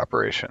separate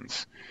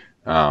operations.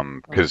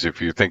 Because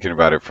if you're thinking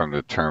about it from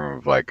the term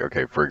of like,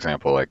 okay, for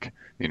example, like,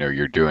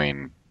 you're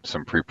doing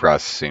some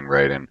pre-processing,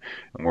 right? And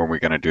when we're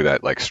going to do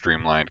that, like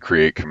streamlined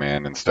create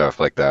command and stuff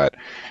like that.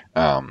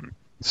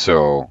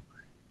 So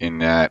in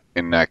that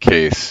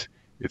case,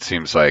 it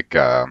seems like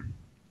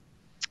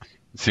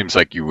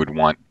you would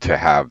want to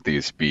have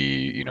these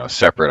be,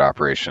 separate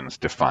operations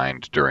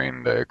defined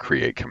during the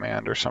create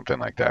command or something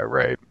like that,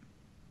 right?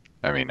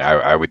 I mean,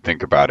 I would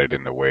think about it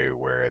in the way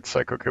where it's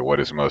like, okay, what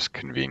is most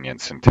convenient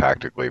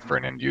syntactically for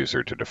an end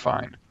user to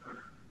define,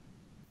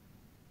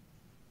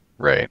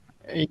 right?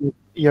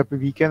 Yep,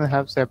 we can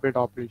have separate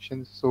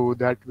operations, so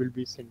that will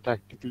be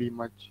syntactically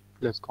much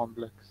less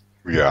complex.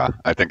 Yeah,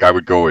 I think I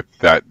would go with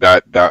that.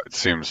 That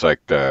seems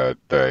like the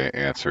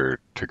answer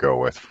to go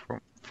with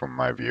from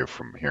my view,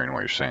 from hearing what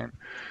you're saying.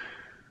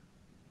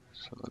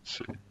 So let's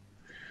see.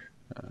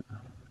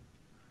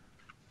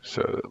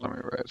 So let me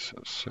write so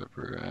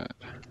separate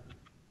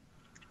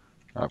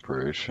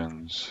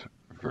operations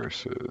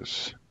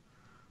versus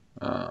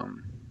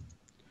um,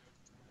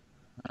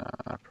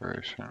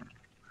 operation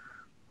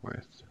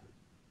with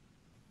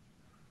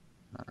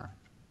uh,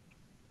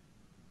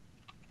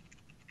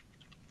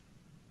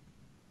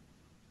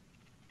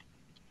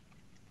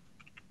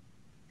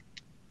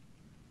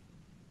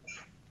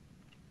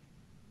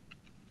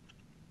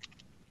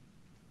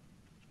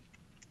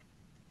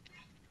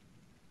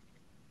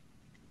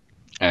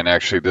 And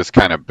actually, this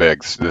kind of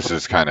begs. This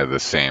is kind of the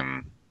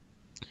same.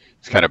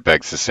 This kind of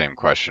begs the same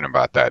question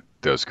about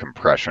those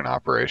compression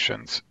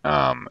operations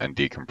and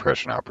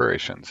decompression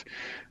operations,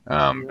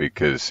 Yeah.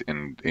 because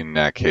in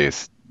that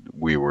case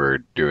we were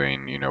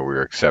doing, we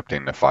were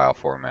accepting the file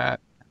format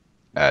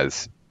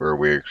as, or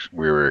we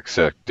were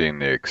accepting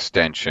the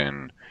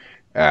extension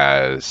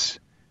as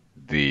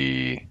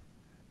the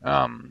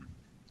um,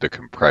 the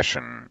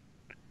compression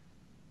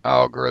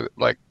algorithm.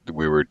 Like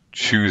we were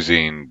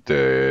choosing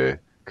the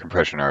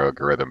compression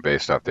algorithm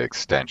based off the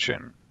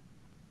extension.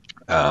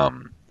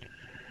 Um,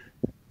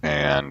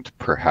 and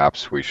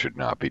perhaps we should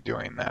not be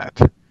doing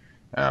that,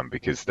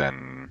 because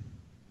then,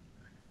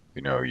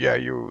 yeah,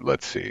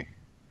 let's see.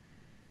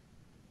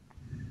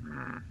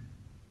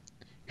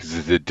 Because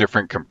it's a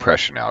different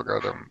compression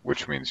algorithm,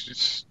 which means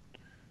it's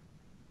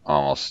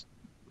almost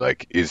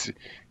like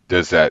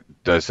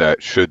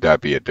should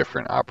that be a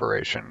different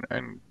operation?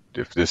 And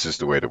if this is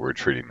the way that we're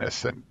treating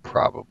this, then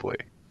probably,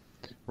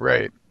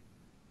 right?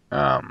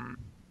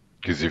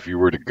 Because if you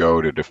were to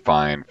go to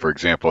define, for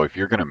example, if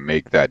you're going to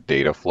make that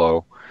data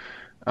flow,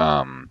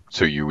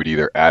 so you would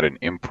either add an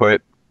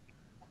input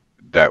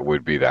that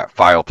would be that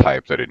file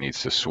type that it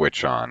needs to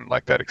switch on,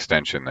 like that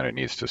extension that it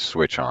needs to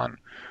switch on,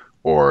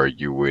 or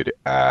you would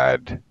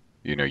add,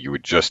 you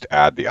would just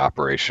add the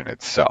operation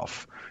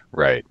itself,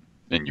 right?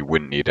 And you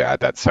wouldn't need to add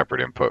that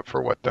separate input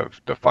for what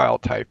the file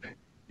type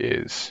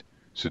is.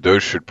 So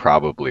those should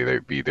probably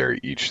be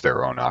each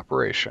their own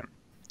operation.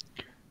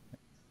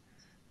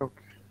 Okay.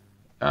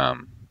 I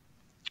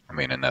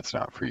mean, and that's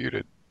not for you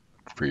to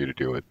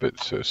deal with. But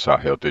so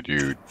Sahil, did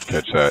you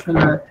catch that?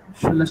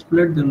 Shall I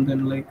split them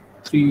then, like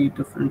 3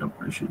 different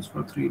operations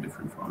for 3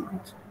 different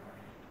formats?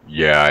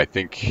 Yeah, I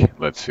think,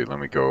 let's see, let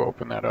me go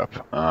open that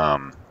up.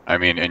 I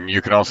mean, and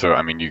you can also,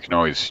 I mean, you can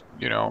always,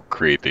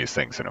 create these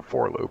things in a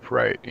for loop,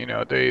 right?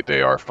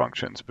 They are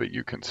functions, but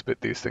you can spit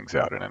these things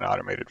out in an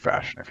automated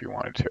fashion if you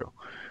wanted to.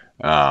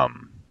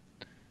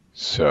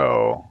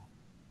 So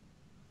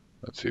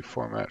let's see,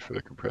 format for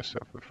the compressed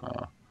output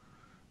file.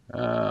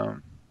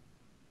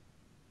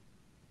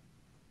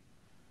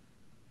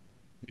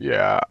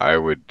 Yeah, I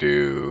would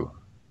do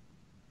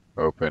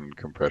open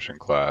compression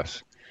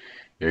class.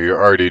 Yeah,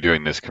 you're already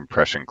doing this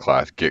compression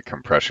class, get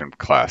compression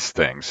class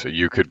thing. So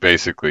you could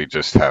basically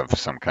just have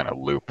some kind of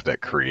loop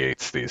that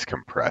creates these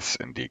compress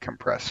and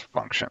decompress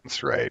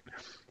functions, right?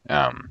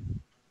 Um,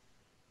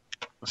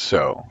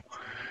 so,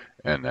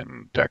 and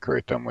then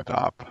decorate them with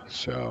op.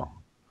 So,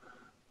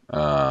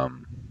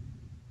 um,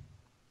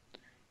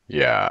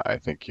 yeah, I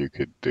think you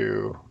could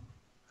do,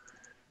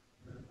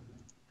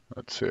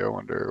 let's see, I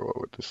wonder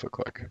what would this look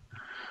like?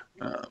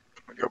 Let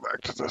me go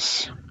back to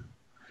this.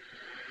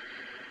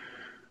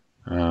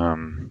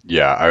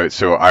 Yeah,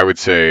 I would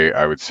say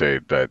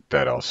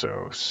that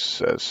also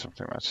says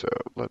something about, so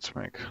let's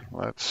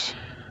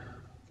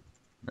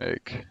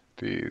make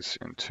these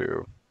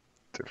into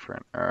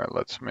different,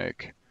 let's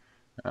make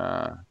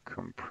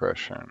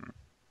compression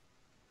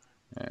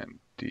and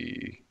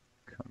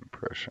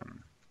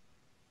decompression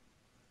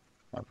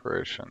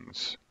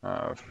operations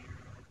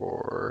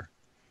for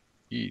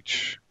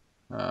each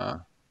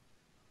file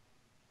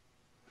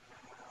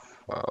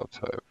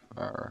type,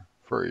 or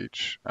for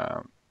each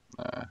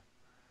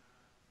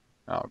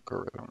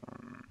algorithm.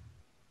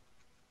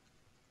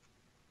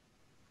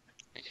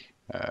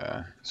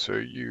 So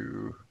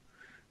you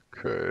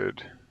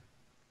could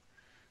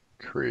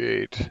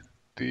create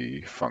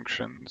the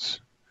functions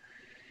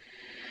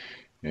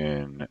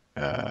in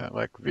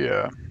like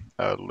via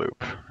a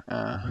loop,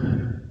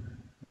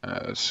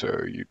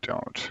 so you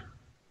don't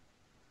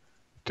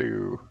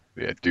do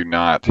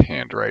not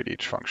handwrite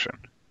each function.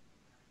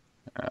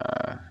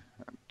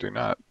 Do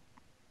not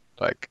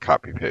like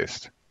copy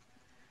paste.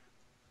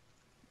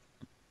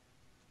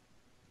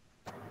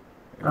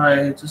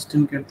 I just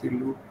didn't get the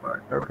loop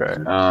part. Okay.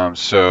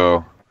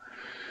 So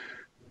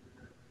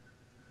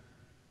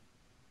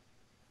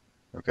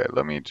okay,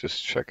 let me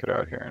just check it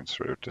out here and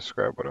sort of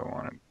describe what I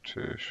wanted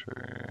to show.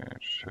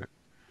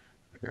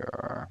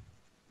 PR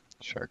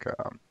check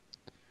out.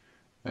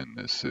 And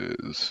this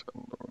is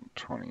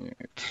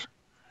 28.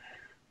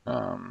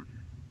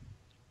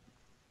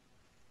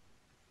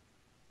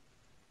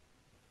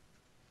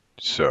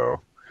 So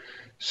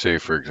say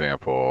for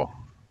example,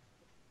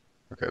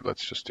 okay,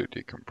 let's just do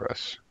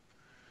decompress.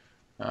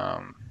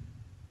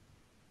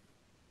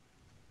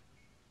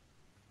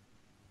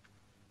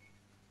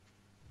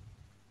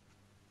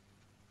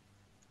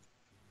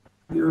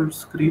 Your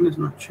screen is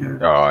not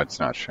shared. Oh, it's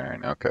not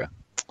sharing. Okay.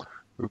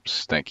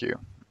 Oops. Thank you.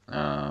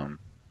 God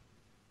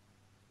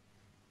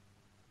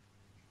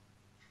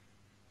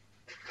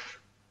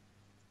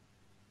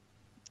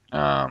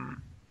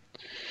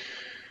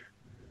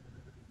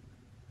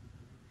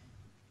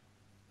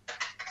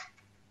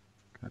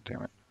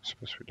damn it. I'm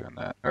supposed to be doing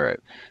that. All right.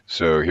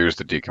 So here's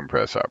the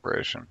decompress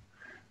operation.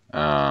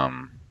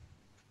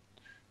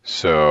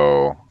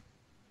 So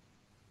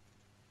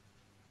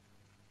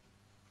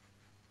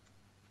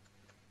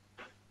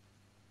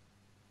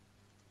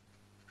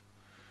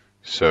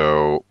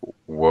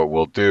what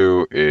we'll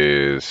do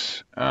is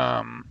is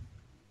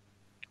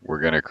we're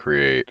going to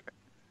create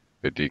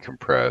a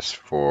decompress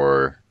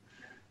for,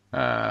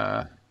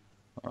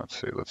 let's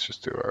see, let's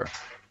just do our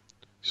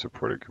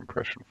supported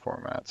compression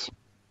formats.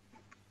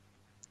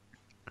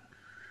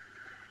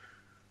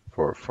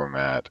 For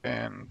format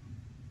and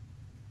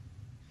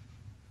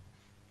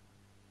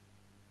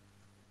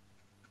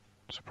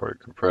supported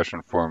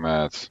compression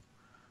formats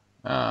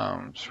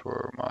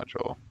for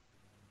module.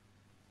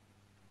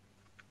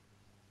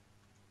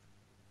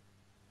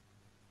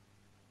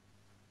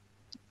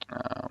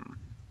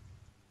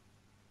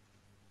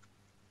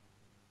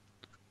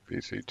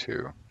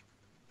 BC2.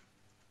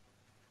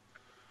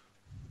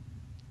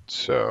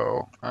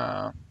 So,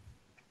 yeah.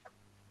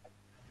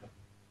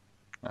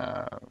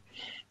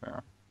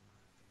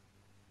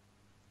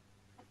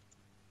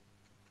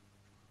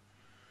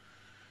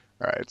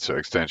 All right, so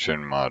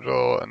extension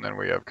module, and then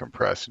we have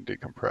compress and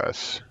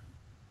decompress.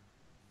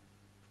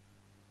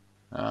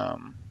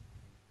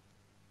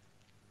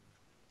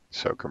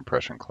 So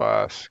compression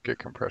class, get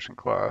compression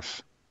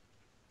class.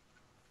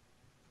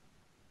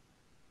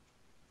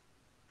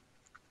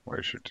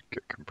 Where should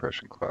get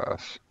compression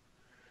class?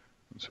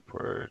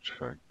 Support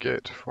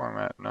get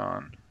format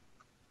none.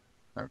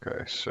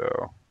 Okay,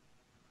 so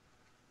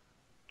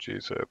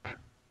gzip.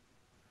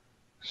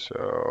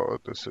 So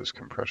this is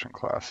compression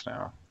class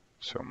now.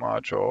 So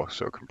module,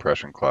 so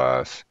compression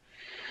class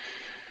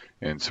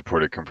in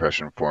supported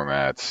compression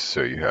formats.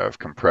 So you have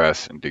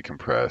compress and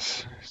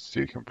decompress.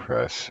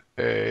 Decompress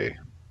a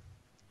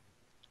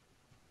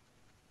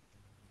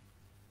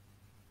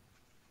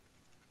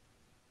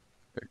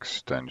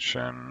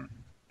extension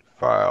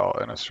file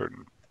in a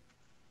certain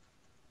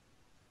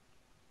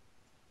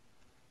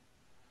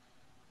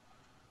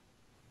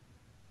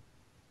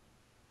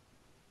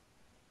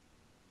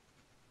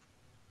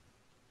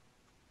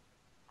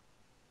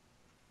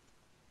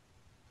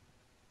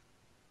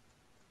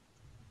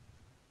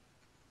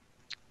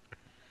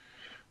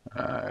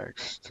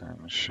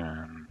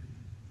extension.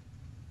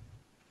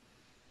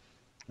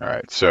 All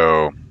right,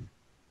 so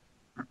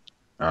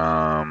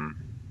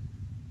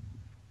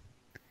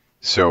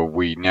so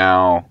we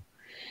now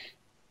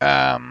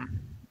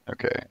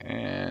okay,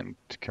 and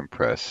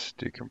compress,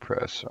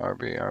 decompress,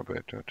 RB.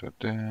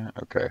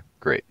 Okay,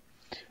 great.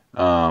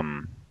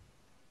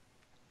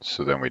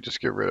 So then we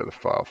just get rid of the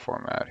file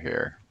format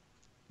here.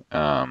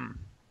 And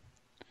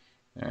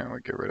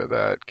we get rid of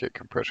that, get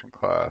compression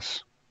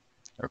class.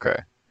 Okay.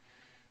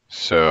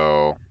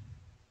 So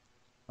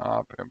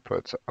op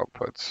inputs,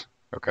 outputs.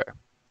 Okay,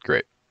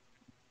 great.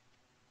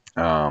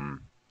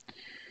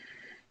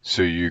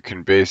 So you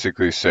can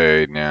basically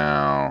say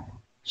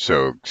now,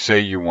 so say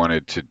you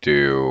wanted to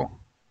do,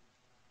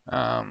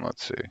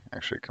 let's see,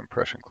 actually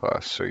compression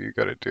class. So you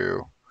got to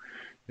do,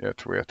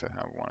 we have to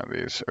have one of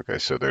these. Okay,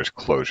 so there's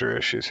closure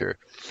issues here.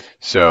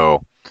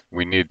 So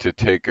we need to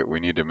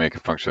make a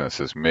function that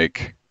says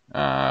make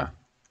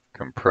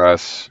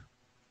compress,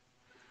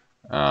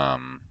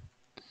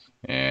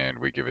 and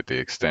we give it the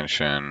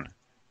extension,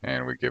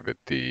 and we give it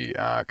the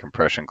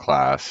compression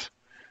class,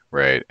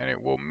 right? And it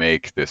will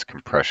make this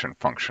compression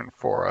function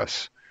for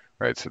us,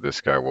 right? So this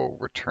guy will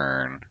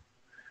return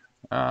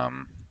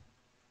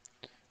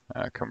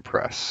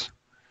compress.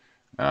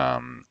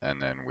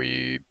 And then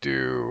we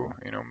do,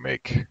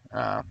 make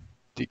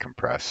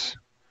decompress.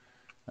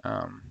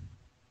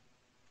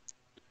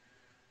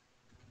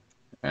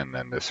 And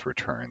then this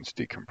returns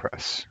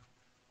decompress.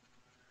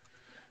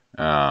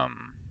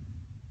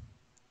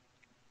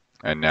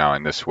 And now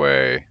in this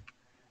way,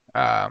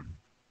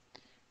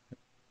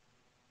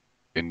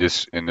 in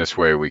this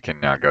way, we can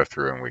now go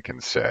through and we can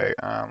say,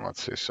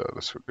 let's see, so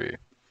this would be,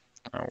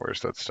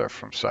 where's that stuff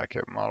from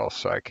scikit model,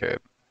 scikit.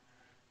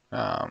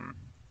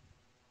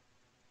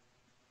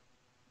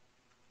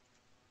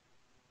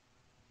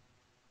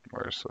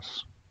 Where's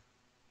this?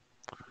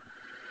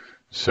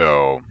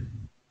 So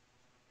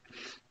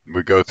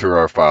we go through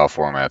our file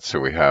formats. So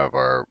we have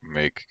our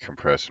make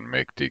compress and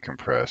make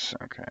decompress.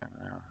 Okay,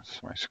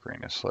 my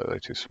screen is slightly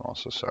too small,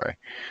 so sorry.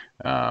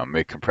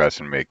 Make compress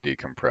and make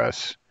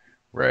decompress,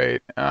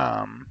 right?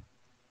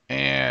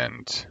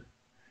 And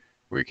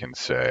we can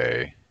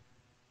say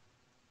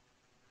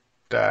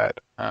that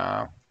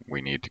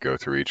we need to go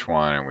through each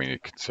one, and we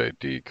can say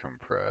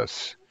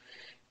decompress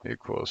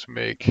equals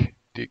make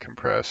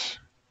decompress.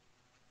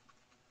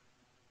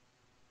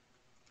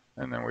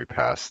 And then we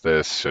pass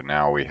this. So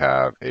now we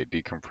have a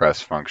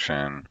decompress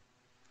function,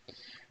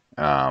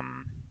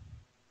 and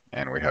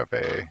we have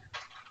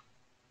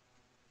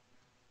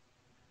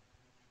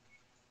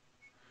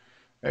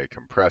a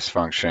compress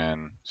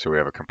function. So we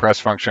have a compress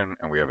function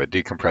and we have a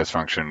decompress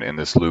function. In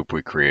this loop,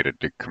 we create a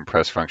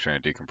compress function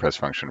and a decompress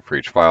function for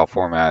each file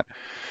format.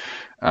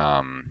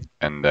 And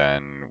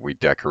then we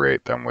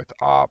decorate them with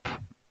op.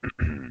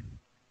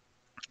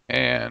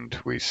 And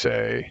we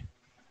say,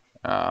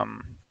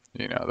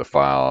 the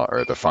file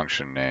or the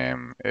function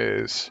name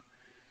is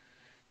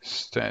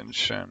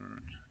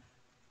extension,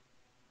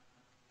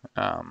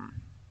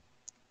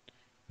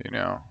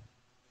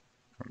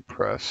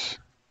 compress.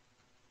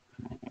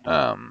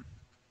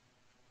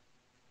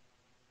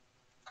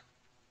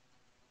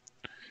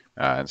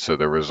 And so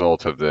the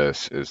result of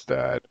this is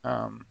that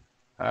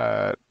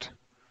at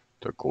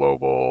the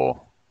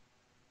global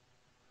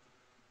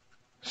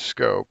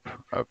scope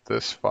of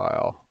this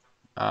file,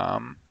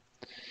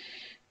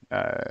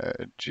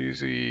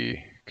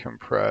 gz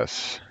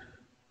compress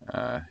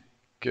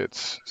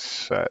gets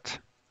set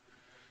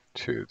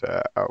to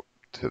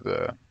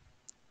the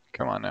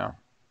come on now,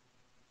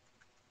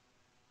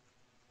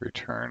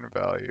 return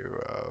value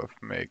of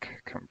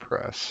make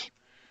compress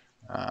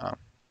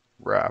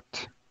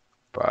wrapped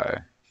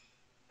by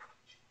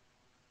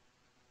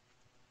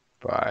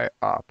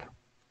op,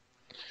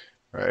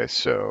 right?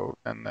 So,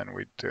 and then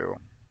we do,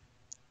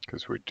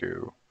 because we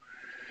do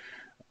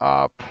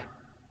op,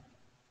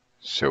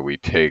 so we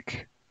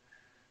take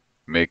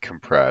make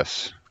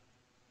compress,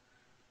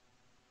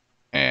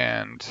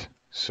 and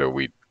so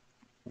we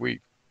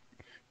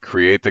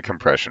create the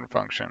compression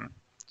function.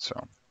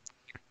 So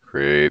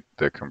create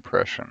the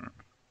compression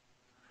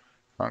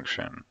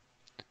function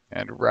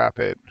and wrap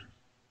it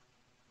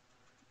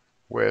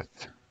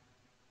with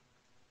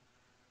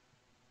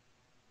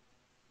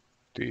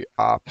the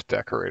op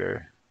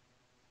decorator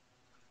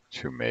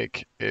to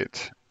make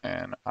it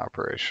an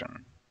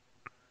operation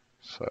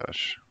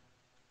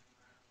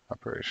 /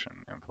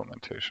 operation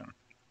implementation.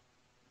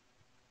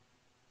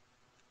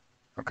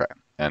 Okay,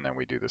 and then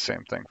we do the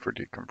same thing for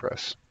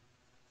decompress.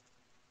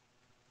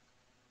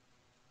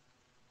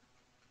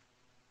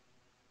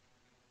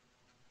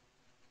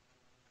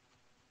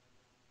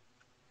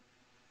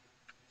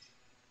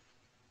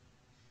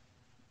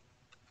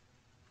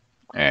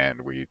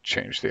 And we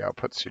change the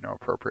outputs,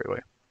 appropriately.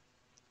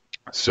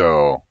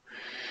 So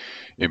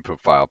input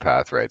file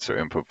path, right? So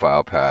input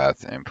file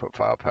path,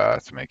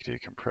 make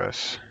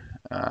decompress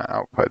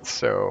output.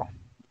 So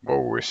what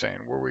were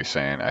we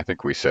saying? I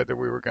think we said that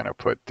we were going to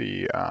put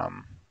the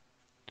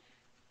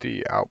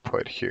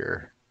output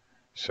here.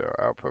 So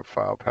output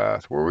file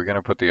path. Were we going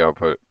to put the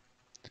output?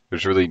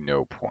 There's really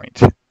no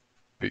point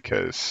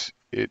because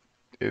it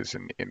is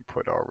an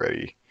input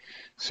already.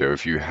 So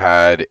if you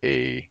had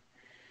a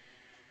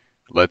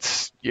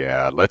let's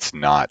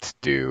not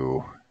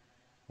do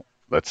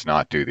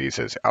these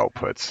as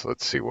outputs.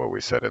 Let's see what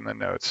we said in the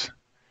notes.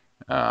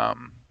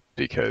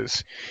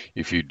 Because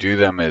if you do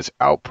them as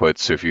outputs,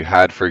 so if you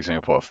had, for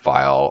example, a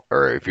file,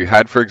 or if you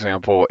had, for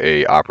example,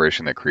 a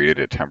operation that created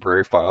a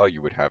temporary file,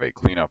 you would have a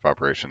cleanup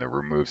operation that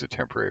removes a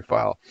temporary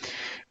file.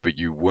 But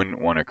you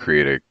wouldn't want to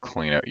create a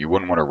cleanup. You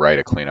wouldn't want to write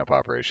a cleanup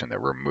operation that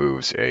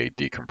removes a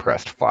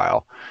decompressed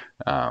file,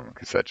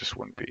 because that just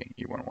wouldn't be.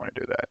 You wouldn't want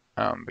to do that,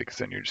 because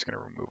then you're just going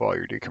to remove all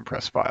your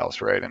decompressed files,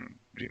 right? And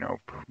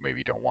maybe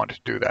you don't want to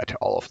do that to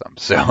all of them.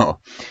 So,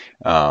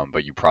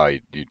 but you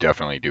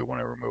definitely do want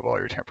to remove all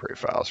your temporary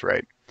files,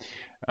 right?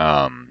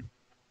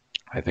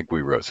 I think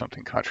we wrote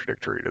something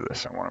contradictory to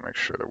this. I want to make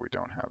sure that we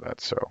don't have that.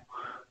 So.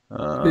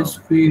 Yes,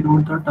 we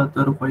wrote that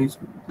otherwise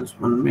this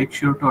one. Make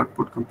sure to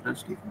output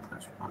compressed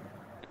decompressed one.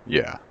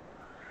 Yeah.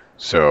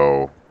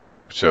 So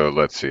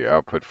let's see.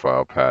 Output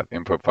file path,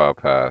 input file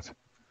path.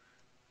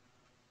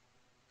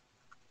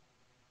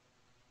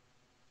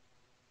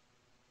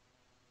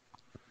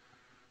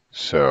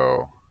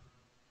 So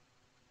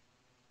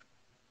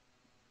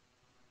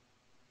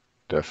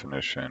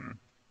definition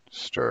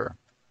stir.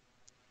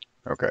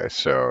 Okay,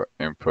 so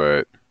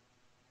input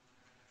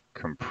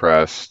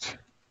compressed,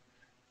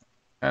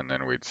 and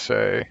then we'd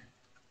say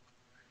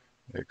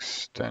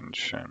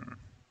extension.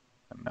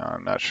 And now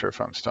I'm not sure if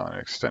I'm spelling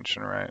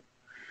extension right.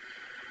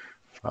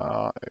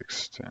 File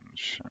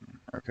extension.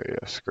 Okay,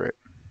 yes, great.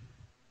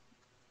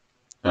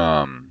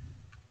 And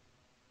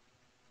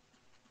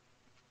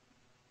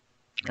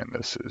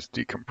this is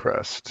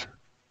decompressed.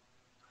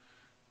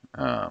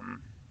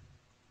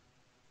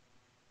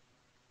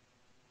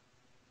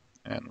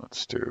 And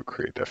let's do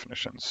create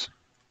definitions.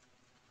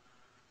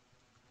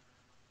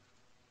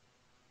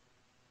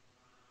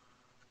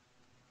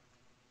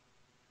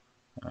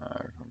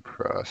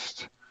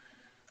 Compressed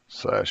 /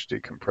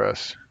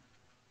 decompress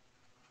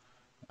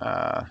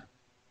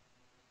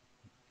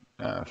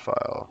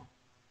file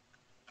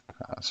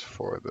pass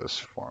for this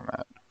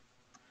format.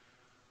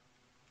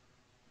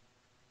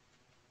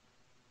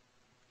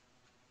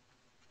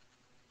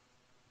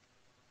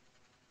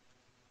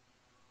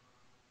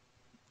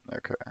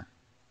 Okay.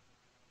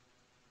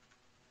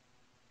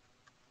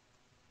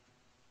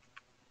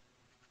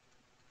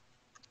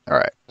 All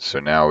right, so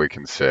now we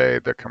can say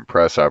the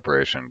compress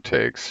operation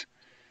takes,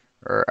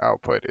 or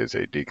output is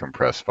a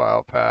decompressed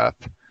file path,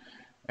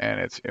 and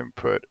its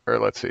input, or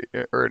let's see,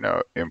 or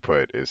no,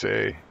 input is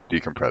a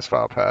decompressed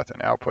file path,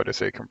 and output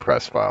is a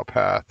compressed file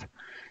path,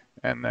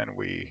 and then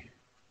we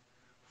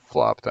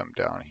flop them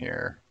down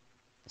here.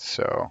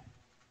 So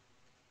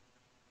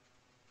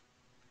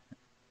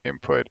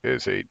input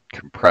is a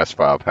compressed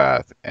file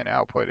path, and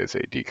output is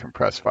a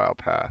decompressed file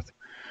path.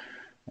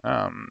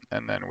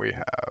 And then we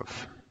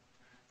have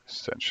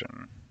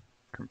extension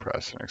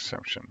compress and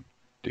extension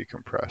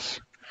decompress.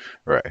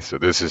 Right, so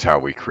this is how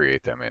we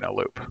create them in a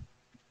loop.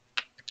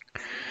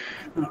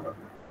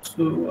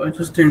 So I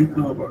just didn't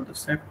know about the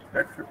set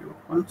attribute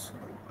one, so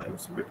I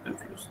was a bit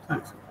confused.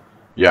 Thanks.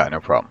 Yeah, no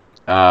problem.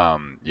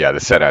 Yeah, the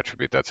set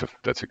attribute, that's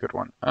a good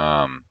one.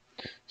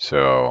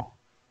 So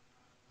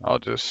I'll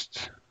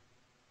just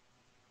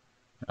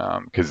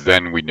because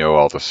then we know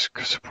all the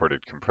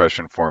supported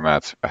compression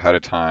formats ahead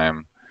of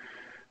time.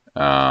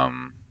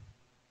 Um,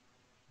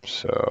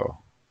 so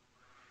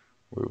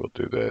we will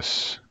do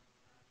this.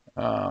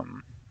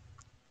 Okay,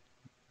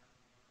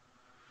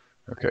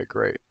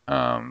 great.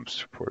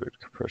 Supported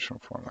compression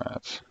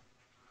formats.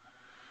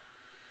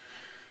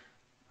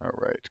 All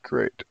right,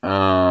 great.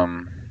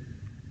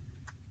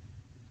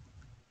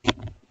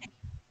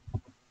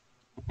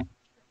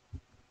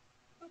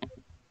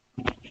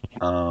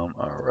 All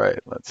right,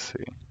 let's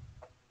see.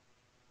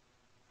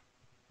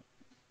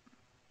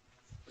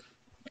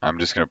 I'm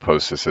just gonna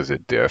post this as a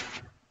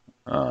diff.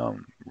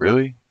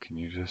 Really? Can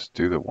you just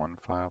do the one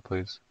file,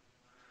 please?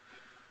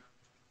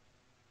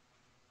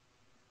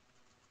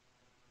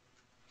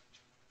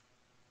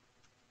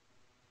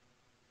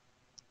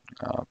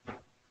 Up,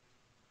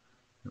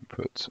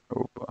 inputs.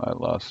 Oh, I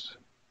lost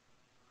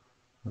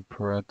a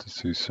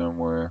parenthesis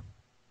somewhere.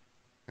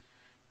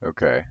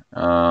 Okay.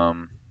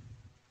 Oh.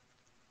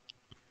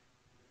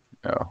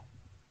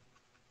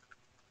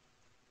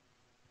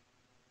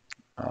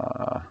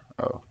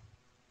 Oh.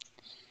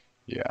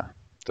 Yeah.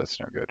 That's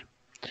no good.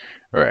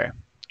 All right.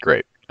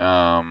 Great.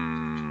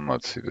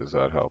 Let's see. Does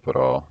that help at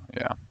all?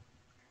 Yeah.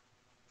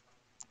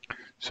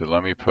 So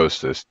let me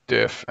post this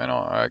diff, and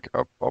I'll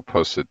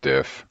post a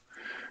diff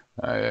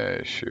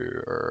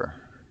issue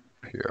or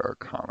PR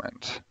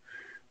comment.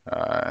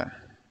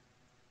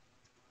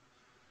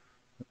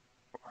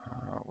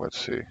 Let's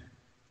see.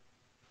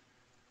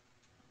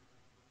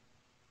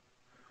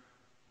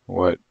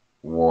 What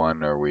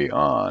one are we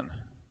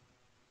on?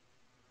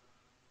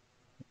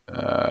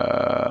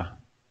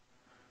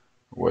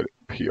 What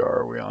PR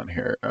are we on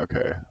here?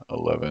 Okay,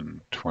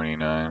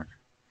 1129.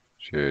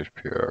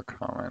 JHPR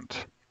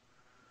comment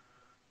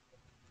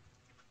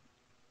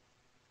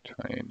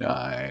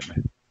 29.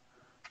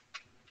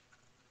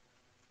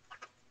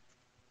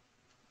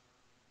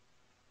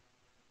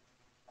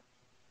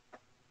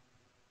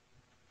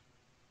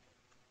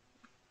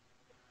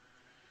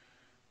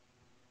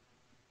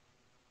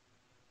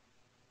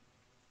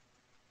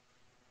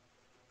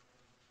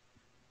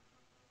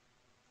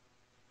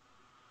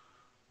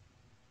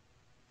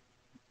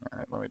 All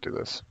right, let me do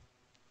this.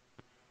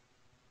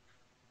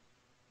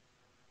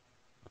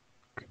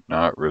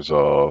 Not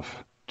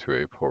resolve to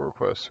a pull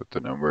request with the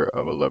number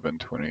of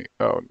 1120.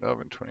 Oh,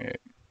 1128.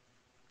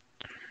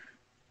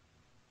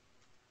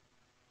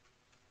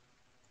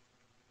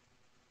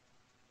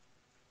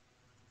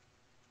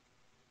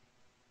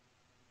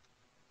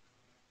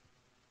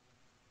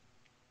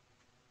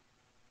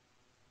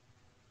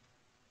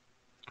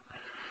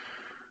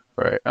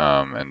 Right,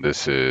 and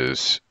this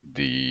is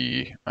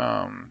the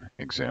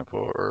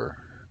example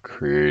or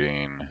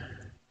creating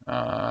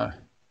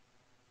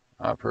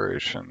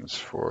operations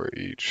for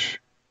each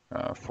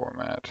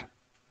format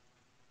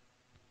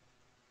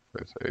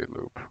with a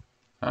loop.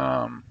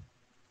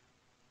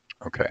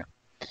 Okay,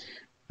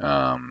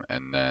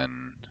 and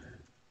then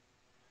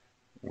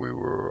we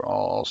will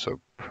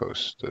also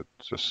post it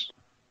just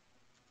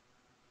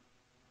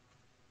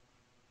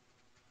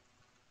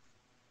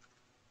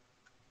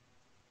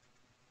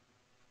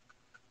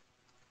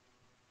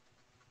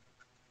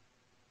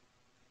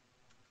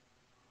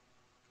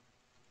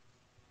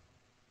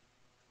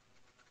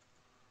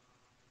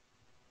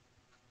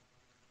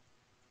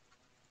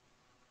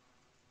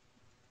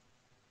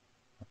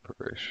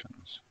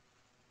operations.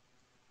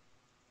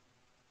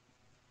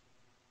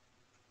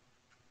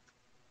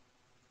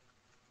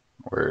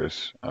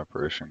 Where's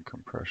operation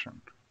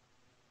compression?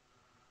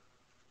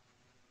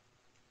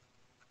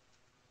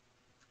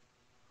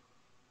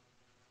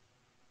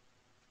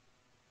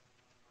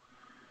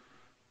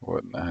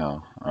 What in the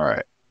hell? All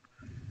right.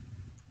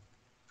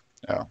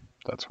 Oh,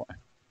 that's why.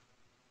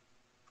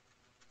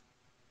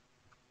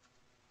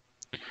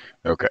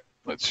 Okay,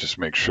 let's just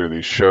make sure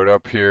these showed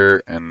up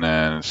here. And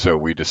then, so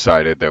we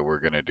decided that we're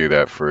going to do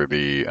that for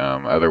the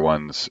other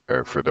ones,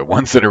 or for the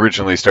ones that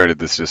originally started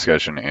this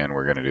discussion, and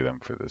we're going to do them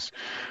for this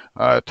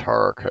tar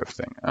archive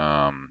thing.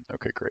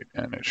 Okay, great.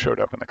 And it showed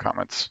up in the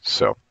comments.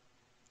 So,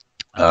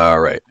 all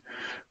right,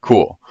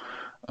 cool.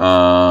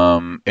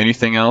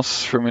 Anything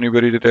else from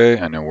anybody today?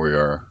 I know we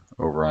are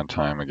over on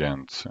time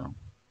again, so.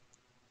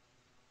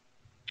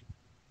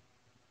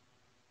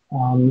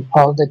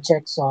 All the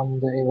checks on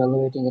the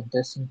evaluating and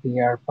testing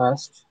PR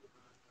passed.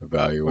 I think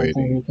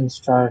Evaluating. we can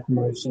start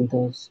merging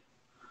those.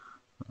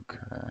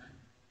 Okay.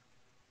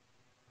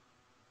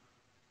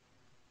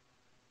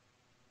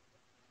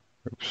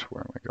 Oops,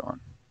 where am I going?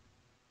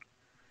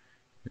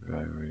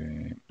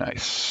 Evaluating.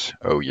 Nice.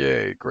 Oh,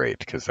 yay. Great,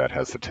 because that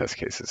has the test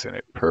cases in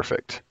it.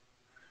 Perfect.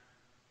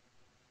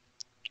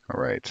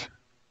 All right.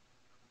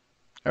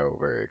 Oh,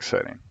 very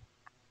exciting.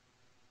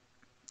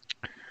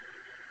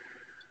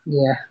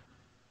 Yeah.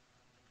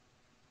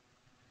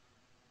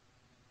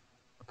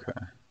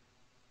 Okay.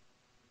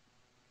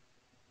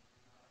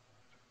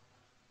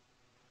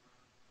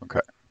 Okay.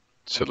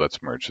 So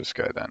let's merge this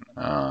guy then.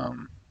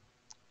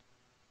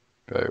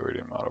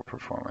 Evaluating model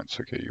performance.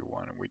 Okay, you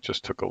won, and we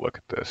just took a look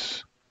at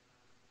this.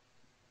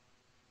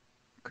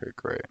 Okay,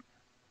 great.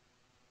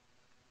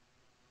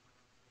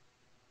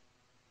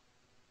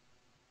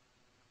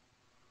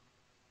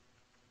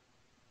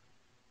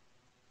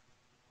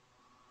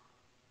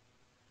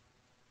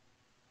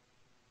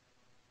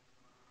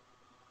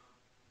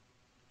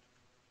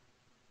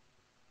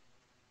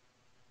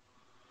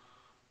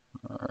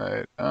 All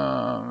right,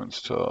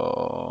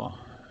 install.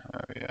 Oh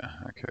yeah,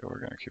 okay, we're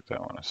gonna keep that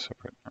one as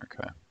separate.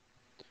 Okay,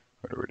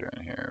 what are we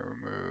doing here?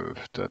 Remove.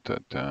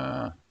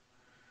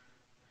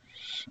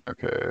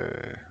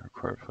 Okay,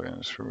 required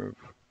plans. Remove.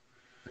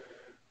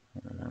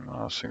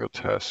 Single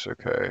test.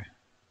 Okay.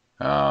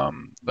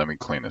 Let me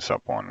clean this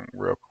up one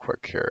real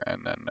quick here,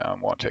 and then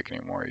won't take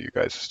any more of you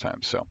guys'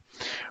 time. So,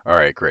 all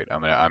right, great.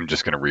 I'm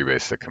just gonna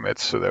rebase the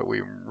commits so that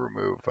we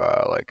remove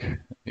like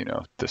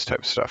this type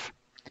of stuff,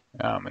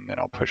 and then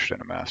I'll push it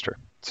into master.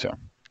 So,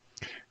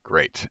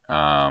 great.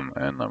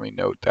 And let me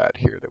note that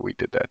here that we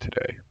did that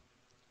today.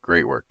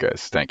 Great work,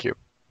 guys. Thank you.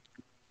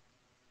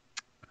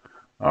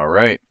 All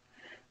right.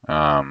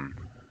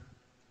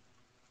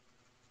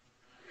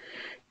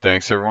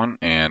 Thanks, everyone,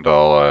 and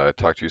I'll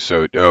talk to you.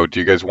 So, do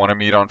you guys want to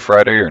meet on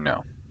Friday or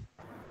no?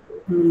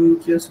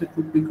 Yes, it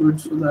would be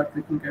good so that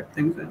we can get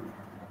things in.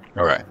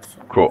 All right,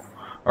 cool.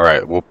 All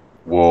right, well,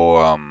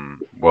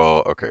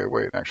 okay,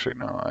 wait, actually,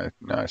 no,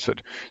 I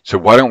said, so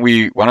why don't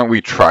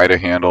we try to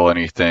handle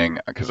anything,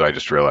 because I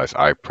just realized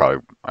I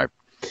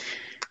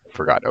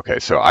forgot. Okay,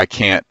 so I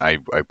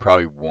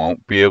probably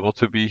won't be able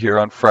to be here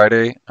on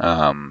Friday.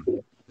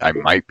 I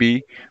might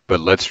be, but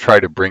let's try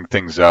to bring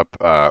things up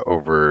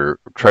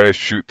try to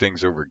shoot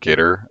things over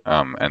Gitter,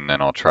 and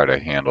then I'll try to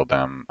handle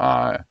them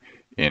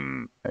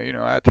in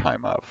at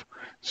time of.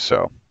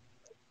 So,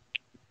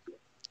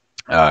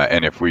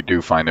 and if we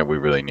do find that we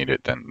really need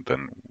it, then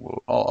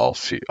I'll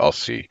see.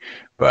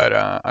 But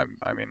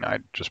I mean, I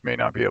just may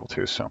not be able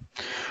to. So,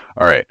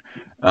 all right.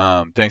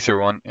 Thanks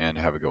everyone, and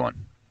have a good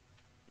one.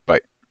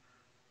 Bye.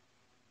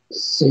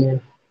 See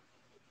you.